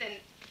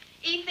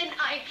 Ethan,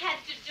 I had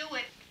to do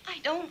it. I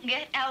don't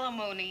get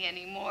alimony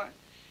anymore.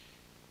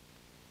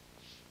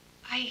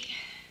 I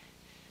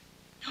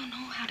don't know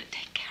how to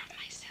take care of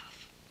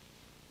myself.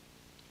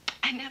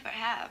 I never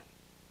have.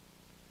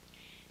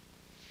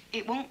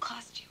 It won't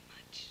cost you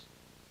much.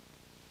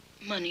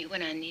 Money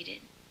when I need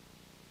it.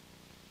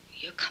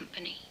 Your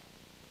company.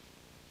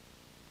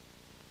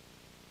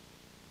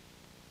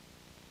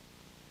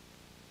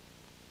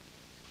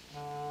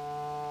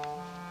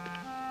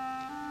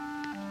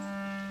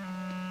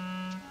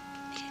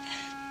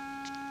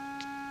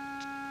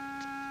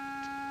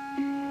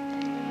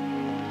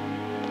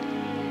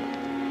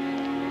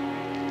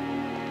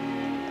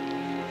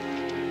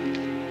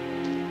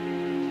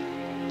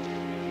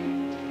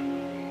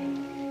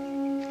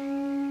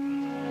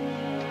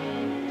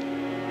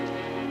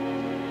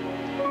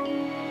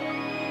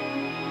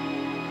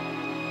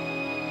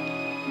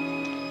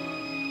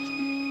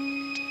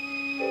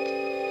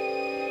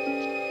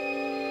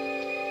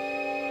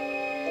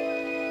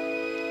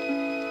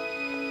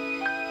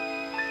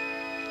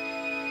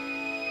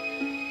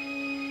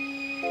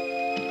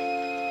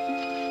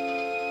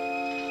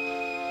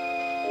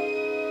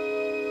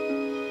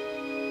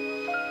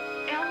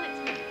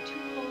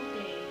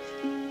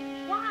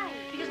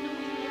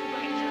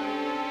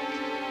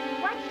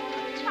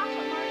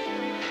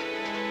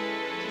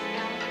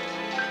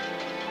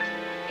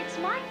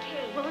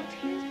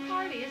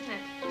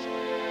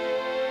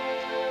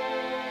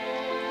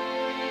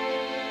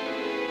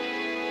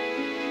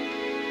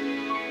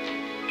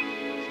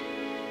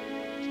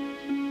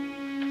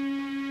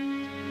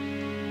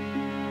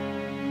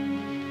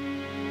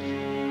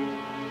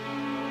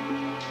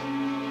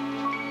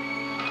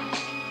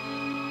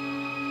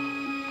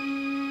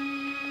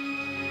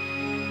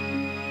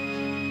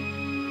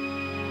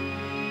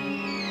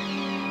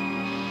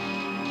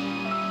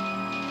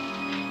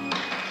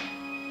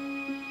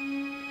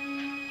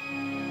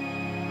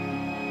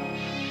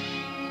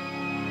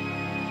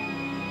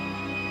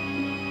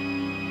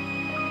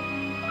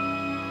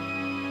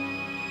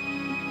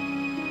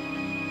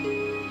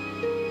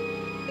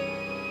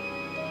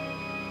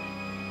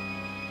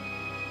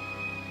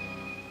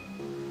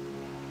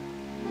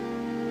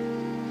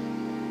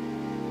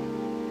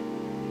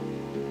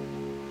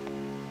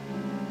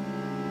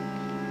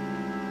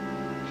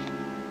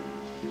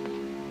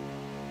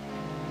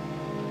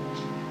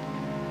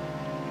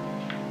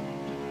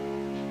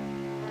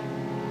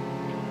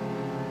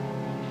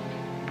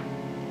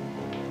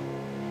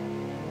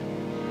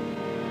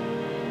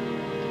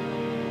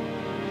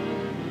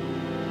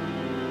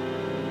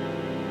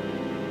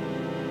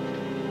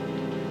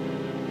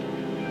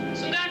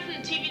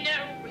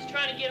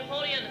 Get a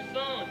hold of you on the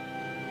phone.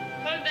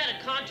 Probably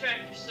about a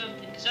contract or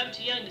something, because I'm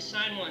too young to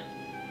sign one.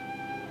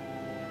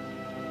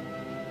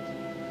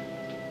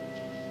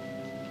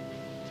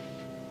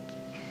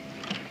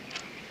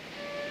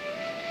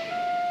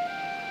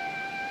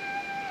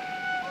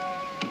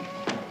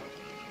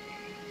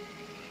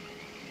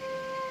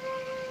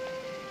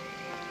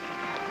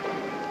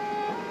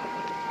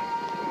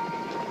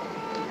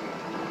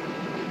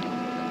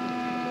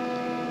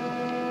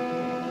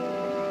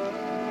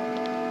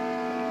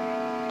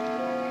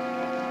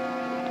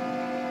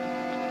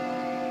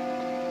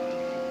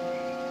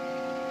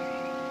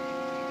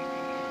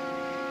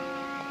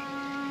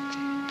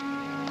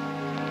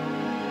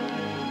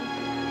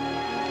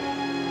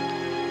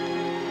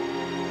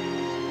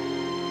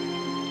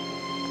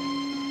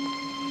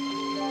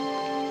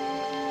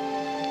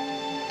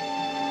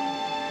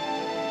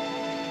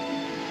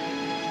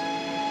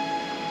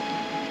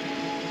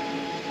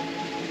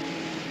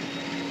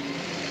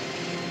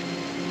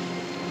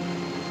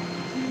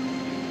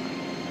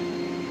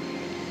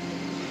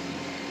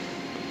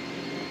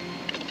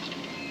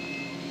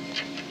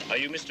 Are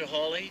you Mr.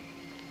 Hawley?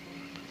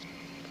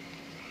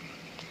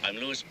 I'm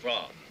Louis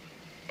Brock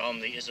from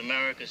the Is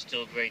America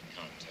Still Great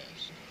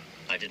contest.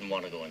 I didn't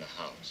want to go in the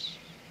house.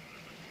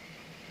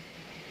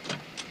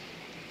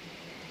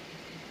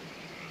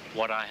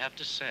 What I have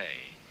to say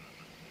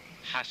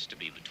has to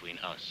be between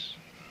us.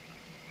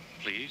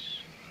 Please?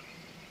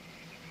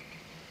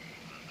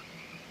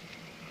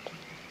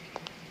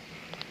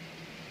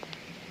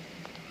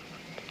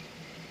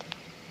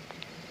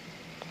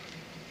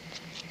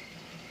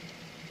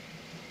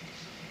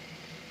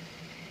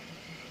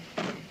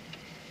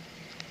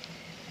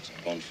 It's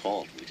our own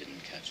fault we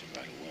didn't catch it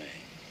right away.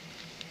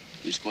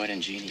 He was quite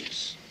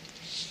ingenious.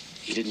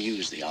 He didn't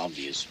use the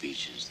obvious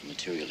speeches. The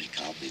material he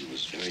copied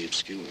was very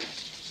obscure.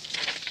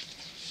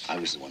 I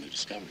was the one who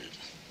discovered it.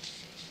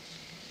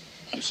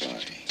 I'm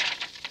sorry.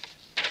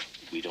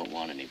 We don't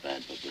want any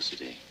bad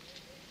publicity.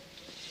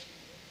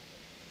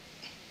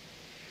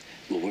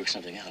 We'll work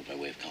something out by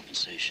way of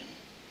compensation.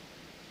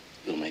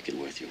 We'll make it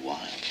worth your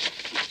while.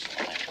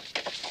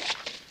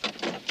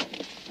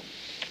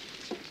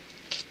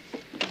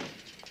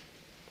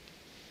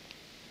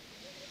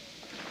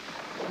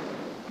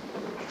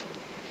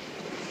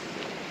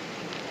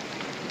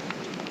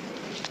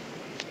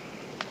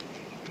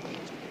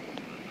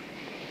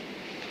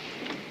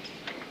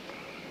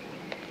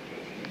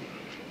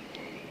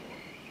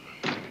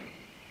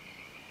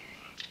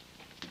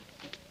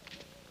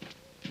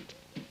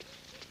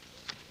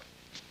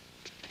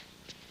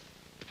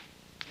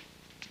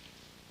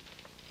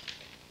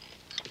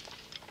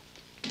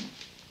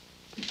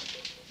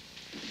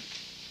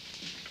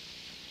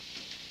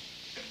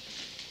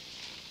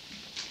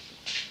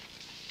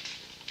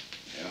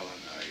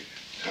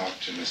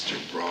 To Mr.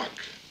 Brock.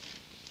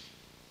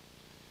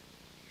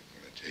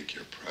 You're going to take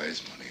your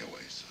prize money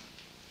away, son.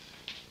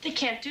 They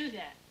can't do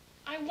that.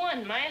 I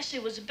won. My essay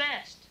was the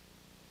best.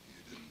 You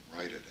didn't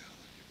write it,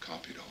 Alan. You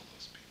copied all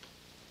those people.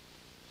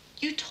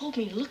 You told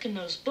me to look in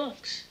those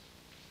books.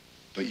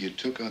 But you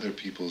took other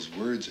people's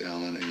words,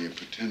 Alan, and you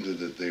pretended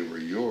that they were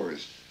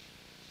yours.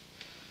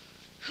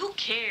 Who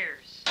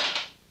cares?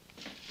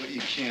 But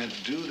you can't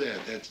do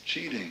that. That's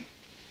cheating.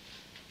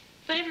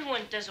 But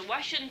everyone does it.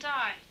 Why shouldn't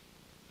I?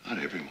 Not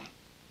everyone.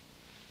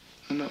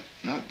 No,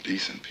 not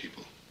decent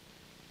people.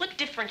 What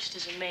difference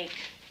does it make?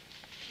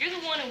 You're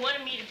the one who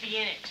wanted me to be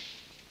in it.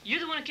 You're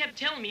the one who kept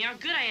telling me how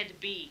good I had to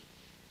be.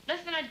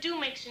 Nothing I do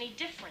makes any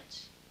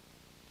difference.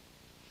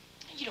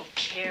 You don't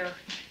care.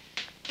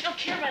 You don't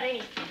care about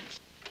anything.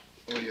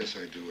 Oh, yes,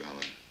 I do,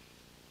 Alan.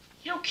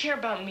 You don't care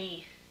about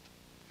me.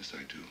 Yes,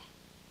 I do.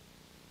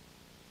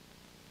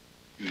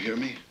 You hear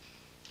me?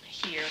 I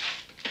hear.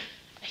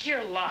 I hear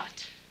a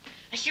lot.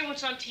 I hear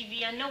what's on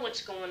TV. I know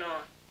what's going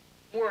on.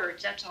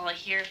 Words, that's all I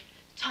hear.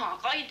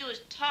 Talk. All you do is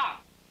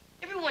talk.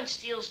 Everyone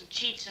steals and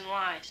cheats and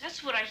lies.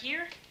 That's what I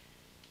hear.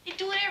 They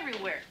do it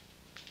everywhere.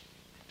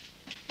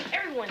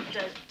 Everyone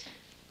does it.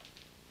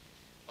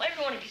 Well,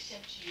 everyone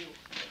except you.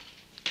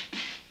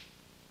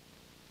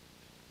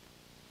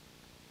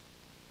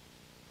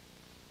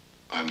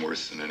 I'm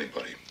worse than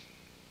anybody.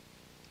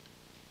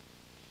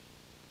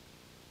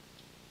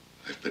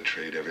 I've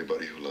betrayed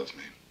everybody who loves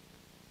me.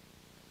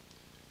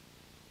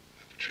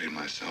 I've betrayed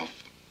myself,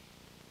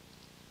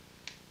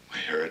 my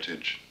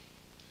heritage,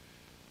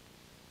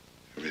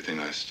 everything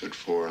I stood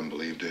for and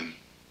believed in.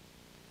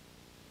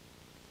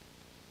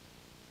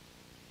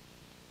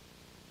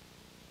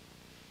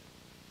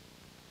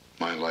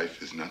 My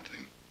life is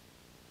nothing.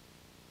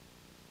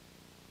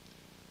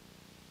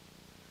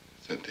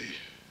 It's at the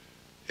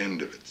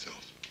end of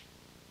itself.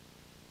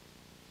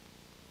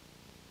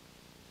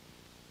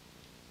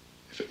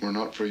 If it were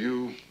not for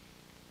you,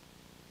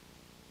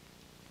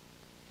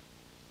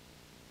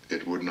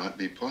 it would not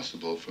be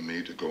possible for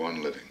me to go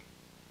on living.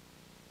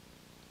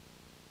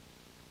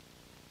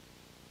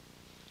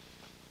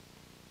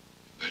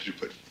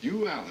 But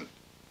you, Alan,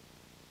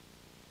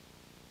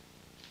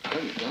 I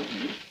love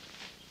you.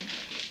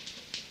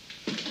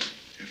 You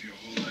have your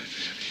whole life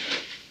ahead of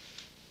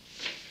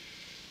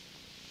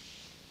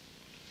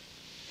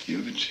you. You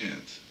have a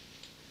chance.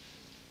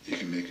 You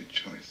can make a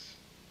choice.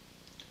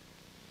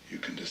 You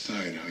can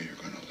decide how you're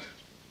going to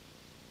live.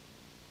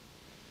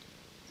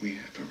 We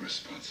have a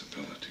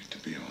responsibility to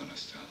be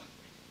honest, Alan.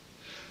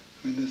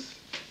 I mean,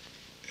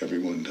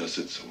 everyone does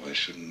it, so why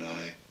shouldn't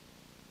I?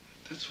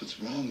 That's what's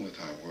wrong with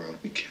our world.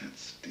 We can't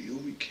steal,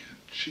 we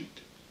can't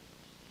cheat.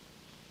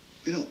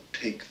 We don't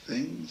take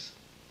things.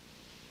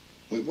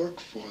 We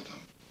work for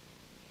them.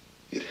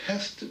 It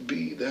has to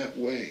be that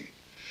way.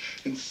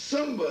 And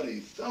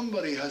somebody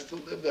has to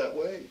live that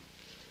way.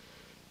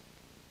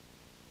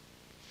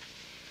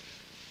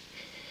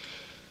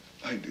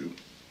 I do.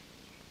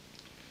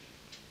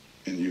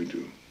 And you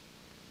do.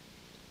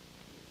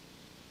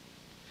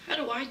 How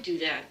do I do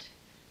that?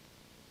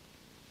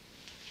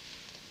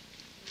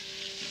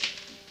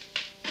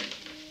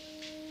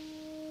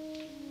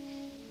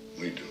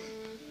 We do it.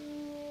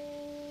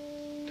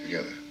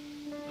 Together.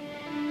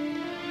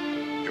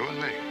 You and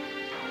me.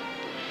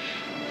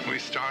 We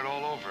start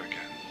all over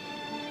again.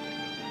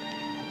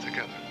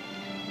 Together.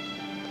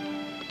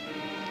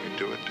 We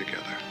do it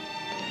together.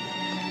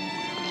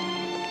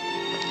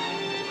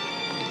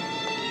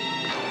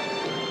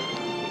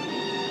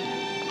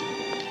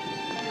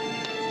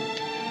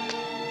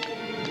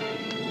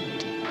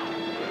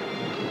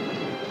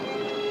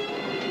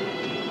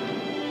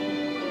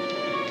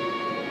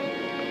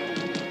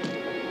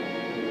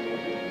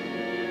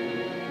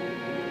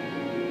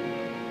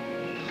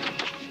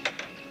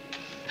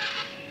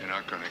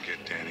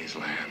 get Danny's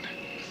land.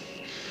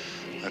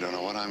 I don't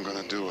know what I'm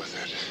gonna do with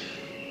it.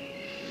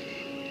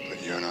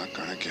 But you're not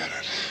gonna get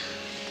it.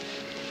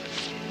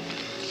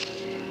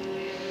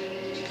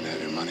 You can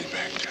have your money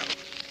back, Joe.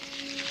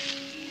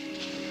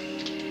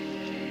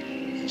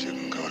 And you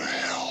can go to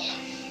hell.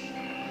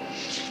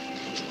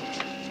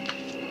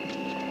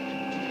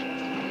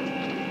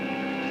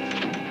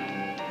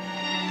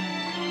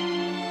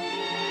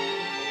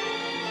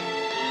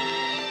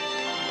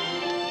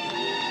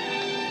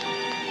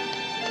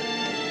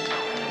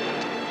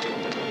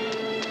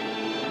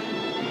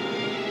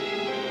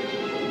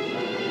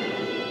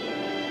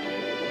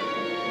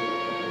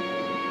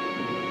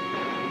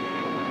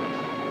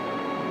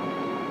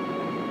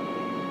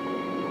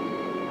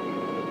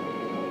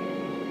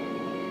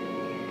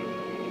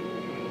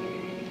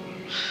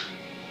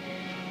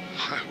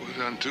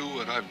 Do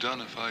what I've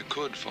done if I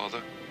could,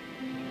 Father.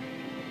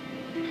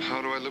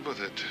 How do I live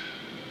with it?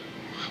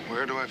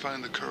 Where do I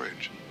find the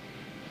courage?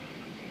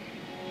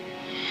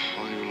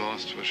 All you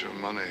lost was your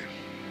money.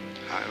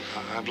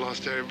 I've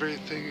lost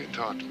everything you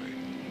taught me.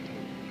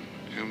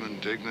 Human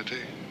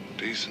dignity,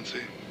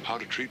 decency, how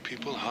to treat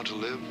people, how to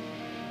live.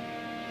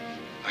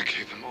 I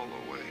gave them all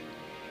away.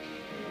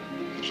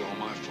 It was all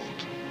my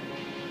fault.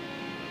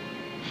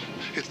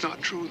 It's not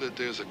true that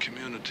there's a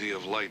community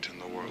of light in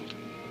the world.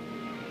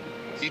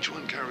 Each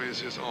one carries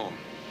his own,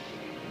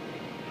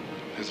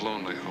 his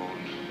lonely own.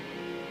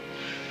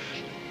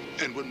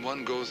 And when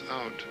one goes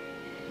out,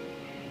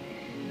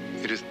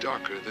 it is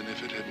darker than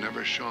if it had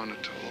never shone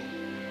at all.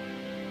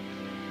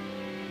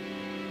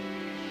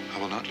 I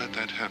will not let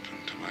that happen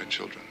to my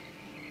children.